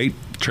for you, right?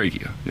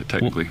 Trachea, yeah,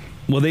 technically.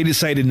 Well, they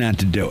decided not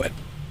to do it.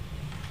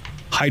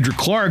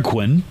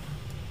 Hydrochloroquine,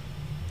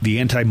 the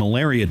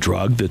anti-malaria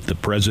drug that the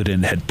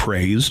president had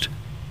praised,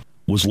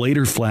 was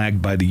later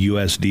flagged by the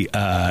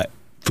USD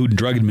Food and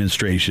Drug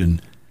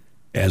Administration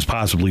as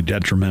possibly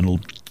detrimental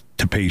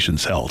to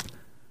patients' health.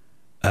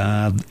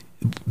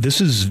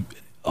 This is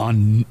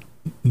on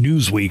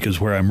Newsweek is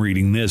where I'm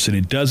reading this, and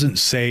it doesn't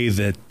say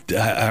that,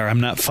 I'm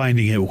not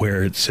finding it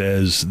where it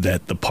says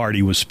that the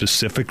party was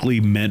specifically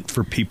meant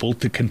for people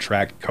to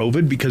contract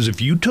COVID, because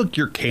if you took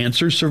your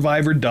cancer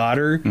survivor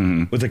daughter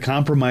with a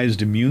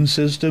compromised immune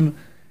system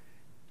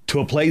to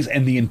a place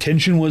and the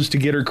intention was to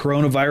get her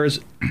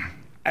coronavirus,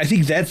 I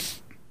think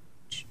that's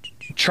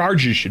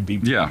charges should be.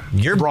 Yeah.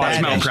 You're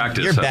bad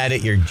malpractice. You're bad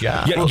at your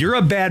job. Yeah, you're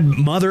a bad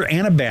mother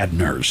and a bad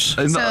nurse.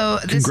 So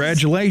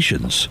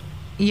congratulations.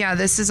 Yeah,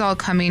 this is all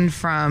coming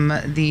from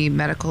the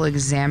medical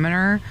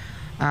examiner.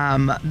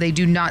 They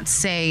do not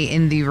say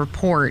in the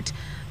report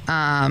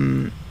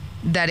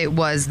that it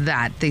was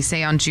that. They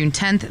say on June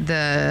 10th,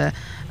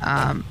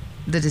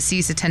 the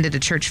deceased attended a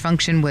church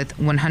function with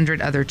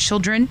 100 other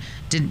children.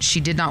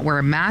 She did not wear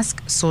a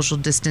mask. Social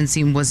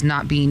distancing was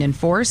not being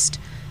enforced.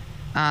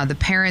 The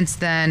parents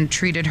then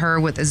treated her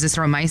with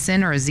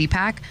azithromycin or a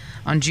Z-Pak.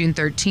 On June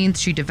 13th,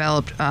 she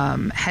developed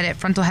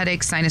frontal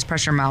headache, sinus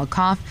pressure, mild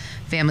cough.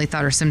 Family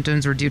thought her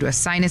symptoms were due to a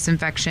sinus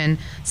infection.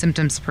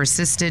 Symptoms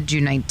persisted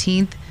June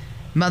 19th.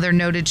 Mother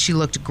noted she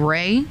looked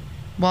gray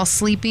while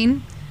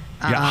sleeping.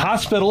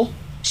 Hospital.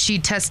 She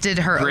tested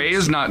her... Gray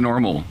is not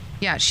normal.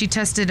 Yeah, she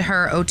tested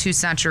her O2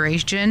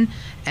 saturation,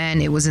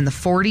 and it was in the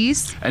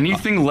 40s.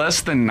 Anything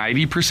less than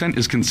 90%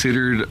 is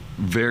considered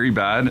very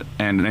bad,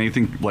 and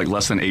anything like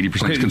less than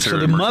 80% is considered so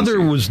the emergency.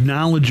 mother was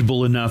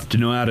knowledgeable enough to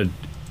know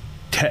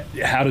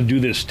how to do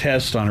this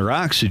test on her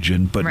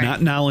oxygen, but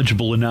not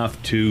knowledgeable enough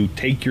to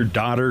take your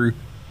daughter,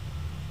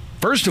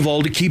 first of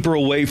all, to keep her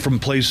away from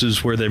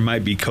places where there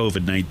might be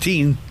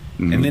COVID-19,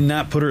 and then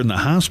not put her in the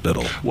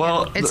hospital.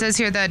 Well, it says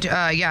here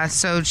that,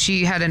 so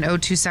she had an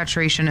O2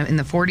 saturation in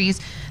the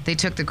 40s. They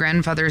took the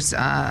grandfather's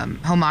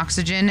home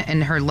oxygen,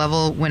 and her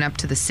level went up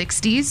to the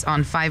 60s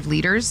on 5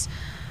 liters.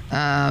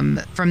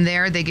 From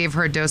there, they gave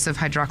her a dose of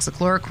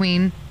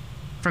hydroxychloroquine.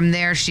 From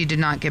there, she did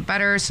not get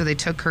better, so they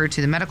took her to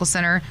the medical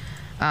center.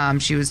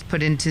 She was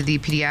put into the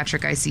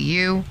pediatric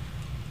ICU,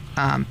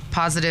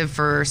 positive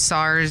for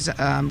SARS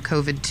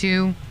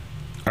COVID-2.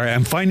 All right,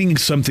 I'm finding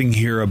something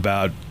here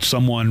about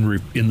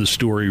someone in the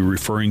story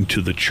referring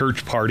to the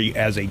church party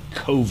as a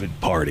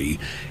COVID party.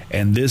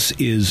 And this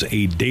is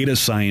a data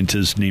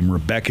scientist named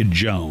Rebecca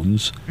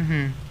Jones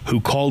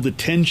who called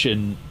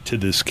attention to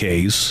this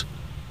case,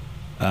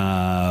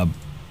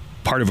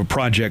 part of a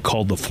project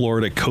called the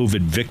Florida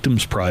COVID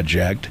Victims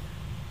Project.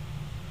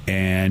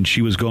 And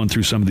she was going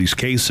through some of these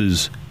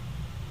cases.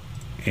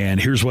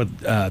 And here's what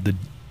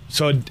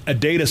So a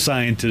data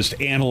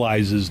scientist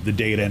analyzes the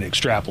data and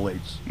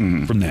extrapolates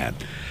from that.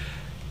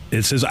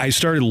 It says, I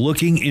started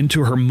looking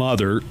into her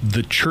mother,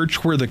 the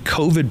church where the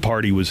COVID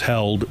party was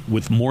held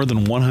with more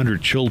than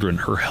 100 children,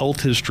 her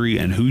health history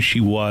and who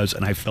she was,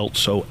 and I felt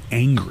so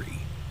angry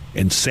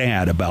and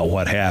sad about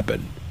what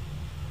happened.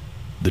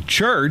 The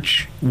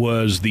church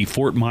was the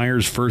Fort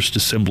Myers First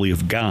Assembly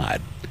of God.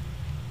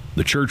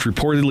 The church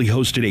reportedly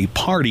hosted a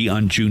party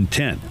on June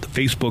 10th. The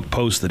Facebook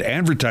post that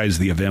advertised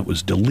the event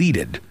was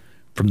deleted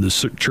from the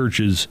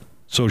church's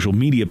social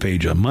media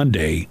page on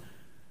Monday.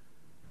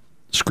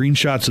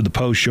 Screenshots of the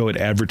post show it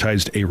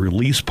advertised a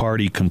release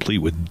party complete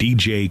with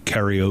DJ,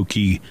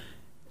 karaoke,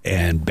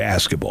 and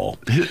basketball.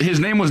 His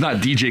name was not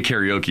DJ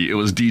Karaoke. It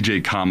was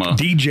DJ,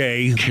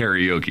 DJ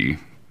Karaoke.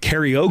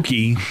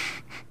 Karaoke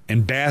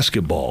and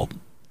basketball.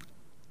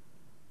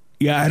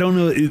 Yeah, I don't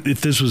know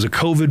if this was a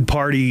COVID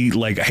party,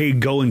 like, hey,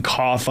 go and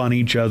cough on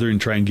each other and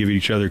try and give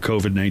each other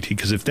COVID-19.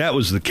 Because if that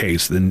was the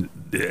case, then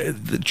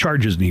the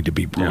charges need to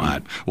be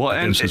brought. Yeah. Well,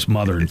 and his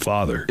mother and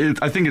father.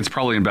 I think it's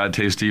probably in bad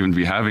taste to even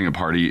be having a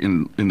party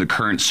in the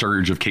current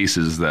surge of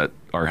cases that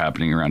are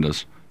happening around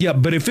us. Yeah,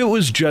 but if it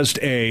was just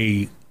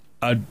a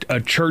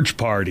church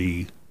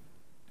party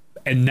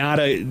and not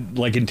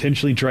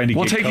intentionally trying to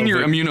get taking COVID,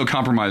 your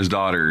immunocompromised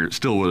daughter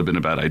still would have been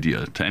a bad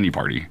idea to any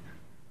party.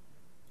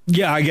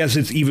 Yeah, I guess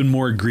it's even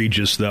more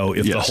egregious, though,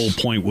 if the whole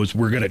point was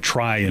we're going to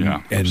try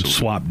and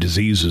swap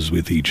diseases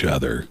with each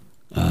other.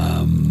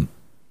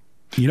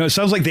 It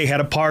sounds like they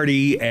had a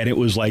party and it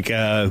was like,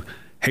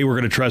 hey, we're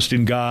going to trust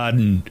in God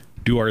and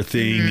do our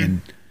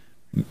thing.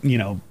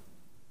 And,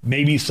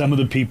 maybe some of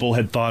the people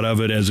had thought of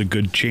it as a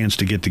good chance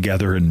to get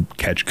together and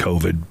catch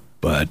COVID.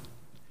 But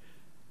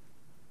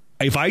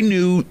if I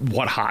knew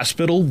what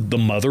hospital the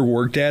mother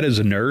worked at as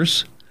a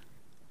nurse,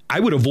 I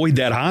would avoid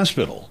that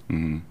hospital.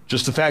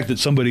 Just the fact that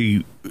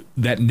somebody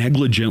that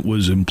negligent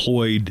was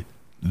employed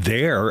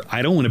there,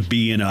 I don't want to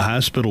be in a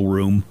hospital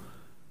room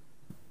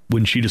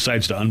when she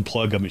decides to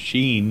unplug a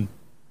machine.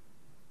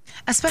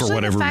 Especially for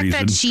whatever the fact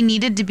reason. that she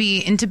needed to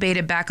be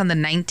intubated back on the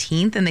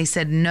 19th and they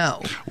said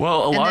no.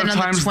 Well, a lot of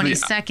times on the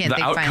 22nd,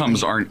 the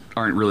outcomes aren't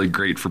really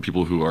great for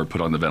people who are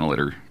put on the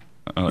ventilator.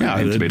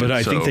 But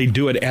I think they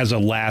do it as a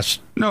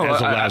last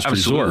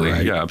resort,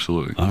 right? Yeah,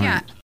 absolutely. All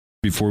right.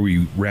 Before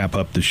we wrap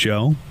up the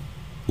show,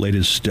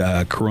 latest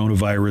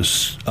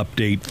coronavirus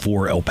update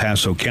for El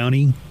Paso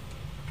County.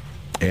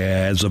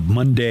 As of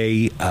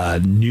Monday,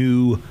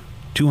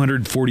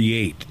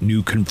 248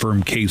 new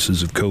confirmed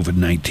cases of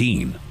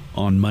COVID-19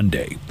 on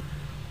Monday.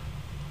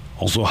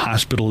 Also,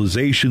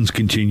 hospitalizations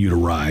continue to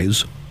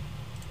rise.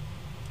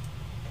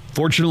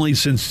 Fortunately,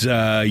 since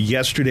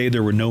yesterday,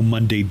 there were no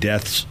Monday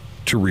deaths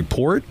to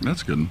report.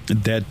 That's good.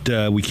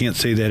 That we can't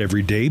say that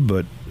every day,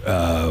 but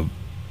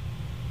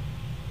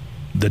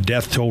the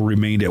death toll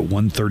remained at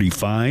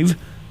 135.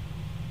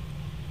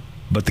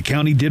 But the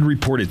county did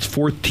report its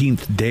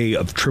 14th day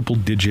of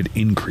triple-digit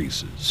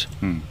increases.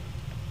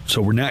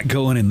 So we're not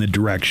going in the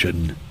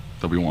direction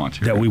that we want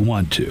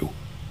to.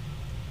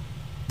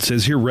 It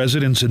says here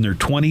residents in their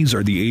 20s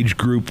are the age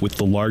group with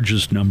the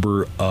largest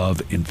number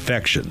of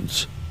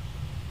infections,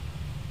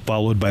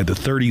 followed by the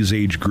 30s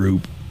age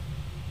group,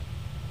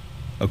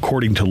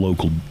 according to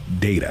local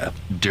data.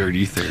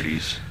 Dirty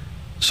 30s.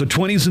 So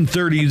 20s and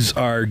 30s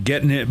are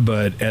getting it,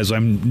 but as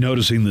I'm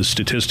noticing the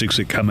statistics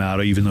that come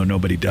out, even though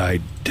nobody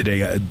died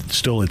today,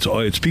 still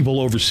it's people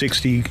over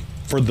 60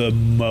 for the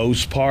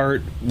most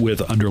part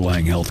with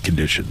underlying health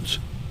conditions.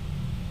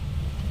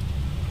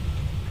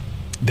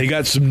 They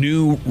got some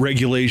new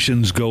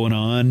regulations going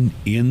on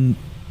in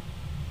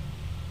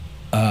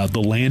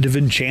the land of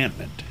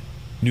enchantment,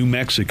 New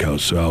Mexico.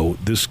 So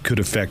this could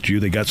affect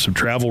you. They got some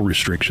travel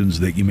restrictions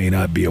that you may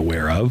not be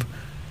aware of.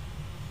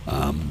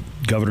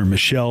 Governor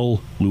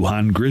Michelle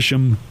Lujan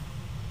Grisham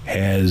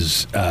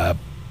has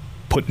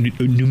put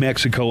New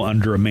Mexico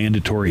under a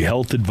mandatory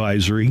health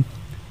advisory.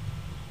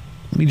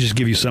 Let me just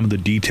give you some of the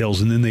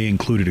details, and then they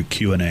included a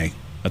Q&A.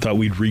 I thought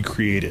we'd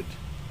recreate it.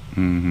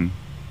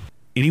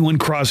 Anyone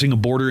crossing a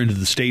border into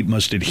the state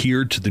must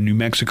adhere to the New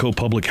Mexico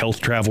public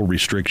health travel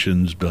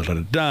restrictions. Blah, blah,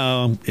 blah,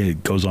 blah.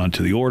 It goes on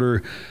to the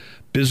order.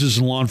 Business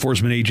and law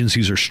enforcement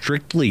agencies are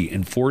strictly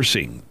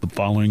enforcing the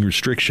following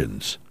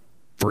restrictions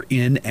for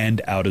in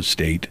and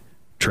out-of-state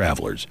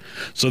travelers.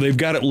 So they've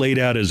got it laid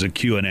out as a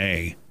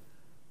Q&A.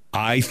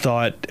 I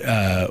thought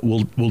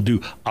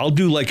I'll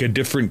do like a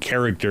different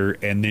character,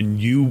 and then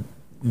you,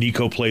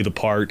 Nico, play the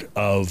part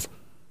of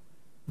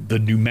the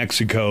New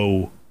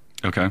Mexico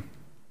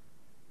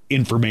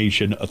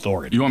Information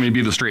Authority. You want me to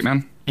be the straight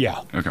man?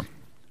 Yeah. Okay.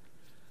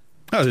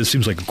 Oh, this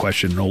seems like a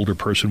question an older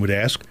person would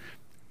ask.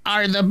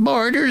 Are the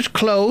borders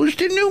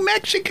closed in New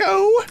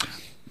Mexico?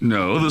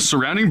 No, the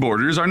surrounding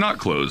borders are not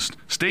closed.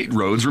 State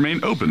roads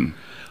remain open.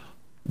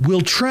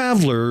 Will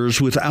travelers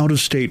with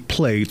out-of-state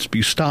plates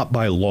be stopped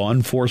by law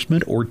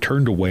enforcement or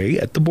turned away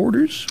at the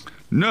borders?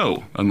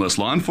 No, unless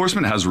law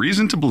enforcement has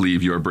reason to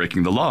believe you are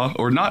breaking the law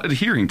or not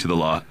adhering to the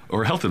law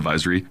or health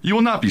advisory, you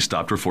will not be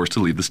stopped or forced to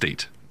leave the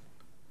state.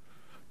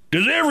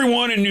 Does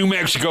everyone in New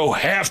Mexico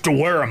have to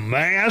wear a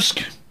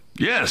mask?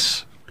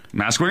 Yes.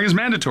 Mask wearing is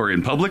mandatory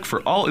in public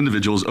for all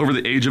individuals over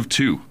the age of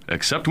 2,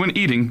 except when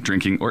eating,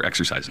 drinking, or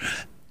exercising.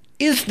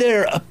 Is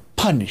there a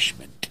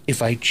punishment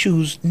if I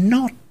choose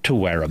not to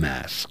wear a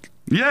mask?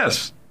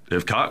 Yes.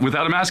 If caught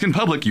without a mask in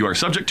public, you are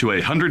subject to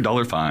a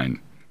 $100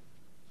 fine.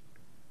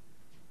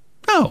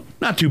 Oh,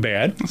 not too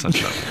bad. That's not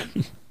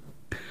too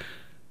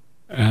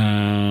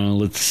bad.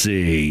 Let's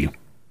see.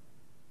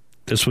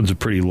 This one's a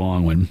pretty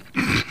long one.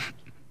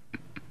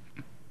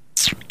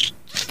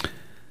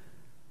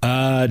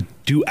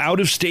 Do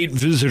out-of-state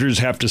visitors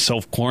have to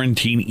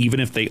self-quarantine even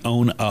if they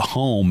own a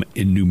home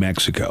in New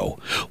Mexico?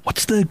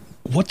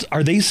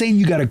 Are they saying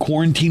you got to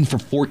quarantine for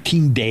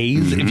 14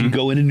 days if you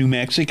go into New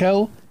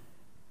Mexico?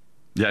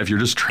 Yeah, if you're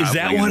just traveling. Is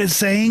that what it's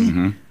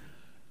saying?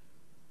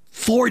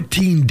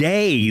 14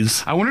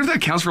 days? I wonder if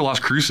that counts for Las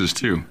Cruces,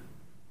 too.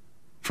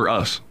 For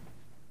us.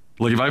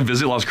 Like, if I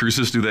visit Las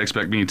Cruces, do they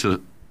expect me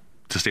to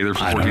stay there for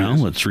 14 days? I don't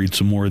know. Let's read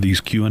some more of these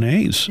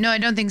Q&As. No, I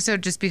don't think so,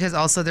 just because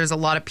also there's a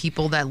lot of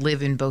people that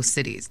live in both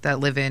cities, that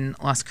live in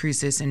Las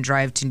Cruces and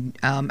drive to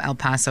El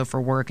Paso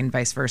for work and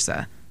vice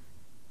versa.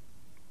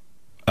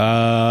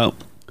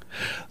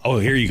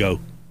 Here you go.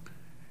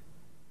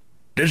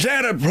 Does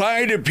that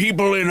apply to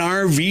people in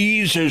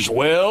RVs as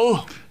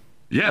well?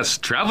 Yes,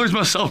 travelers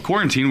must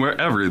self-quarantine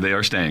wherever they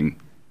are staying.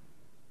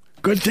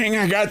 Good thing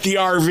I got the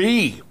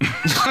RV.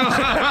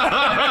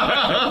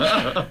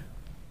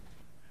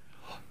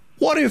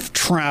 What if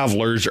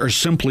travelers are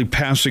simply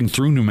passing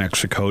through New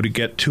Mexico to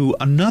get to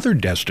another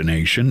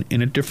destination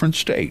in a different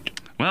state?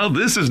 Well,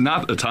 this is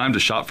not a time to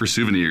shop for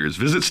souvenirs,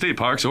 visit state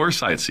parks, or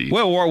sightsee.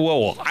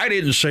 Whoa. I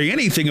didn't say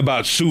anything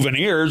about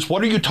souvenirs.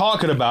 What are you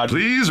talking about?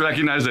 Please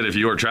recognize that if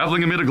you are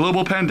traveling amid a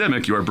global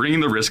pandemic, you are bringing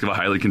the risk of a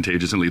highly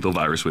contagious and lethal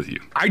virus with you.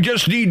 I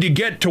just need to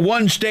get to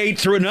one state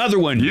through another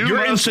one.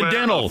 You're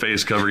incidental.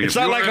 Face covering. It's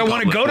not like I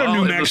want to go to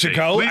New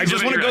Mexico. I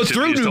just want to go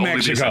through New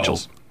Mexico.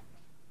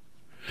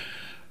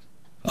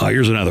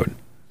 Here's another one.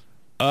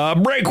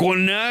 Break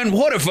 19.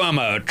 What if I'm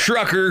a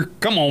trucker,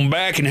 come on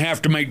back and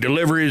have to make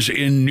deliveries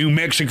in New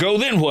Mexico?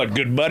 Then what,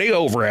 good buddy?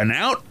 Over and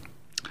out.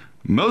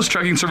 Most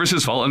trucking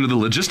services fall under the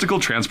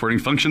logistical transporting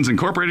functions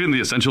incorporated in the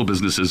essential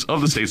businesses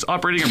of the state's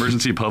operating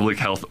emergency public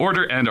health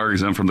order and are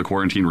exempt from the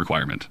quarantine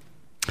requirement.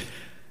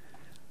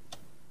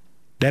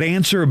 That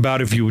answer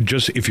about if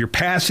you're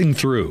passing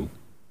through,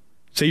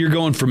 say you're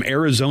going from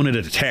Arizona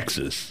to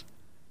Texas,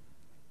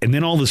 and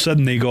then all of a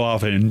sudden they go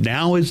off and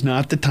now is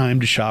not the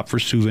time to shop for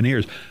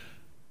souvenirs.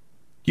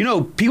 You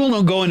know, people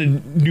don't go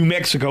into New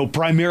Mexico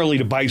primarily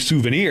to buy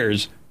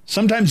souvenirs.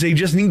 Sometimes they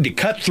just need to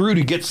cut through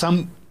to get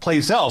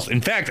someplace else. In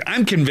fact,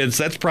 I'm convinced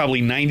that's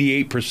probably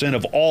 98%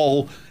 of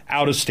all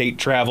out-of-state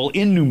travel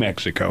in New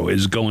Mexico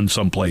is going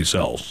someplace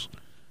else.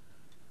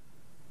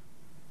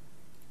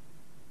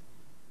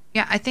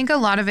 Yeah, I think a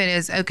lot of it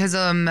is because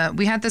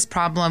we had this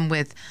problem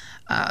with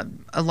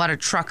a lot of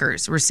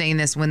truckers were saying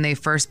this when they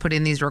first put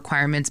in these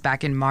requirements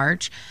back in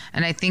March.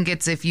 And I think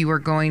it's if you were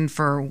going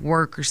for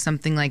work or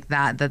something like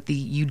that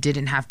you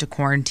didn't have to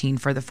quarantine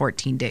for the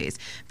 14 days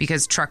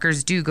because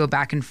truckers do go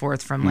back and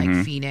forth from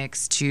like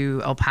Phoenix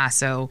to El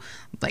Paso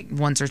like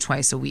once or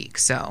twice a week.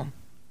 So.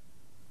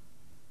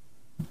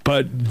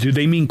 But do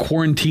they mean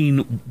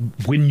quarantine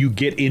when you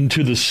get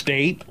into the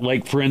state?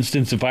 Like, for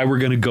instance, if I were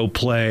going to go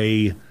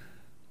play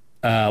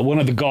one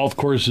of the golf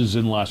courses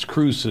in Las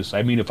Cruces,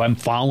 I mean, if I'm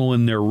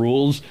following their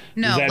rules,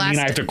 does that mean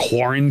I have to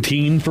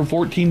quarantine for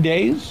 14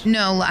 days?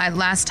 No,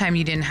 last time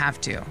you didn't have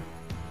to.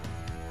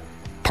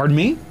 Pardon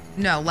me?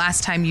 No,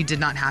 last time you did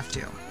not have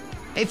to.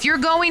 If you're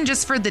going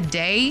just for the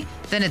day,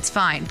 then it's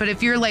fine. But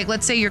if you're like,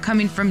 let's say you're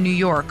coming from New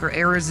York or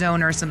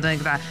Arizona or something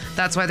like that,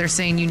 that's why they're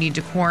saying you need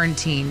to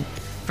quarantine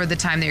for the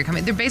time that you're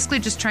coming. They're basically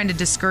just trying to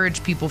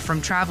discourage people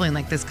from traveling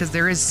like this because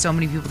there is so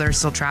many people that are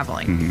still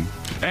traveling.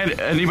 And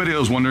anybody that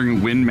was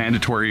wondering when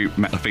mandatory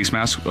face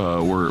masks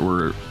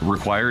were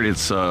required,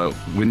 it's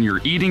when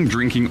you're eating,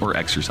 drinking, or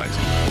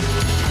exercising.